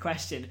fantastic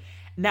question?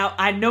 Now,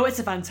 I know it's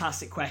a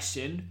fantastic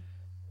question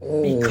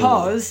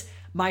because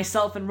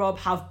myself and Rob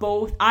have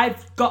both. I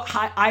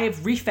have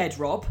refed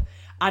Rob,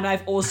 and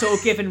I've also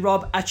given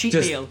Rob a cheat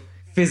meal.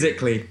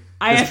 Physically,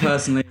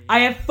 personally. I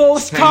have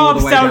forced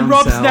carbs down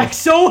Rob's neck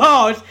so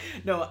hard.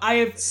 No, I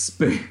have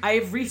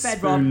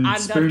refed Rob and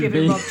I've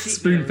given Rob cheat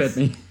spoon meals. Fed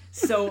me.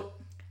 So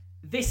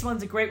this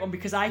one's a great one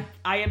because I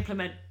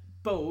implement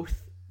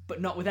both,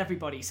 but not with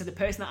everybody. So the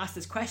person that asked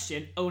this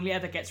question only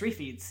ever gets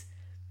refeeds.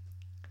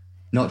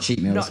 Not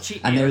cheat meals.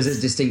 And there is a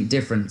distinct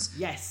difference.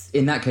 Yes.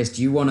 In that case,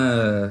 do you want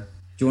to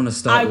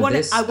start with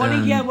this? I want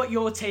to hear what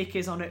your take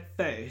is on it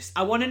first.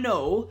 I want to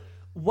know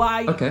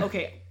why.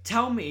 Okay.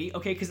 Tell me.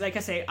 Okay, because like I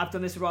say, I've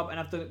done this with Rob, and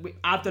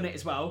I've done it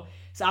as well.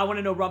 So I want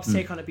to know Rob's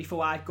take on it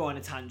before I go on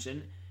a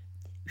tangent.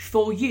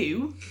 For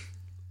you,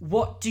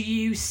 what do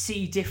you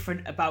see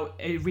different about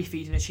a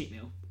refeed and a cheat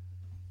meal?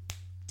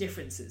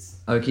 Differences.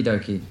 Okie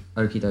dokie.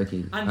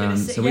 I'm going to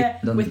sit here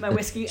with my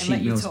whiskey and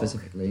let you talk.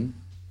 Specifically,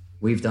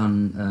 we've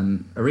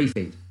done a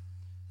refeed.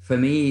 For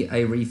me,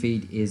 a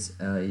refeed is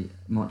a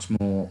much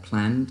more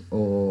planned,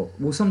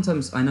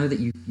 sometimes I know that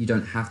you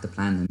don't have to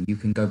plan them. You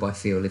can go by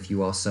feel if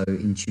you are so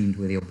in tune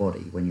with your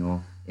body when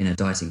you're in a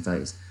dieting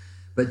phase.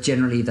 But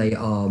generally, they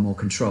are more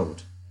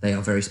controlled. They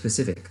are very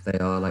specific. They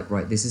are like,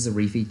 right, this is a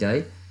refeed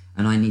day,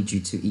 and I need you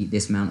to eat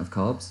this amount of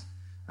carbs,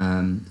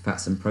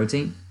 fats and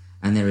protein.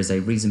 And there is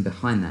a reason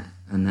behind that,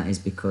 and that is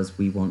because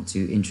we want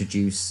to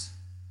introduce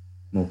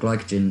more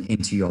glycogen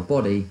into your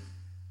body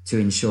to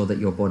ensure that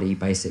your body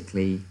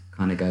basically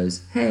kind of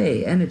goes,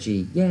 hey,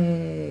 energy,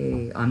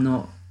 yay! I'm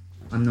not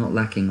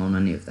lacking on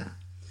any of that.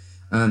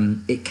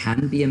 It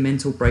can be a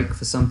mental break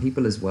for some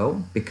people as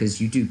well,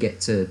 because you do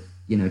get to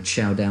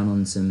chow down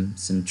on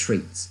some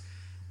treats.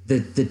 The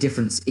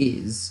difference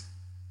is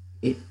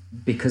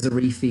because a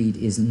refeed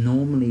is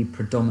normally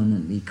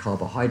predominantly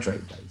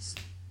carbohydrate based.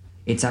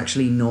 It's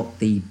actually not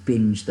the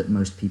binge that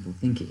most people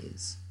think it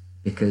is,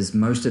 because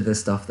most of the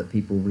stuff that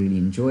people really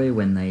enjoy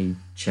when they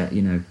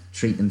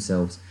treat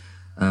themselves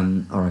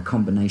are a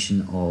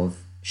combination of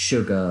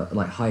sugar,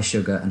 like high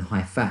sugar and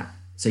high fat.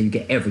 So you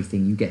get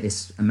everything. You get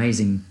this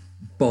amazing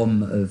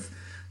bomb of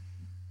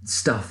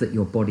stuff that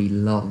your body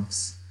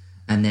loves,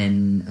 and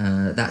then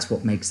that's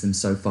what makes them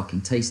so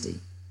fucking tasty.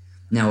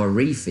 Now, a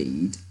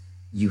refeed,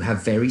 you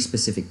have very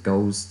specific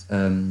goals,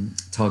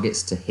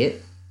 targets to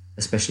hit,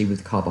 especially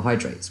with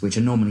carbohydrates, which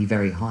are normally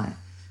very high.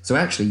 So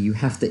actually you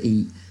have to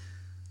eat,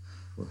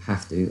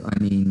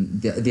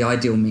 the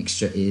ideal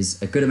mixture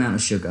is a good amount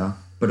of sugar,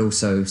 but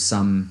also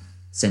some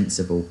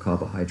sensible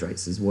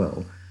carbohydrates as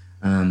well.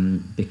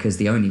 Because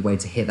the only way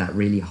to hit that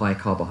really high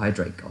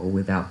carbohydrate goal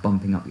without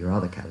bumping up your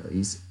other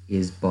calories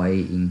is by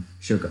eating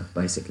sugar,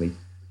 basically,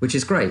 which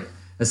is great.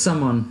 As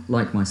someone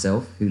like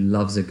myself who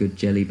loves a good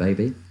jelly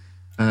baby,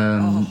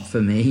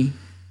 for me,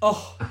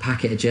 a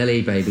packet of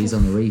jelly babies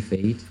on a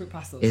refeed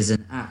is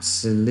an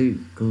absolute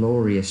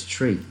glorious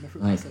treat.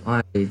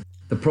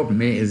 The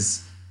problem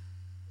is,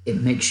 it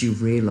makes you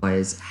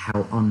realise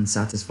how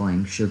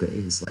unsatisfying sugar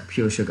is, like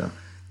pure sugar.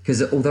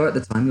 Because although at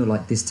the time you're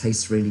like, this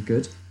tastes really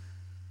good,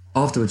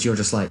 afterwards you're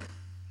just like,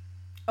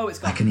 it's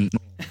gone. I can eat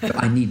more,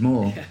 but I need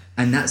more. Yeah.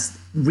 And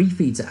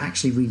refeeds are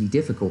actually really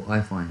difficult,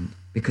 I find,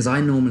 because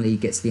I normally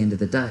get to the end of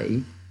the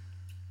day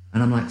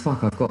And I'm like,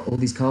 fuck, I've got all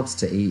these carbs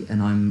to eat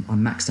and I'm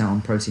maxed out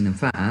on protein and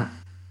fat,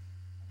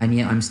 and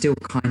yet I'm still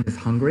kind of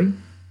hungry.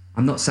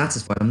 I'm not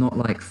satisfied. I'm not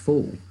like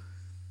full.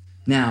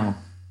 Now,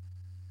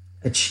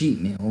 a cheat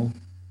meal,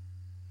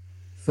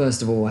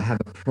 first of all, I have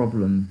a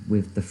problem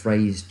with the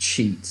phrase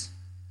cheat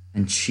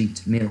and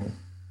cheat meal.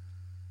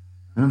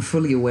 And I'm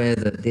fully aware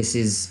that this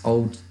is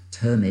old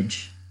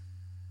termage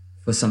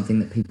for something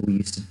that people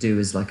used to do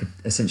as like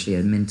essentially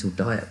a mental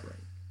diet break.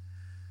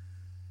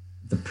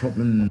 The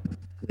problem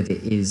with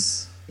it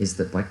is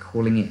that by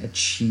calling it a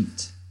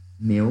cheat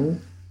meal,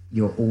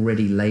 you're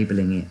already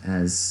labeling it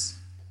as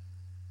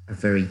a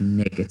very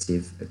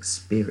negative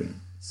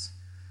experience.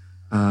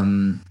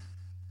 Not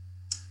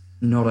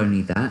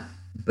only that,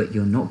 but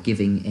you're not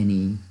giving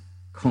any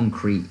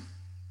concrete,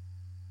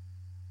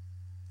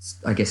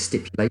 I guess,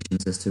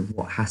 stipulations as to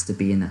what has to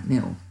be in that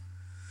meal.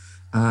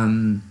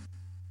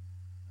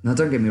 Now,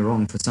 don't get me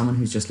wrong, for someone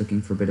who's just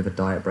looking for a bit of a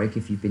diet break,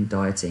 if you've been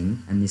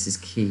dieting, and this is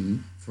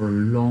key, for a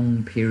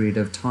long period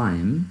of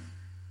time,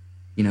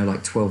 you know,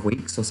 like 12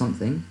 weeks or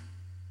something,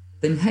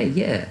 then hey,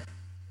 yeah,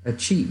 a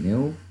cheat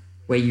meal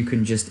where you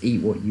can just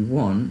eat what you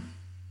want,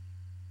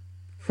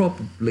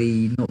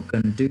 probably not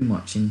going to do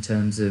much in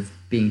terms of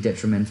being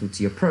detrimental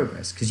to your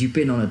progress, because you've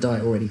been on a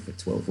diet already for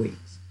 12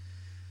 weeks.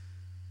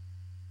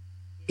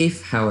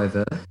 If,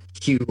 however,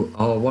 you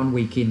are 1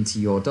 week into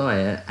your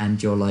diet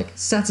and you're like,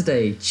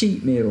 Saturday,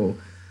 cheat meal,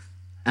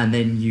 and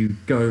then you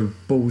go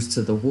balls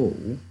to the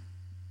wall,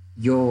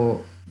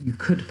 you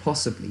could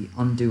possibly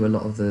undo a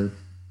lot of the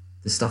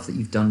stuff that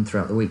you've done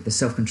throughout the week, the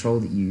self-control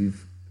that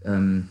you've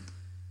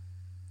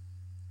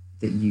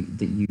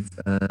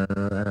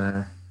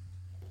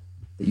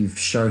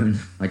shown,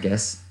 I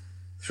guess,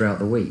 throughout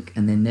the week,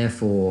 and then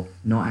therefore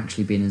not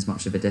actually being as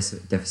much of a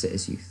deficit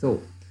as you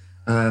thought.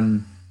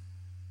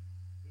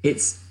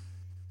 It's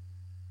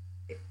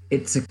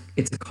a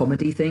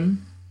comedy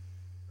thing,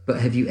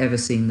 but have you ever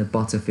seen the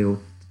Butterfield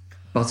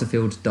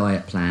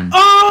diet plan?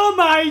 Oh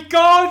my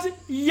god,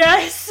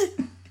 yes!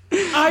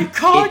 I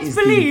can't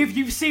believe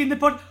you've seen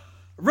the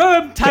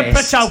room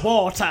temperature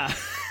water.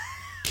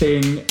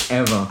 Thing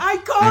ever. I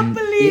can't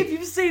believe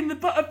you've seen the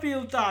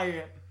Butterfield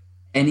diet.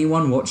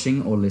 Anyone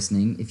watching or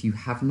listening, if you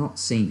have not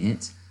seen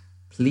it,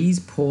 please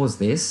pause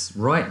this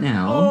right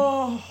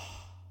now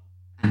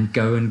and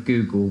go and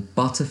Google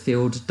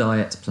Butterfield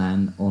diet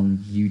plan on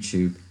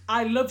YouTube.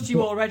 I loved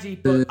you already,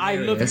 but I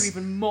love you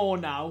even more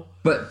now.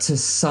 But to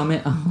sum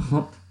it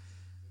up,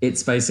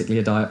 it's basically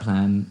a diet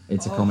plan.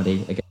 It's a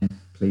comedy. Again,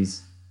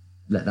 please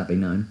let that be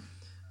known.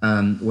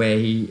 Where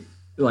he,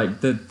 like,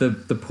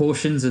 the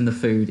portions and the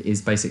food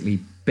is basically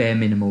bare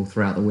minimal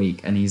throughout the week.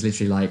 And he's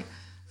literally like,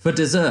 for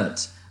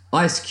dessert,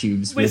 ice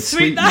cubes with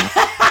sweetness.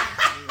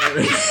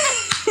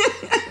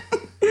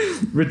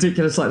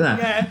 Ridiculous like that.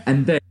 Yeah.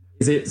 And then,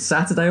 is it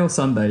Saturday or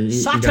Sunday?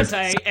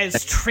 Saturday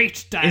is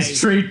treat day. It's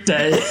treat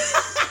day.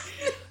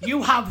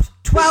 You have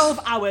 12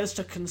 hours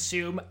to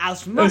consume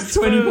as much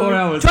food. 24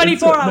 hours.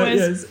 24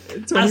 hours.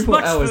 24 as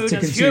much hours food to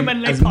as consume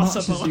humanly as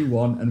possible. much as you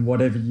want and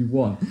whatever you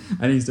want.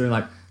 And he's doing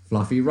like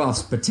fluffy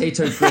ruffs,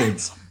 potato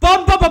grids,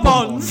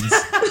 bonbons,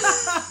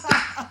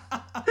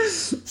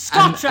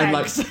 Scotch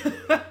eggs.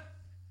 Like,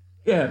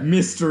 yeah,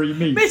 mystery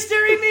meat.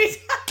 Mystery meat.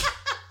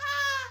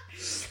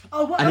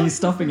 And he's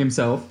stuffing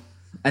himself.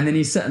 And then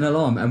he set an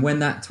alarm, and when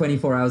that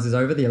 24 hours is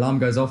over, the alarm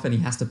goes off and he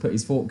has to put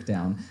his fork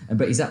down.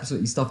 But he's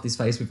absolutely stuffed his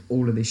face with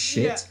all of this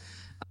shit. Yeah.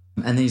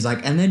 And then he's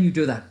like, and then you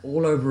do that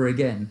all over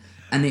again.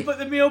 But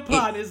the meal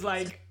plan is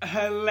like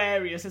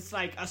hilarious. It's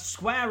like a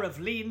square of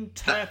lean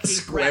turkey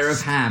square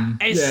breast, of ham,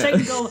 a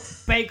single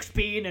baked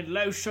bean and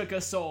low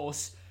sugar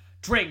sauce.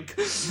 Drink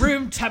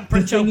room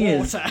temperature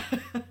water.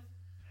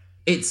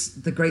 It's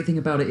the great thing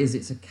about it is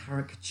it's a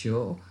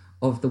caricature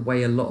of the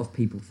way a lot of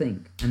people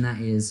think, and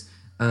that is.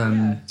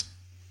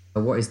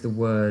 What is the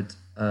word?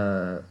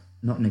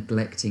 Not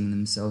neglecting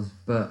themselves,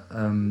 but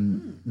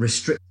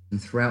restricting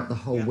throughout the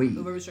whole week.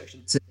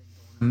 To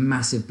a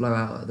massive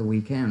blowout at the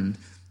weekend.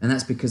 And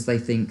that's because they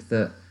think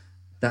that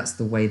that's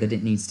the way that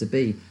it needs to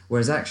be.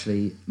 Whereas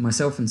actually,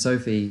 myself and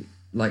Sophie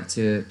like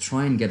to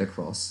try and get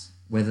across,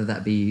 whether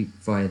that be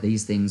via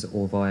these things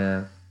or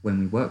via when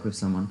we work with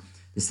someone,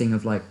 this thing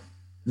of like,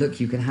 look,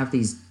 you can have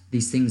these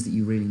things that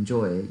you really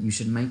enjoy. You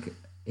should make,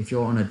 if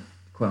you're on a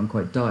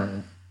quote-unquote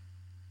diet,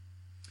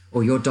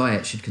 or your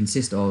diet should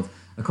consist of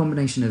a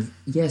combination of,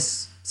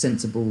 yes,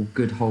 sensible,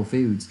 good whole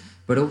foods,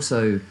 but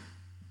also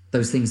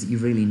those things that you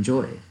really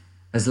enjoy.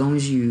 As long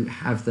as you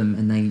have them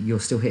and you're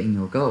still hitting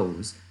your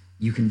goals,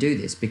 you can do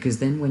this. Because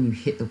then when you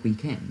hit the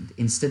weekend,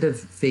 instead of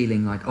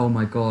feeling like, oh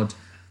my God,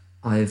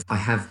 I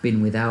have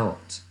been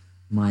without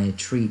my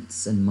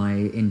treats and my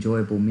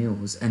enjoyable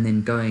meals, and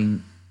then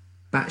going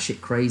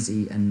batshit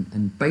crazy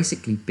and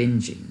basically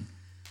binging,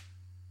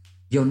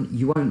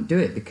 you won't do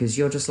it, because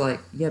you're just like,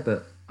 yeah,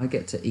 but I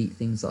get to eat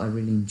things that I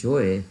really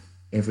enjoy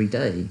every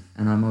day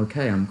and I'm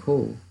okay, I'm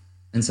cool.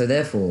 And so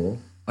therefore,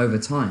 over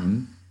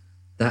time,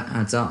 that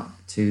adds up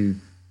to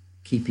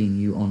keeping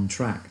you on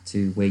track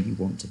to where you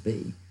want to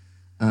be.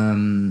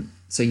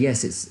 So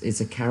yes, it's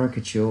a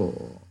caricature,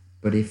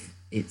 but if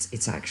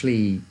it's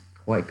actually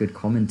quite good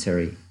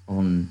commentary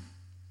on,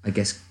 I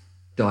guess,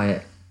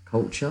 diet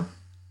culture.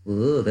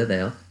 Oh, there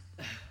they are.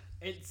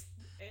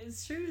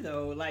 It's true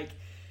though. Like,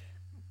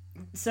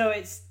 so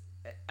it's.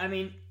 I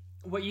mean,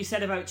 what you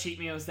said about cheat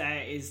meals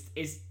there is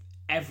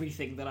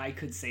everything that I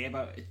could say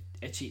about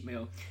a cheat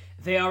meal.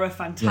 They are a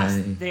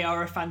fantastic. Yeah. They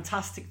are a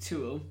fantastic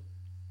tool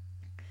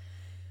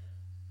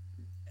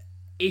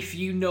if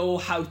you know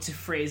how to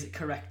phrase it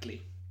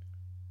correctly.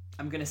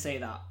 I'm gonna say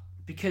that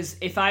because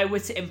if I were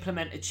to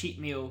implement a cheat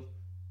meal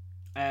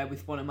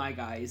with one of my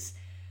guys,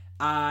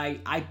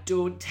 I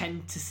don't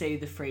tend to say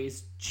the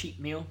phrase cheat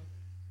meal.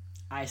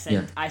 I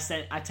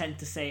tend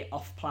to say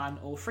off plan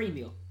or free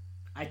meal.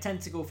 I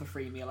tend to go for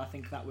free meal. I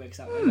think that works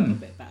out a little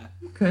bit better.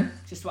 Okay.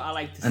 Just what I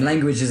like to say. And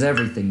language is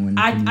everything when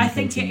I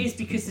think it is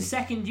because the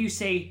second you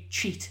say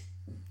cheat,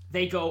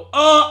 they go,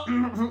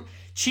 oh,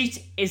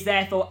 cheat is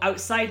therefore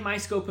outside my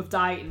scope of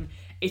dieting.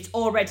 It's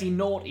already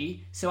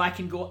naughty, so I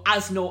can go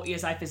as naughty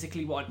as I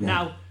physically want. Yeah.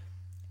 Now,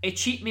 a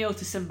cheat meal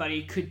to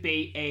somebody could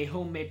be a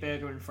homemade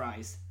burger and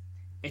fries.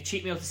 A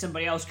cheat meal to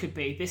somebody else could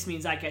be, this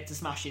means I get to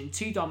smash in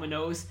 2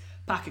 Dominoes,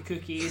 pack of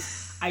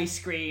cookies, ice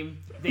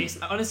cream, this.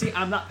 Honestly,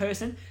 I'm that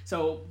person,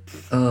 so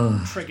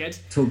triggered.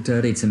 Talk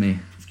dirty to me.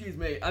 Excuse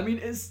me. I mean,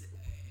 it's,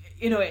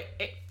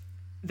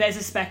 there's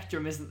a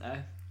spectrum, isn't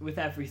there, with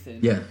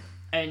everything. Yeah.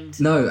 And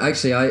no,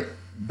 actually,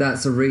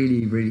 that's a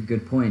really, really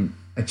good point.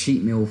 A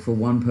cheat meal for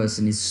one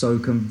person is so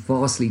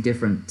vastly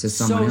different to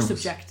someone else. So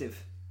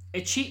subjective.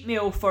 A cheat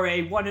meal for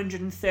a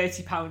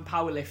 130-pound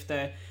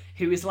powerlifter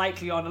who is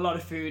likely on a lot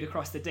of food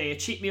across the day, a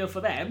cheat meal for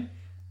them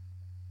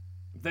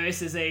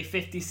versus a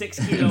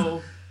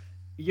 56-kilo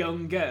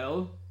young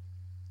girl.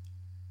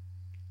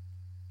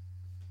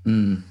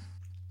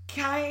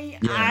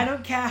 I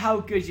don't care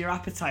how good your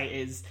appetite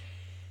is.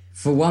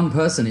 For one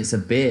person, it's a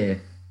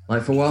beer.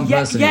 Like for one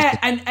person,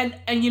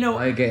 and you know,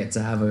 I get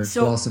to have a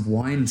glass of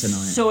wine tonight.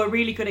 So a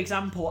really good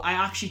example, I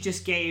actually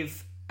just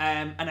gave,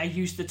 and I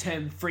used the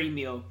term free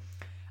meal.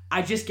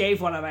 I just gave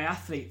one of my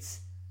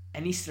athletes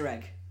an Easter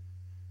egg.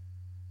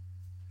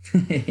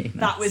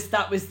 Nice.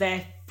 That was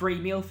their free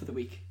meal for the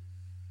week.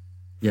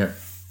 Yeah.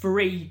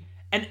 Free,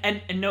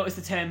 and notice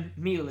the term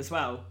meal as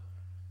well.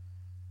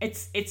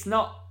 It's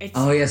not.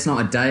 It's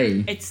not a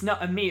day. It's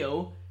not a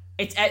meal.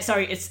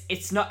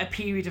 It's not a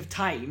period of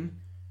time.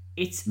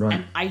 It's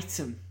an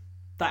item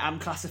that I'm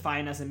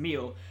classifying as a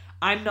meal.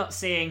 I'm not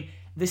saying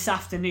this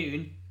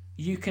afternoon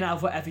you can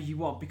have whatever you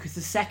want, because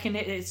the second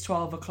it's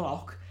 12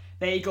 o'clock,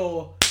 they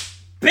go,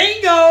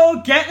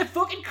 bingo, get the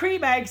fucking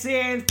cream eggs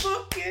in,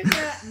 fucking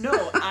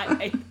no.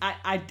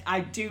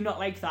 I do not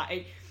like that.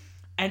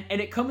 And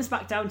it comes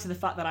back down to the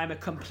fact that I'm a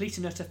complete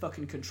and utter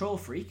fucking control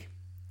freak.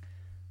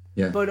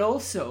 Yeah. But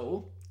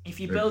also, if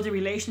you build a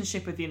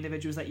relationship with the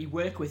individuals that you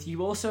work with,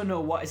 you also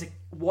know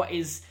what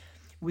is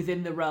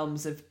within the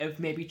realms of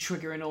maybe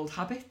triggering old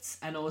habits,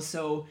 and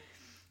also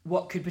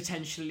what could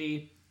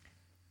potentially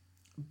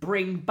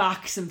bring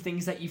back some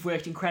things that you've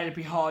worked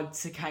incredibly hard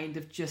to kind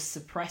of just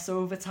suppress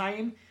over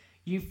time.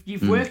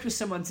 You've worked with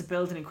someone to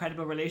build an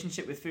incredible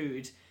relationship with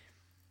food.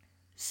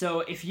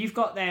 So if you've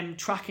got them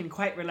tracking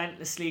quite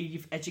relentlessly,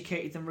 you've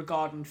educated them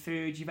regarding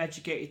food, you've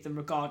educated them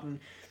regarding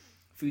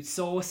food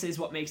sources,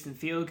 what makes them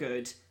feel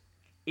good.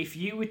 If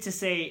you were to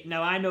say,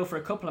 now I know for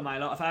a couple of my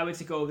lot, if I were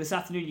to go, this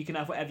afternoon you can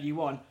have whatever you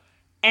want,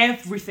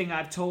 everything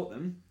I've taught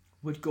them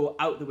would go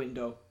out the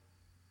window.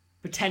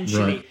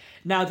 Potentially. Right.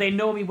 Now, they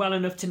know me well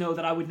enough to know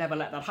that I would never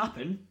let that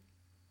happen.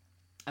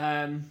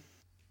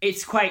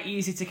 It's quite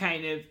easy to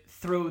kind of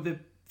throw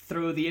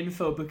the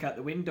info book out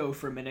the window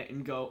for a minute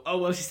and go, oh,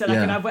 well, she said I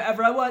can have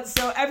whatever I want,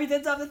 so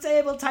everything's on the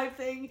table type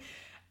thing.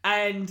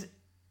 And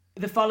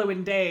the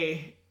following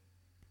day,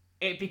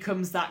 it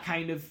becomes that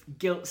kind of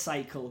guilt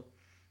cycle.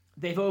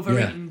 They've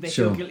overeaten, they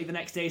feel guilty the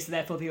next day, so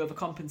therefore they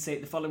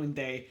overcompensate the following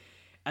day.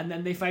 And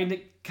then they find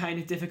it kind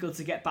of difficult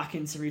to get back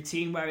into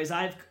routine. Whereas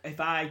if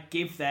I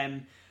give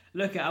them,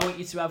 look, I want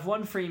you to have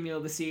one free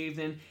meal this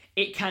evening.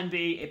 It can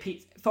be a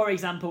pizza, for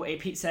example, a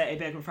pizza, a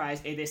burger and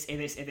fries, a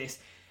this.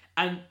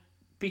 And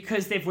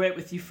because they've worked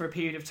with you for a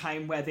period of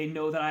time where they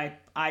know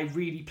that I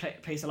really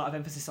place a lot of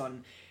emphasis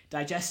on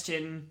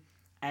digestion,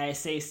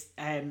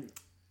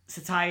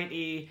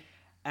 satiety,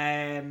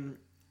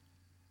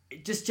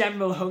 just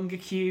general hunger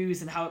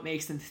cues and how it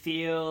makes them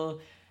feel,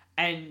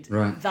 and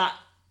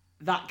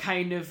that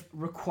kind of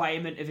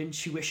requirement of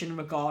intuition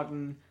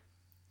regarding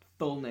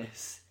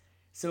fullness.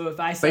 So if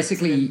I said to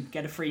them,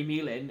 get a free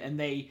meal in, and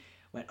they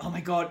went, oh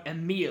my god, a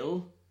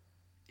meal,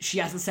 she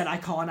hasn't said I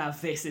can't have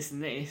this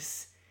and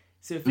this.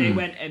 So if they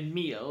went a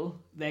meal,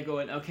 they're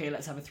going, okay,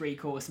 let's have a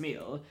 3-course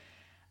meal.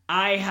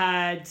 I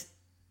had,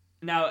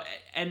 now,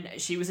 and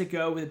she was a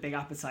girl with a big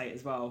appetite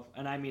as well,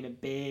 and I mean a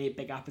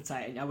big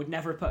appetite, and I would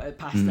never put her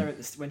past her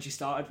when she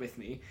started with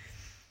me.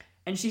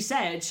 And she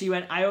said,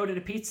 I ordered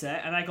a pizza,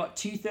 and I got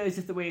 2/3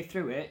 of the way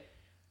through it,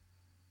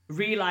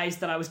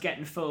 realised that I was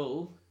getting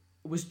full,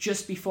 was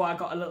just before I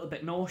got a little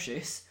bit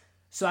nauseous,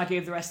 so I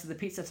gave the rest of the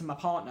pizza to my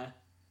partner.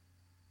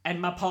 And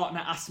my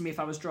partner asked me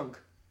if I was drunk.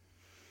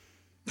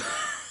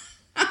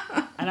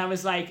 And I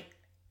was like,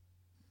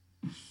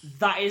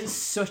 that is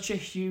such a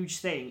huge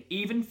thing.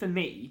 Even for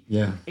me,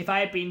 Yeah. if I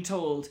had been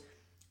told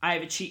I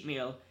have a cheat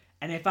meal,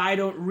 and if I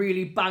don't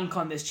really bank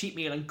on this cheat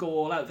meal and go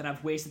all out, then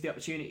I've wasted the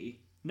opportunity.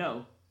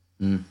 No.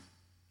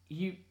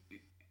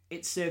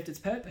 It served its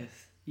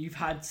purpose. You've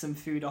had some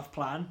food off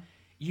plan.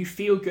 You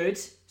feel good,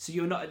 so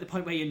you're not at the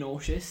point where you're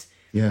nauseous.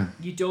 Yeah.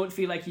 You don't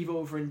feel like you've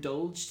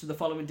overindulged. So the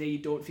following day, you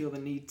don't feel the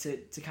need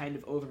to kind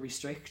of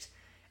over-restrict.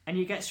 And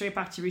you get straight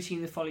back to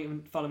routine the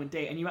following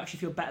day, and you actually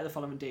feel better the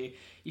following day.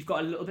 You've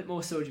got a little bit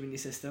more sodium in your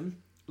system,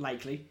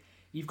 likely.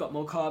 You've got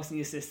more carbs in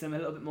your system, a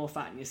little bit more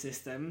fat in your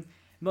system.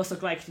 Muscle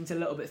glycogen's a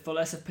little bit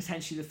fuller, so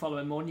potentially the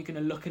following morning you're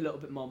going to look a little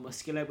bit more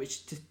muscular,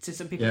 which to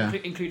some people,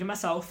 including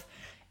myself,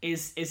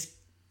 is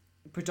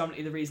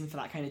predominantly the reason for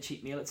that kind of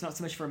cheat meal. It's not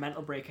so much for a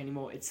mental break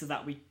anymore. It's so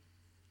that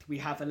we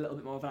have a little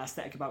bit more of an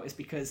aesthetic about it,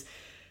 because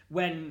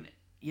when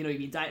you've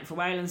been dieting for a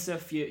while and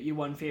stuff, your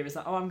one fear is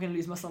that, I'm going to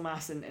lose muscle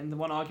mass, and the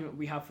one argument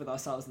we have with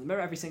ourselves in the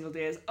mirror every single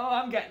day is,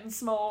 I'm getting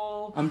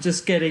small. I'm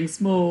just getting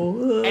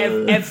small.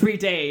 Every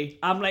day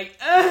I'm like,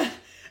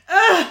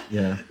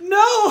 yeah.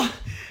 No,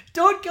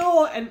 don't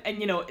go. And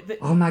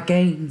All my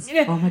gains.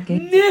 All my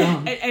gains.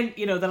 And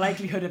the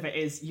likelihood of it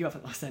is you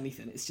haven't lost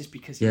anything. It's just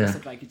because your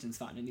muscle glycogen's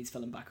fat and it needs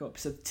filling back up.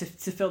 So to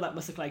fill that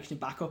muscle glycogen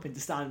back up and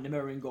to stand in the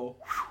mirror and go,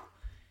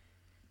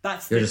 whew,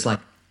 you're just like,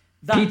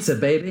 pizza,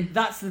 baby.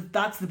 That's the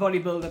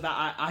bodybuilder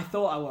that I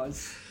thought I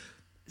was.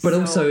 But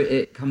also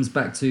it comes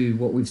back to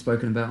what we've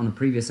spoken about on a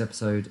previous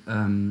episode,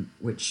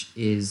 which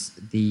is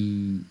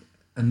the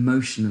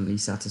emotionally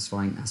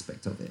satisfying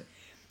aspect of it.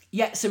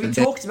 Yeah, so we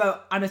talked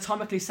about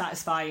anatomically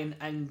satisfying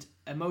and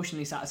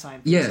emotionally satisfying.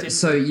 Yeah,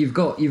 so you've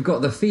got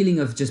the feeling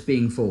of just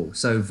being full.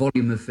 So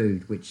volume of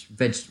food,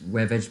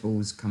 where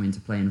vegetables come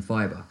into play, and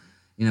fiber.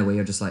 Where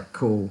you're just like,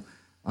 cool,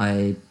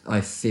 I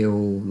feel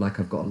like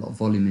I've got a lot of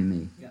volume in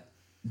me. Yeah.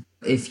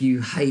 If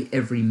you hate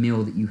every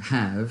meal that you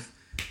have,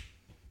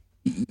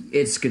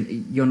 you're just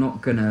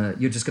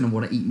gonna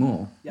want to eat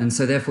more, and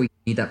so therefore you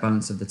need that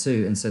balance of the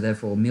two. And so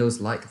therefore meals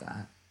like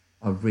that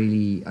are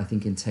really, I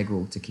think,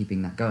 integral to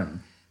keeping that going,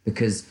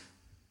 because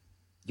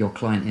your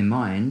client in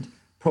mind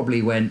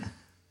probably went,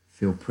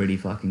 feel pretty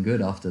fucking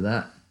good after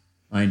that.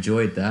 I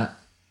enjoyed that.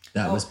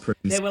 That was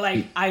pretty. They were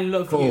like, I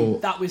love cool. you.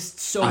 That was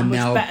so I'm much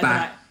now better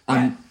back.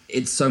 than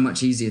It's so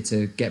much easier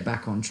to get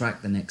back on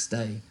track the next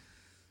day,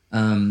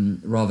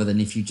 rather than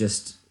if you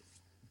just,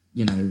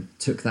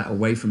 took that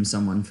away from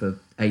someone for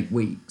 8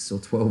 weeks or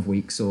 12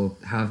 weeks or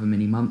however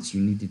many months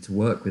you needed to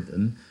work with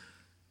them.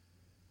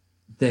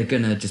 They're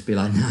gonna just be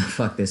like, nah,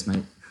 fuck this,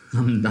 mate.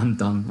 I'm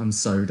done. I'm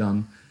so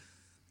done.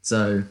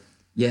 So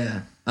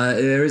yeah,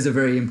 there is a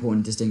very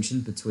important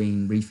distinction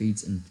between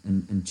refeeds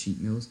and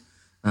cheat meals,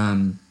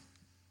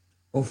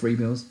 or free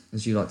meals,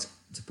 as you like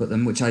to put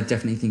them, which I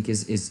definitely think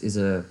is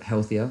a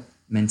healthier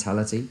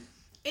mentality.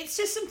 It's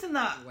just something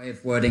that way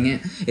of wording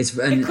it.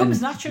 It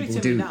comes naturally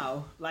to me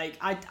now. Like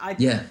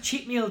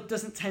cheat meal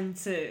doesn't tend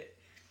to.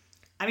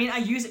 I mean, I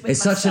use it with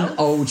myself. It's such an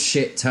old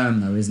shit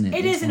term, though, isn't it?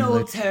 It is an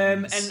old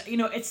term, and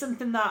it's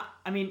something that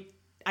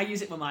I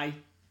use it with my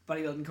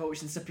bodybuilding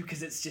coach and stuff,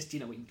 because it's just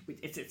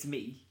it's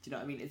me. Do you know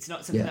what I mean? It's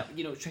not something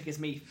that triggers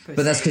me.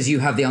 But that's because you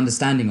have the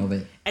understanding of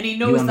it, and he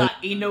knows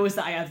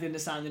that I have the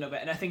understanding of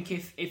it. And I think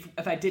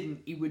if I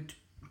didn't, he would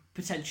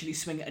potentially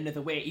swing it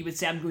another way. He would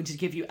say, "I'm going to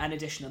give you an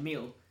additional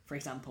meal," for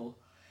example.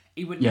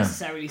 He wouldn't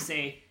necessarily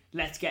say,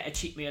 "Let's get a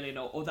cheat meal,"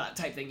 or that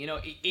type thing.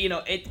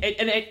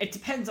 It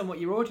depends on what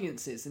your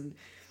audience is,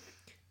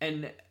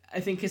 and I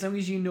think as long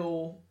as you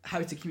know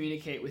how to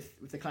communicate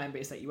with the client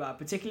base that you are,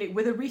 particularly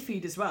with a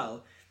refeed as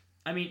well.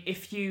 I mean,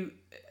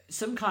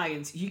 some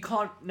clients, you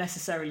can't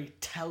necessarily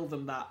tell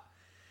them that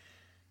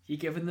you're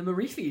giving them a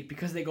refeed,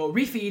 because they go,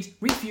 refeed,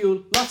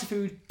 refuel, lots of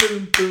food,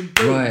 boom, boom,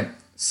 boom. Right.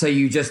 So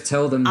you just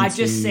tell them I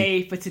just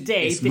say, for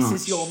today, this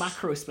is your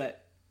macro split.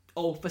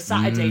 Or for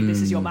Saturday,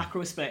 this is your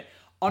macro split.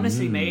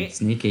 Honestly, mate,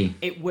 sneaky.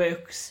 It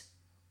works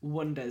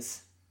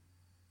wonders.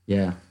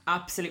 Yeah.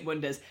 Absolute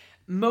wonders.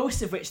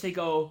 Most of which they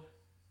go,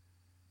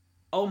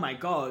 oh my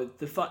God,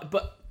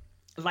 but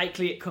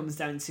likely it comes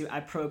down to I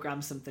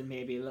program something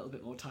maybe a little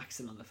bit more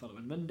taxing on the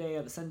following Monday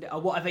or the Sunday or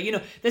whatever.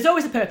 There's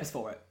always a purpose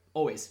for it.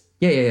 Always.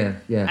 Yeah.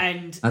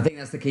 And I think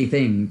that's the key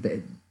thing.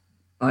 That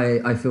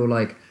I feel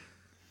like,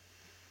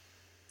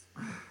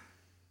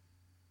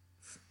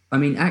 I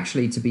mean,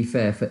 actually, to be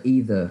fair, for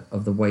either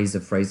of the ways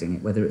of phrasing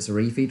it, whether it's a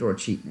refeed or a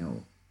cheat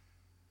meal,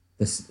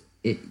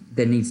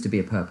 there needs to be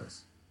a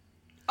purpose.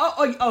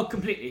 Oh,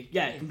 completely.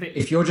 Yeah, completely.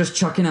 If you're just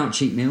chucking out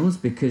cheat meals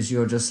because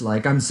you're just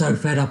like, I'm so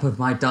fed up with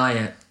my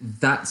diet,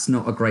 that's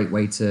not a great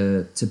way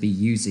to be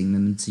using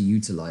them and to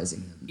utilizing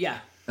them. Yeah.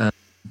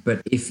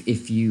 But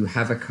if you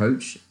have a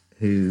coach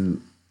who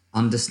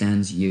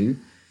understands you,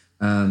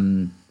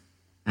 and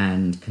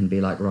can be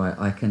like, right,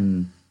 I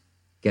can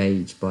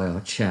gauge by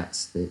our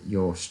chats that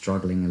you're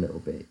struggling a little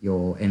bit,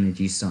 your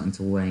energy's starting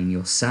to wane,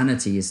 your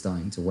sanity is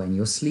starting to wane,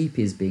 your sleep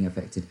is being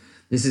affected.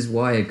 This is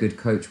why a good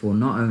coach will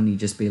not only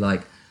just be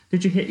like,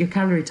 did you hit your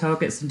calorie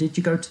targets and did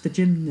you go to the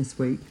gym this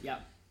week? Yeah.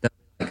 They're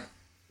like,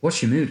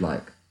 what's your mood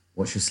like?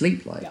 What's your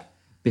sleep like?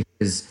 Yeah.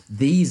 because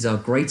these are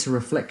greater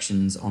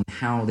reflections on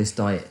how this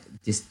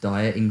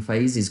dieting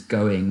phase is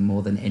going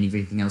more than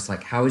anything else.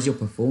 Like, how is your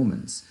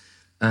performance?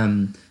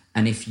 And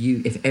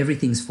if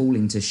everything's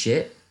falling to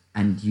shit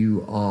and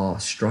you are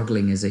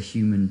struggling as a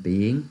human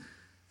being,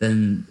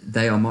 then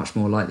they are much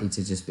more likely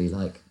to just be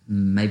like,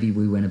 maybe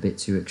we went a bit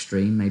too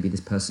extreme. Maybe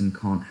this person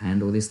can't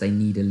handle this. They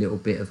need a little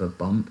bit of a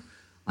bump.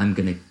 I'm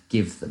going to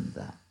give them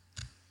that.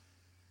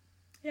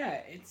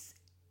 Yeah,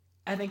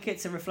 I think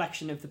it's a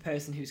reflection of the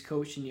person who's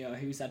coaching you or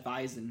who's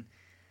advising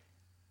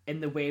in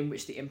the way in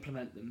which they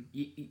implement them.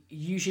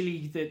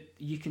 Usually that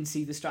you can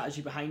see the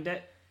strategy behind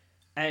it,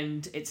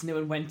 and it's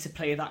knowing when to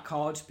play that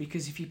card,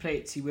 because if you play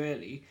it too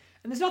early,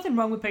 and there's nothing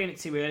wrong with playing it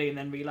too early and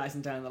then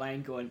realising down the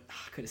line going,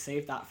 I could have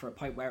saved that for a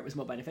point where it was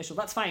more beneficial.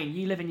 That's fine.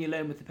 You live and you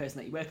learn with the person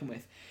that you're working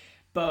with.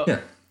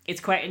 But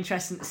it's quite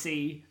interesting to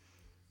see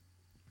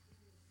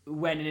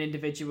when an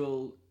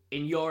individual,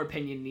 in your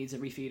opinion, needs a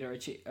refeed or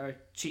a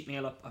cheat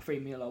meal or a free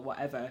meal or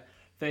whatever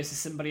versus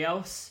somebody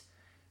else.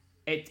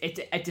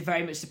 It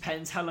very much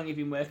depends how long you've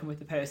been working with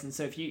the person.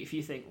 So if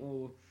you think,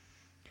 oh,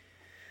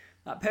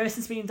 that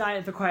person's been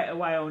dieting for quite a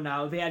while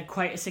now, they had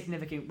quite a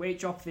significant weight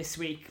drop this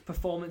week,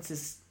 performance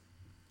is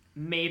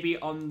maybe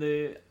on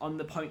the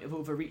point of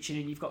overreaching,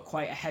 and you've got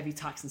quite a heavy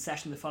taxing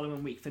session the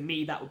following week. For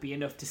me, that would be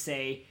enough to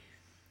say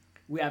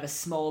we have a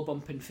small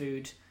bump in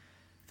food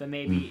for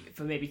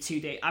maybe 2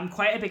 days. I'm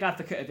quite a big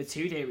advocate of a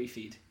 2-day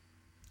refeed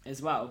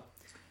as well.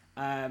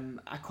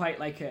 I quite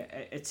like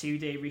a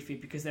 2-day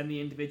refeed, because then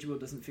the individual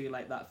doesn't feel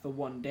like that for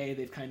 1 day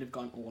they've kind of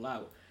gone all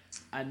out,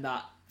 and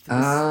that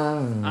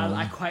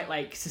I quite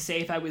like to say,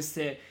 if I was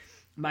to,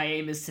 my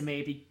aim is to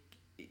maybe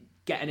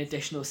get an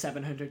additional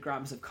 700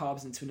 grams of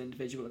carbs into an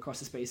individual across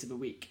the space of a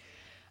week.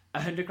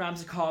 100 grams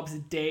of carbs a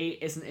day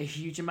isn't a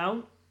huge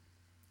amount,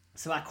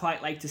 so I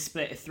quite like to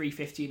split a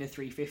 350 and a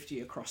 350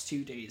 across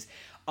 2 days,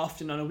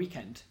 often on a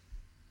weekend.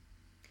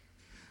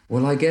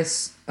 Well, I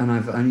guess,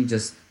 and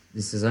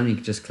this has only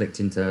just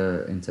clicked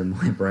into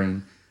my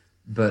brain,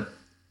 but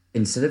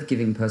instead of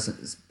giving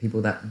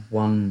people that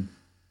 1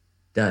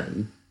 day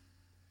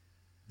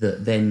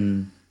that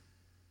then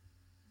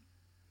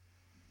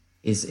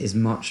is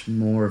much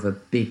more of a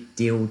big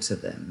deal to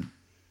them,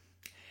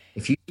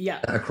 if you do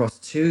that across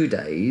 2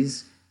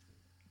 days,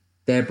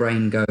 their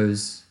brain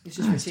goes, it's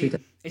just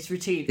routine. It's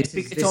routine. This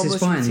is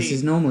fine. Routine. This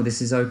is normal.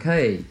 This is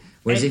okay.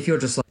 Whereas if you're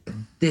just like,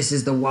 this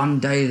is the 1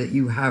 day that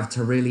you have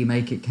to really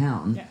make it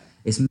count,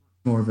 it's much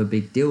more of a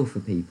big deal for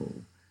people.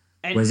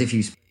 Whereas if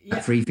you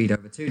free feed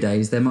over 2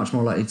 days, they're much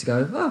more likely to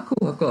go, oh,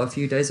 cool, I've got a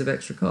few days of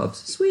extra carbs.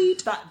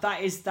 Sweet.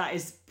 That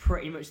is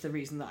pretty much the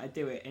reason that I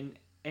do it.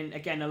 And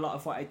again, a lot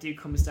of what I do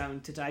comes down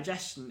to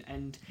digestion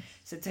and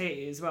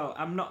satiety as well.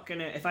 I'm not going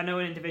to, if I know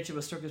an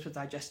individual struggles with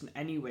digestion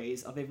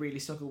anyways, or they really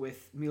struggle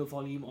with meal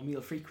volume or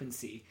meal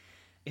frequency,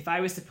 if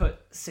I was to put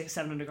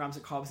 700 grams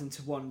of carbs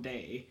into 1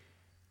 day,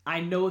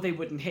 I know they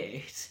wouldn't hit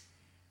it.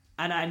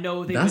 And I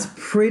know that's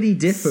pretty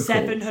difficult.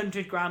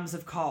 700 grams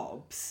of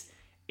carbs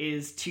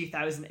is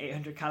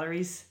 2,800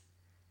 calories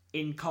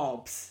in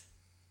carbs.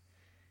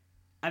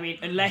 I mean,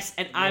 unless,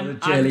 and I'm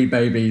jelly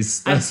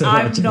babies. I'm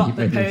not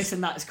the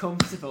person that's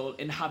comfortable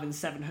in having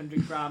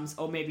 700 grams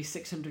or maybe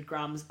 600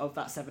 grams of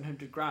that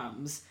 700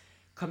 grams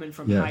coming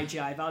from high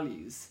GI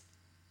values.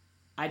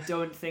 I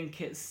don't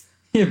think it's.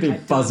 You'd be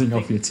buzzing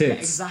off your tits. Yeah,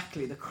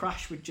 exactly. The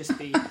crash would just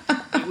be.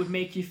 It would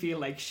make you feel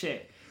like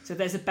shit. So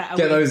there's a better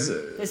way.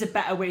 There's a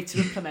better way to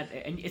implement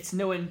it, and it's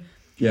knowing.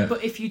 Yeah.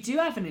 But if you do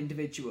have an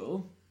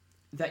individual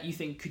that you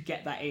think could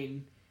get that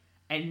in,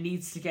 and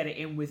needs to get it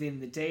in within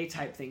the day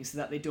type thing, so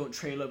that they don't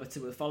trail over to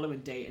the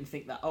following day and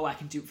think that, oh, I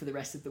can do it for the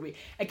rest of the week.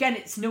 Again,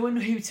 it's knowing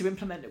who to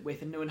implement it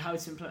with and knowing how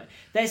to implement it.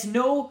 There's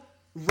no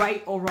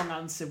right or wrong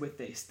answer with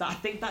this. I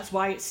think that's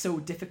why it's so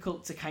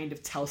difficult to kind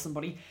of tell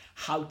somebody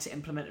how to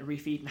implement a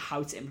refeed and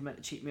how to implement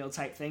a cheat meal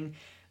type thing.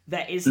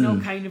 There is no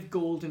kind of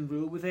golden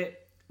rule with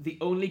it. The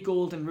only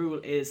golden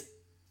rule is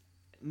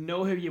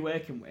know who you're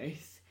working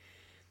with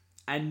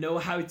and know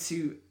how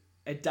to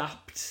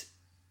adapt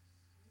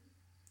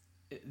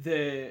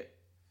the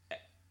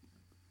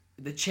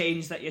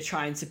change that you're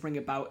trying to bring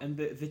about and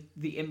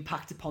the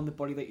impact upon the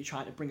body that you're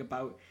trying to bring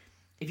about.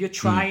 If you're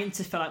trying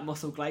to fill out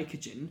muscle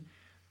glycogen,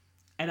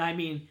 and I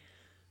mean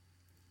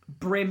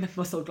brim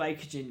muscle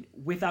glycogen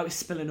without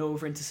spilling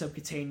over into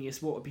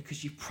subcutaneous water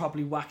because you've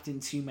probably whacked in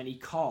too many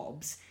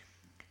carbs,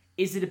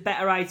 is it a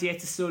better idea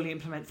to slowly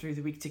implement through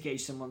the week to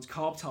gauge someone's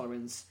carb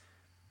tolerance?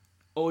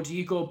 Or do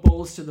you go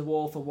balls to the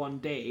wall for 1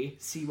 day,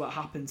 see what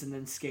happens, and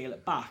then scale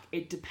it back?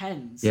 It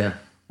depends. Yeah.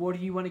 What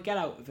do you want to get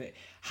out of it?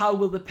 How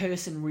will the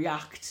person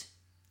react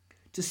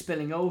to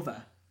spilling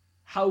over?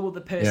 How will the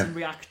person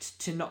react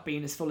to not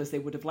being as full as they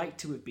would have liked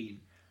to have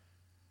been?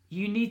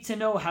 You need to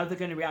know how they're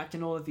going to react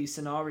in all of these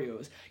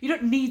scenarios. You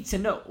don't need to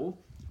know,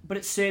 but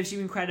it serves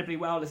you incredibly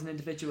well as an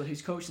individual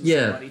who's coaching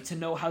somebody to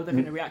know how they're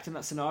going to react in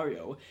that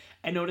scenario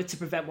in order to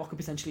prevent what could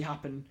potentially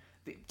happen,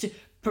 to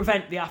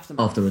prevent the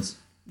aftermath. Afterwards.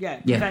 Yeah,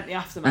 prevent the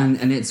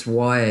aftermath. And it's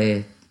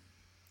why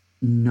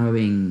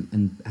knowing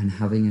and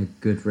having a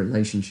good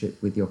relationship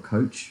with your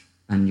coach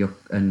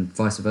and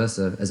vice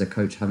versa, as a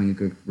coach, having a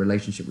good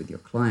relationship with your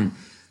client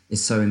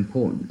is so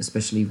important,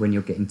 especially when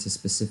you're getting to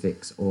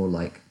specifics or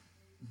like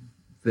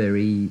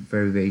very,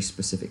 very, very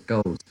specific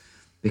goals,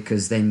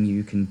 because then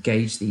you can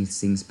gauge these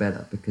things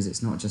better, because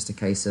it's not just a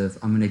case of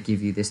I'm going to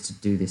give you this to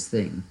do this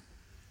thing.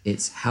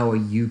 It's how are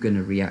you going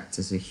to react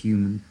as a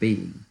human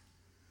being?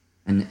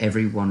 And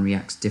everyone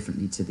reacts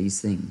differently to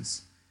these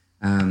things.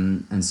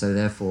 And so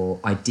therefore,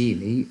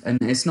 ideally, and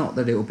it's not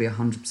that it will be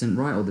 100%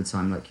 right all the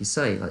time, like you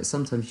say, like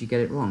sometimes you get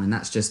it wrong, and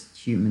that's just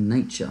human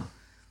nature.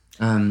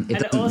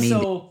 It doesn't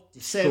mean you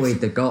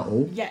destroyed the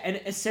goal. Yeah, and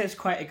it serves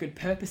quite a good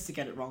purpose to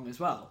get it wrong as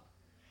well.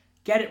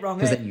 Get it wrong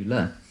because then you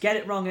learn. Get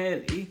it wrong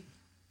early,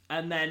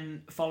 and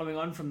then following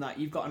on from that,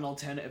 you've got an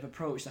alternative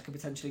approach that can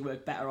potentially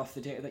work better off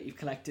the data that you've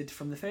collected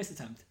from the first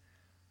attempt.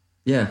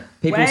 Yeah,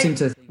 people seem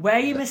to wear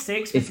your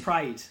mistakes with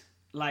pride.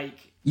 Like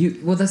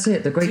well, that's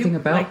it. The great thing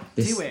about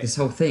this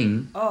whole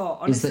thing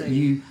is that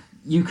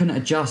you can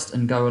adjust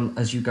and go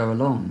as you go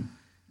along.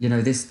 You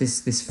know,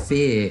 this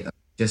fear of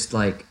just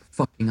like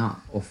fucking up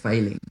or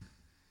failing,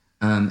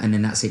 and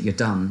then that's it. You're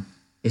done.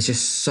 It's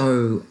just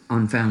so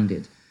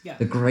unfounded. Yeah.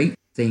 The great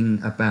thing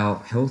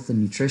about health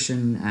and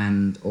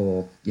nutrition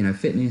or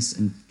fitness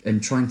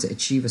and trying to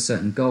achieve a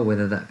certain goal,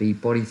 whether that be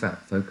body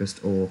fat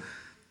focused or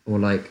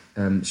like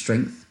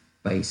strength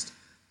based,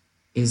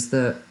 is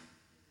that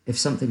if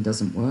something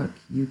doesn't work,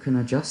 you can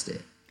adjust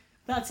it.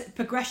 That's it.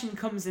 Progression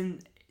comes in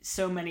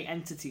so many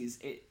entities.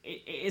 It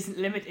isn't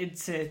limited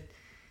to,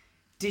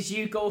 did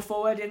you go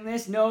forward in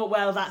this? No,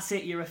 well, that's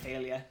it, you're a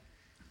failure.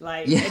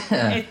 Like,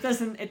 it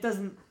doesn't,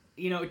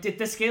 did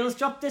the scales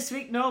drop this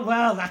week? No,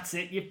 well, that's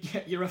it,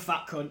 you're a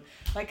fat cunt.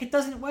 Like, it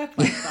doesn't work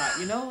like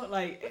that,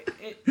 Like,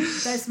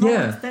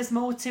 there's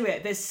more to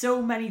it. There's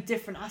so many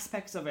different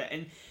aspects of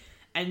it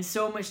and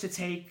so much to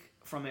take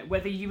from it,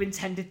 whether you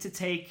intended to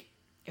take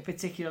a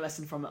particular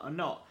lesson from it or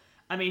not.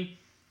 I mean,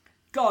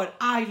 God,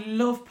 I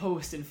love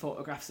posting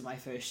photographs of my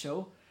first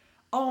show.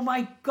 Oh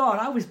my God,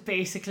 I was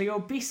basically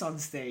obese on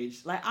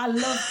stage. Like, I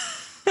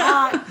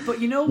love but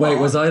you know what? Wait,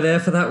 was I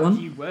there for that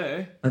one? You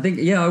were. I think,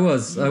 yeah, I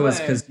was. I was,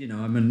 because,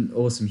 I'm an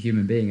awesome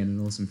human being and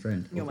an awesome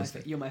friend. You're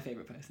my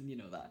favourite person, you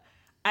know that.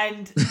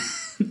 And...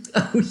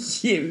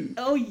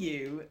 Oh,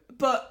 you.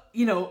 But,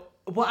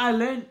 what I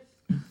learned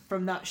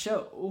from that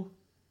show...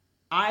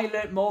 I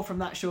learnt more from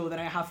that show than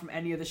I have from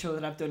any other show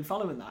that I've done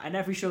following that. And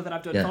every show that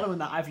I've done following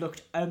that, I've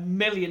looked a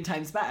million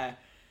times better.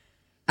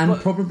 And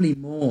probably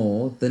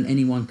more than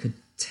anyone could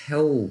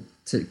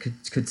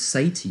could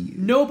say to you.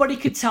 Nobody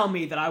could tell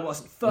me that I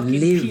wasn't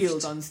fucking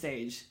peeled on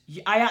stage.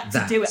 I had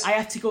to do it. I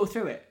had to go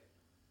through it.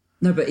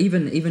 No, but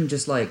even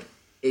just like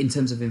in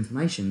terms of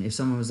information, if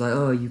someone was like,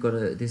 "Oh,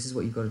 this is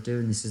what you've got to do,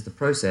 and this is the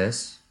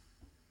process,"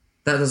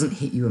 that doesn't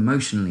hit you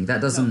emotionally.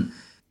 That doesn't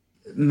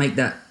make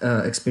that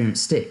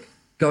experience stick.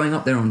 Going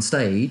up there on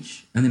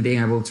stage and then being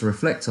able to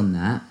reflect on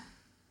that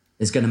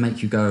is going to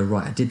make you go,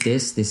 right, I did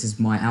this is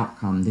my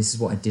outcome, this is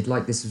what I did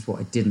like, this is what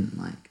I didn't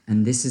like.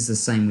 And this is the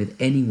same with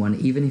anyone,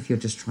 even if you're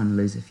just trying to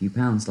lose a few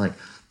pounds. Like,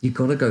 you've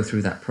got to go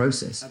through that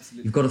process.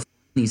 Absolutely. You've got to find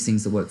these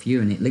things that work for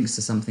you, and it links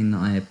to something that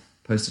I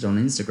posted on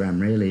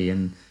Instagram, really,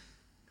 and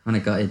kind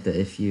of gutted that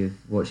if you're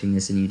watching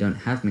this and you don't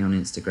have me on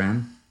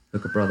Instagram,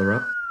 hook a brother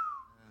up,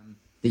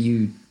 that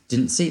you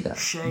didn't see that.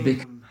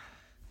 Shame.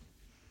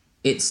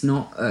 It's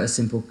not a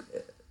simple...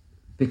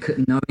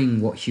 Because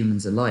knowing what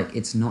humans are like,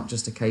 it's not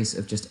just a case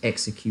of just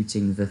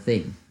executing the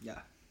thing. Yeah.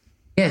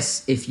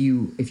 Yes, if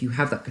you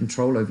have that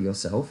control over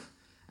yourself,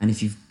 and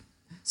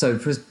so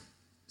for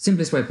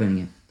simplest way of putting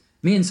it,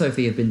 me and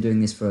Sophie have been doing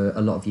this for a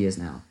lot of years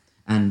now,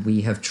 and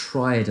we have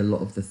tried a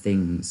lot of the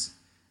things,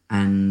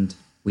 and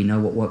we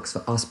know what works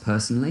for us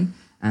personally,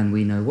 and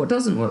we know what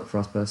doesn't work for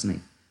us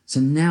personally.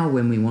 So now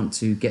when we want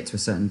to get to a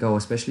certain goal,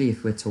 especially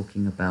if we're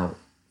talking about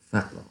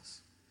fat loss,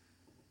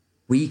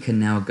 we can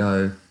now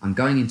go, I'm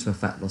going into a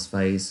fat loss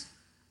phase.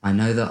 I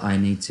know that I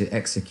need to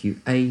execute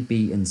A,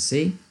 B, and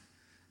C,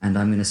 and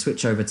I'm going to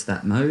switch over to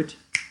that mode,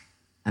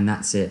 and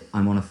that's it.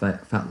 I'm on a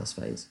fat loss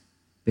phase,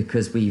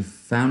 because we've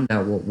found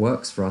out what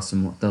works for us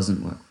and what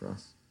doesn't work for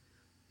us.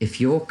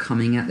 If you're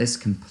coming at this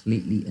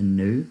completely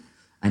anew,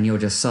 and you're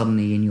just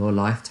suddenly in your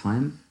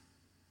lifetime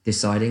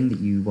deciding that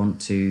you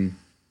want to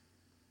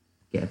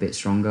get a bit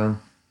stronger,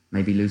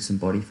 maybe lose some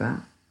body fat,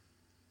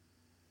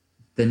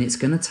 then it's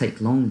going to take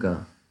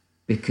longer.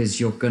 Because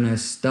you're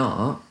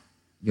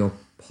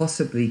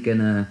possibly going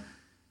to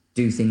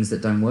do things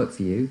that don't work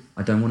for you.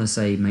 I don't want to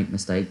say make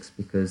mistakes,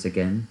 because,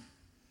 again,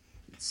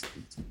 it's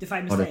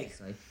define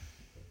mistakes.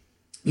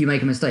 You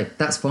make a mistake,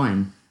 that's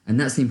fine. And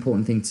that's the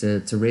important thing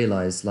to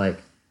realise.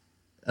 Like,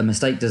 a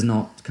mistake does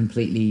not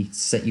completely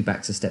set you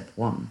back to step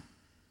one.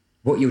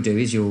 What you'll do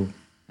is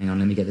hang on,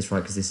 let me get this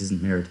right because this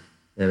isn't mirrored.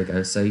 There we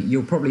go. So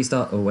you'll probably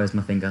start... Oh, where's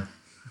my finger?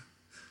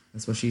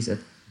 That's what she said.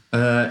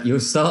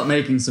 You'll start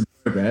making some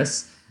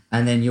progress,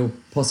 and then you'll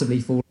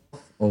possibly fall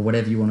off, or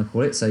whatever you want to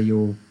call it. So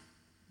you'll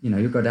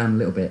go down a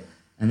little bit,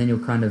 and then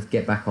you'll kind of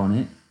get back on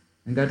it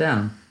and go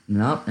down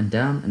and up and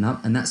down and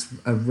up. And that's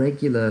a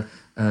regular,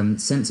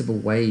 sensible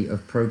way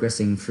of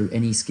progressing through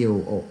any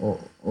skill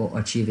or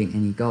achieving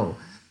any goal.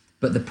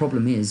 But the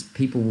problem is,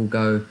 people will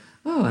go,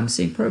 "Oh, I'm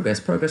seeing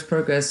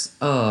progress.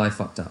 Oh, I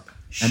fucked up."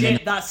 And Shit, then,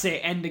 that's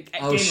it. End of,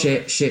 oh game shit,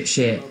 over. shit.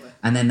 Game over.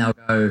 And then they'll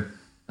go,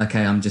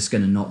 "Okay, I'm just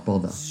gonna not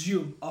bother."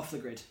 Zoom off the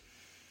grid.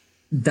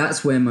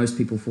 That's where most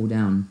people fall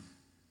down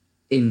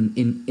in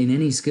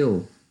any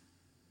skill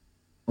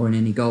or in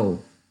any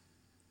goal.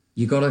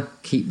 You gotta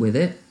keep with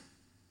it,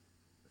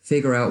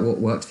 figure out what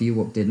worked for you,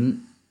 what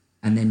didn't,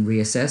 and then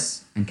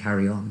reassess and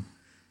carry on.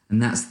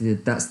 And that's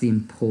the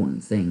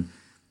important thing,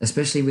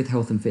 especially with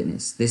health and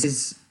fitness. This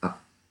is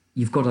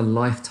you've got a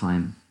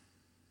lifetime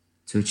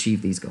to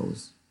achieve these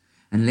goals.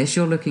 Unless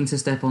you're looking to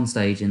step on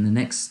stage in the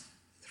next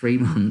 3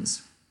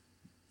 months,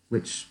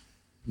 which,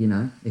 you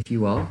know, if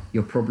you are,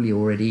 you're probably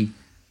already,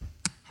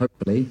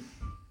 hopefully,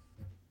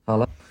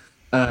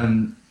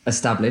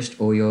 established,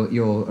 or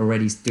you're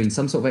already doing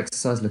some sort of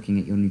exercise, looking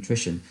at your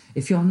nutrition.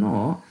 If you're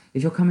not,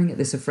 if you're coming at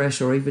this afresh,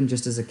 or even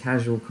just as a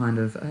casual kind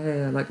of,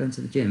 hey, I like going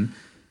to the gym,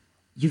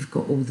 you've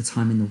got all the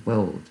time in the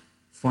world.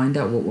 Find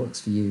out what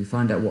works for you.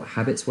 Find out what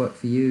habits work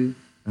for you,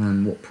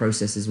 what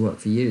processes work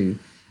for you.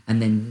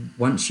 And then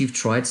once you've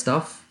tried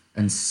stuff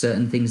and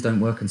certain things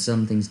don't work and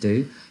some things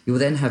do, you'll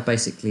then have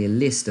basically a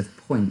list of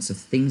points of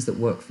things that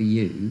work for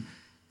you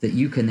that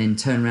you can then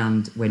turn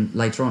around when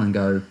later on and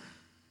go,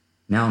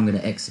 now I'm going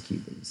to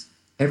execute these.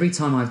 Every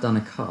time I've done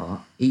a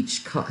cut,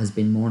 each cut has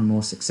been more and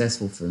more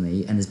successful for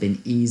me and has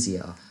been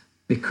easier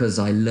because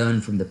I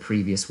learned from the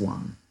previous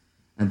one.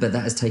 But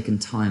that has taken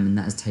time, and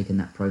that has taken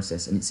that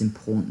process, and it's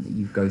important that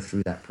you go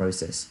through that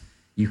process.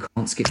 You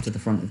can't skip to the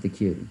front of the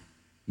queue.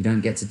 You don't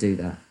get to do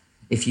that.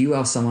 If you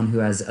are someone who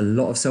has a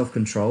lot of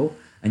self-control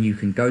and you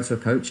can go to a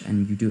coach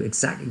and you do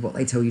exactly what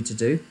they tell you to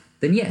do,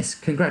 then yes,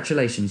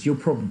 congratulations, you'll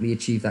probably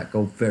achieve that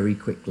goal very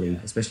quickly,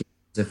 especially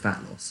if it's a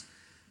fat loss.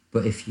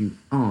 But if you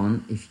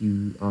aren't, if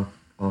you are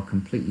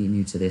completely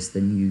new to this,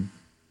 then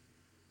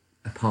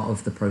a part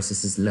of the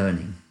process is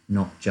learning,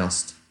 not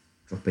just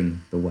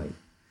dropping the weight.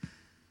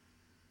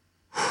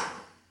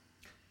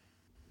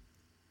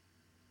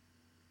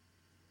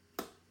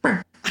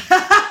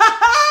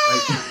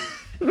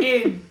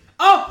 In.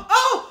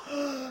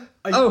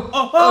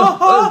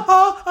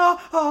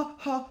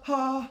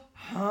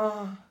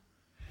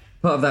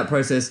 Part of that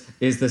process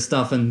is the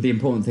stuff and the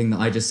important thing that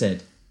I just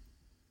said.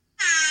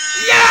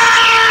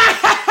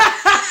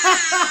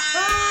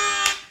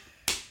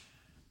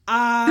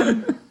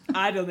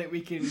 I don't think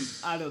we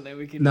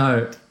can.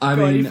 No, I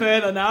go mean, any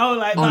further now.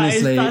 Like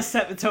honestly, that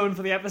set the tone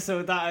for the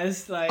episode. That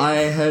is like. I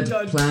had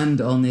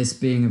planned on this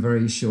being a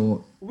very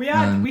short. We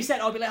said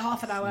it'll be like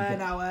half an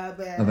hour,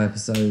 of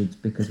episodes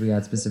because we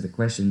had specific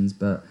questions,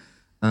 but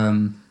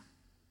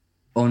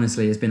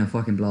honestly, it's been a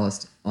fucking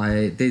blast.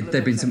 There've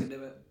been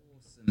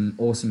some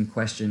awesome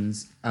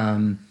questions.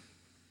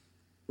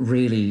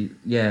 Really,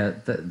 yeah,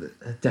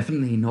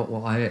 definitely not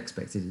what I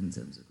expected in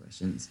terms of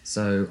questions.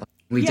 So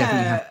we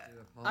definitely have to do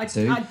a part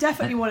two. I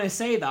definitely want to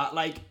say that.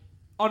 Like,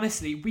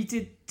 honestly, we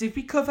did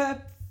we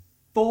cover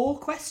 4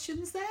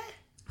 questions there?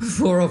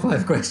 4 or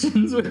 5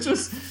 questions, which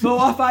was 4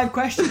 or 5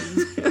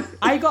 questions.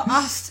 I got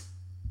asked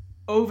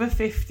over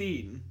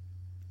 15.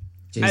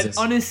 Jesus. And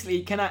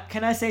honestly, can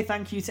I say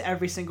thank you to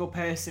every single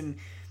person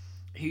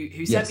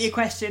who sent me a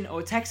question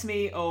or text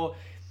me or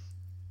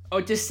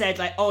just said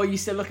like, oh, you're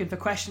still looking for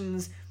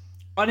questions.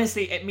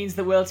 Honestly, it means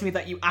the world to me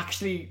that you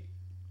actually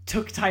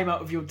took time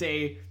out of your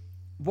day,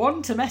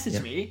 1, to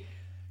message me,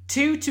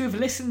 2, to have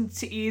listened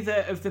to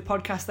either of the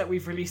podcasts that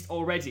we've released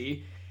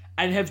already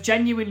and have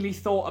genuinely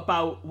thought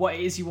about what it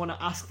is you want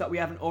to ask that we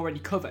haven't already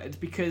covered,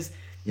 because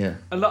a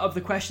lot of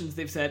the questions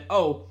they've said,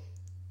 oh,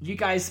 you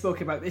guys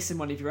spoke about this in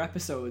one of your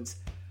episodes.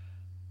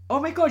 Oh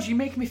my god, you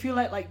make me feel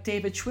like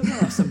David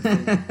Schwimmer or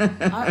something.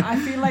 I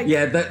feel like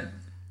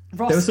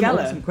Ross there were some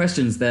Geller. awesome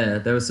questions there.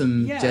 There were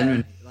some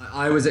genuine. Like,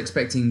 I was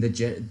expecting the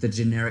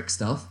generic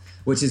stuff,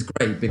 which is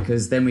great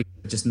because then we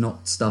just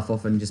knocked stuff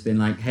off and just been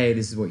like, hey,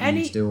 this is what you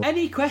need to do.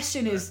 Any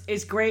question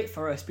is great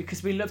for us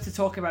because we love to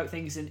talk about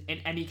things in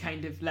any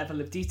kind of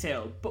level of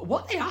detail. But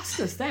what they asked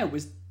us there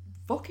was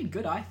fucking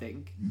good, I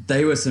think.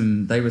 They were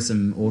some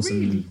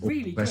awesome,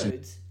 really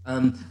questions.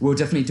 good. We'll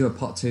definitely do a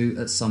part 2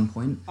 at some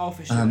point. Oh,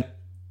 for sure.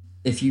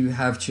 If you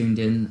have tuned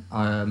in,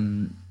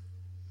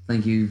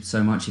 thank you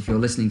so much. If you're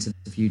listening to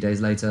this a few days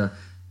later,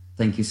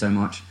 thank you so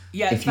much.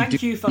 Yeah,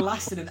 thank you for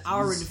lasting an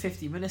hour and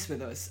 50 minutes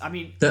with us. I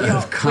mean, that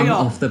have come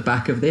off the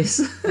back of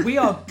this. We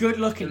are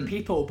good-looking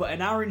people, but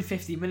an hour and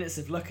 50 minutes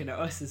of looking at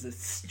us is a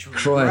stretch.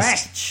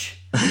 Christ.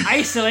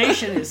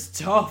 Isolation is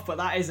tough, but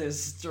that is a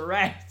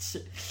stretch.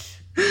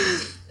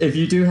 If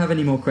you do have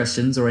any more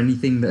questions or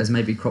anything that has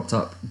maybe cropped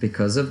up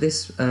because of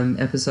this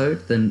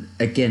episode, then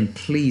again,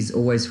 please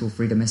always feel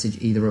free to message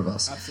either of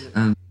us.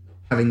 Absolutely.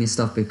 Having this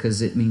stuff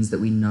because it means that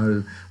we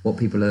know what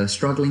people are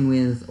struggling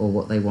with or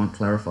what they want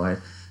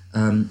clarified.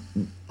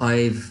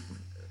 I've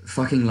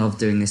fucking loved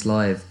doing this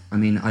live. I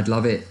mean, I'd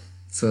love it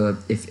for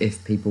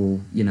if people,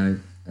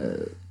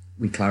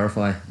 we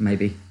clarify.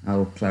 Maybe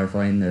I'll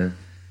clarify in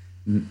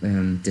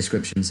the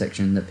description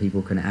section that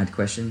people can add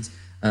questions.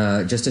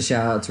 Just a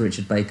shout out to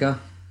Richard Baker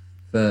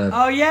for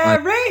Oh yeah,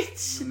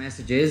 Rich!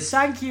 messages.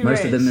 Thank you, Most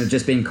Rich. of them have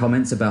just been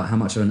comments about how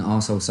much of an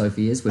arsehole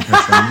Sophie is with her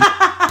training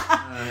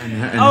and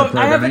her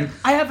programming,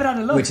 I haven't had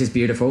a look. which is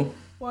beautiful.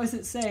 What does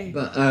it say?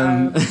 But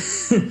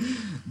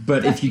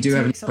but if you do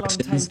have any takes a long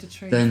time questions, to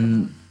train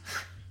then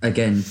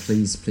again,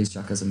 please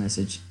chuck us a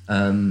message.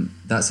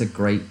 That's a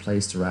great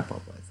place to wrap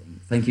up, I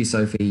think. Thank you,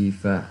 Sophie,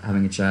 for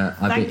having a chat.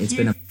 Thank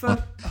you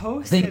for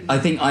hosting. I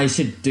think I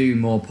should do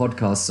more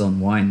podcasts on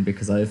wine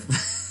because I've.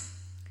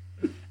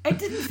 It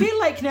didn't feel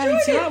like nearly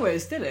 2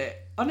 hours, did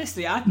it?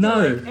 Honestly, I feel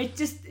No. like it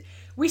just.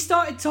 We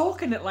started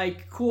talking at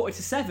like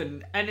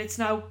 6:45, and it's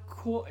now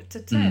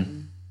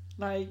 10:45.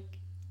 Like,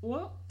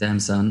 what? Damn,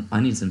 son, I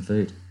need some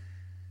food.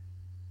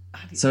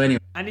 So anyway,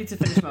 I need to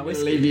finish my I'm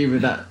whiskey. gonna leave you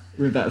with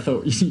that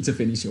thought. You need to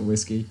finish your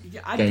whiskey.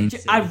 Yeah, Gain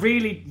I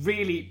really,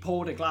 really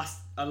poured a glass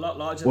a lot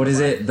larger. What than is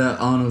mine. it that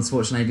Arnold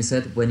Schwarzenegger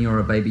said? When you're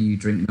a baby, you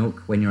drink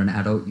milk. When you're an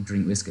adult, you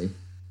drink whiskey.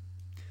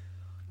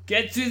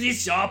 Get to the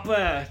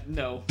shopper.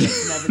 No,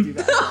 let's never do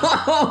that.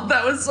 Oh,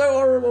 that was so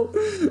horrible.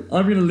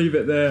 I'm going to leave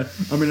it there.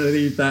 I'm going to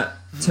leave that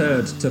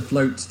turd to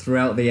float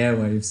throughout the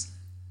airwaves.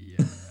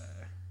 Yeah.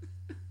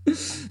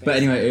 But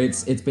anyway,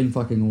 it's been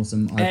fucking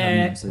awesome. I've had an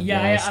absolute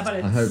blast. I've had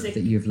a I hope sick-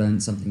 that you've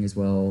learned something as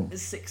well. A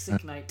sick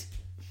night.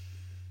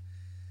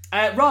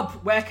 Rob,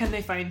 where can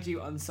they find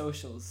you on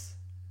socials?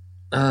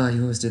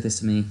 You always do this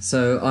to me.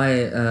 So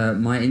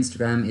my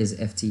Instagram is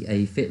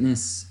FTA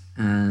Fitness,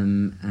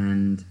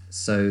 and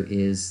so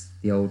is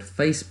the old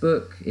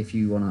Facebook. If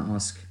you want to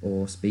ask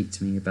or speak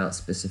to me about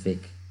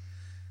specific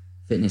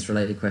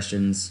fitness-related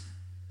questions,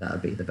 that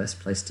would be the best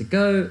place to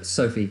go.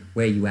 Sophie,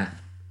 where you at?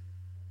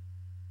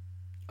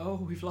 Oh,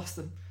 we've lost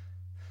them.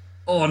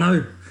 Oh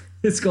no,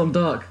 it's gone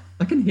dark.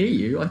 I can hear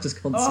you. I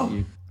just can't see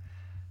you.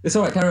 It's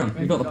all right. Carry on.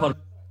 You've got the pod.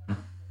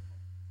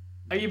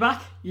 Are you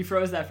back? You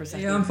froze there for a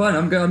second. Yeah, I'm fine.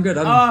 I'm good.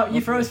 You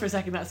froze for a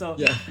second, that's all.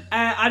 Yeah.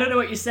 I don't know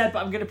what you said,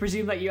 but I'm going to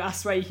presume that you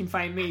asked where you can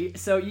find me.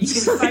 So you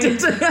can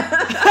find...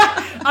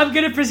 I'm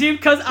going to presume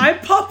because I'm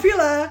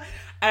popular.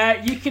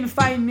 You can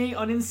find me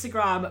on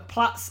Instagram,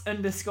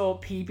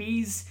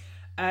 Platts_PBs.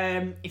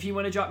 If you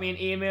want to drop me an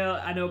email,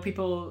 I know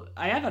people...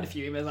 I have had a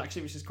few emails,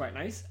 actually, which is quite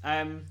nice.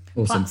 Awesome.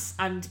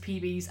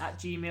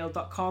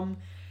 PlattsandPBs@gmail.com.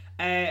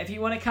 If you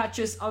want to catch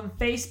us on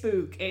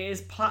Facebook, it is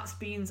Platts,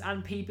 Beans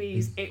and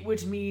PBs. It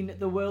would mean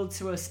the world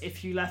to us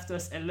if you left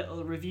us a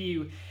little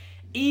review.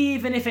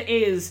 Even if it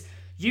is,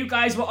 you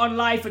guys were on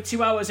live for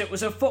 2 hours, it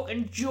was a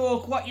fucking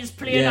joke, what you's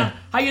playing at?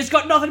 How you's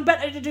got nothing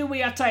better to do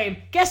with your time?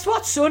 Guess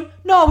what, son?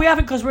 No, we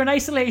haven't, because we're in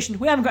isolation.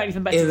 We haven't got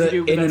anything better to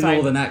do with our In a time.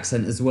 northern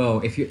accent as well,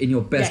 if you're in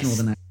your best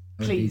northern accent.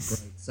 that would be Please.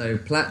 great. So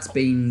Platts,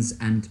 Beans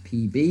and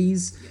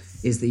PBs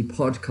is the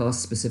podcast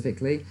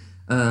specifically.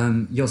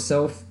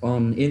 Yourself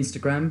on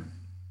Instagram.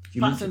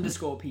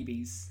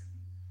 Platts_PBs.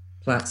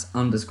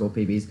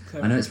 Platts_PBs.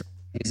 I know it's very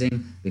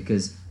confusing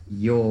because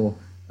your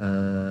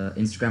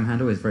Instagram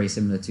handle is very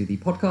similar to the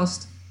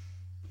podcast,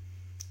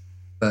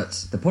 but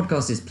the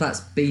podcast is Platts,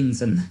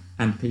 Beans and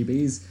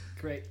PBs.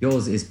 Great.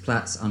 Yours is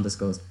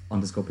Platts_PBs.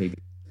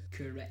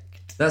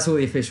 Correct. That's all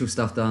the official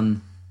stuff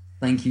done.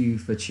 Thank you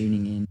for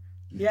tuning in.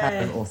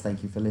 Yeah. Or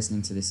thank you for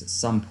listening to this at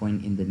some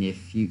point in the near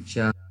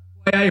future.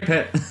 Hey,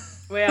 Pet.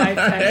 Where I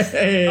pressed.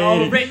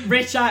 Oh,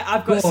 Rich,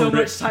 I've got so much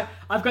Rich. time.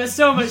 I've got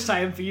so much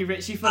time for you,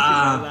 Rich. You fucking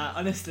know that,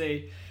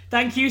 honestly.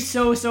 Thank you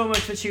so much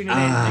for tuning in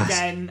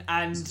again.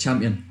 And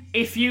Champion.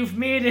 if you've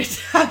made it,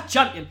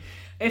 champion.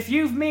 If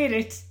you've made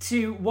it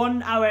to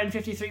 1 hour and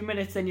 53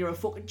 minutes, then you're a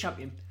fucking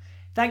champion.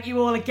 Thank you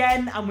all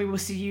again, and we will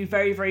see you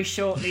very, very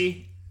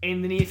shortly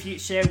in the near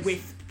future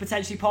with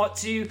potentially part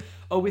 2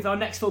 or with our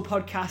next full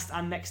podcast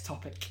and next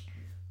topic.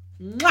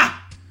 Mwah!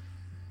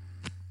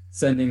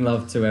 Sending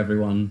love to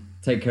everyone.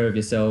 Take care of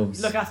yourselves.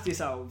 Look after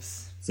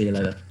yourselves. See you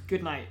later.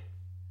 Good night.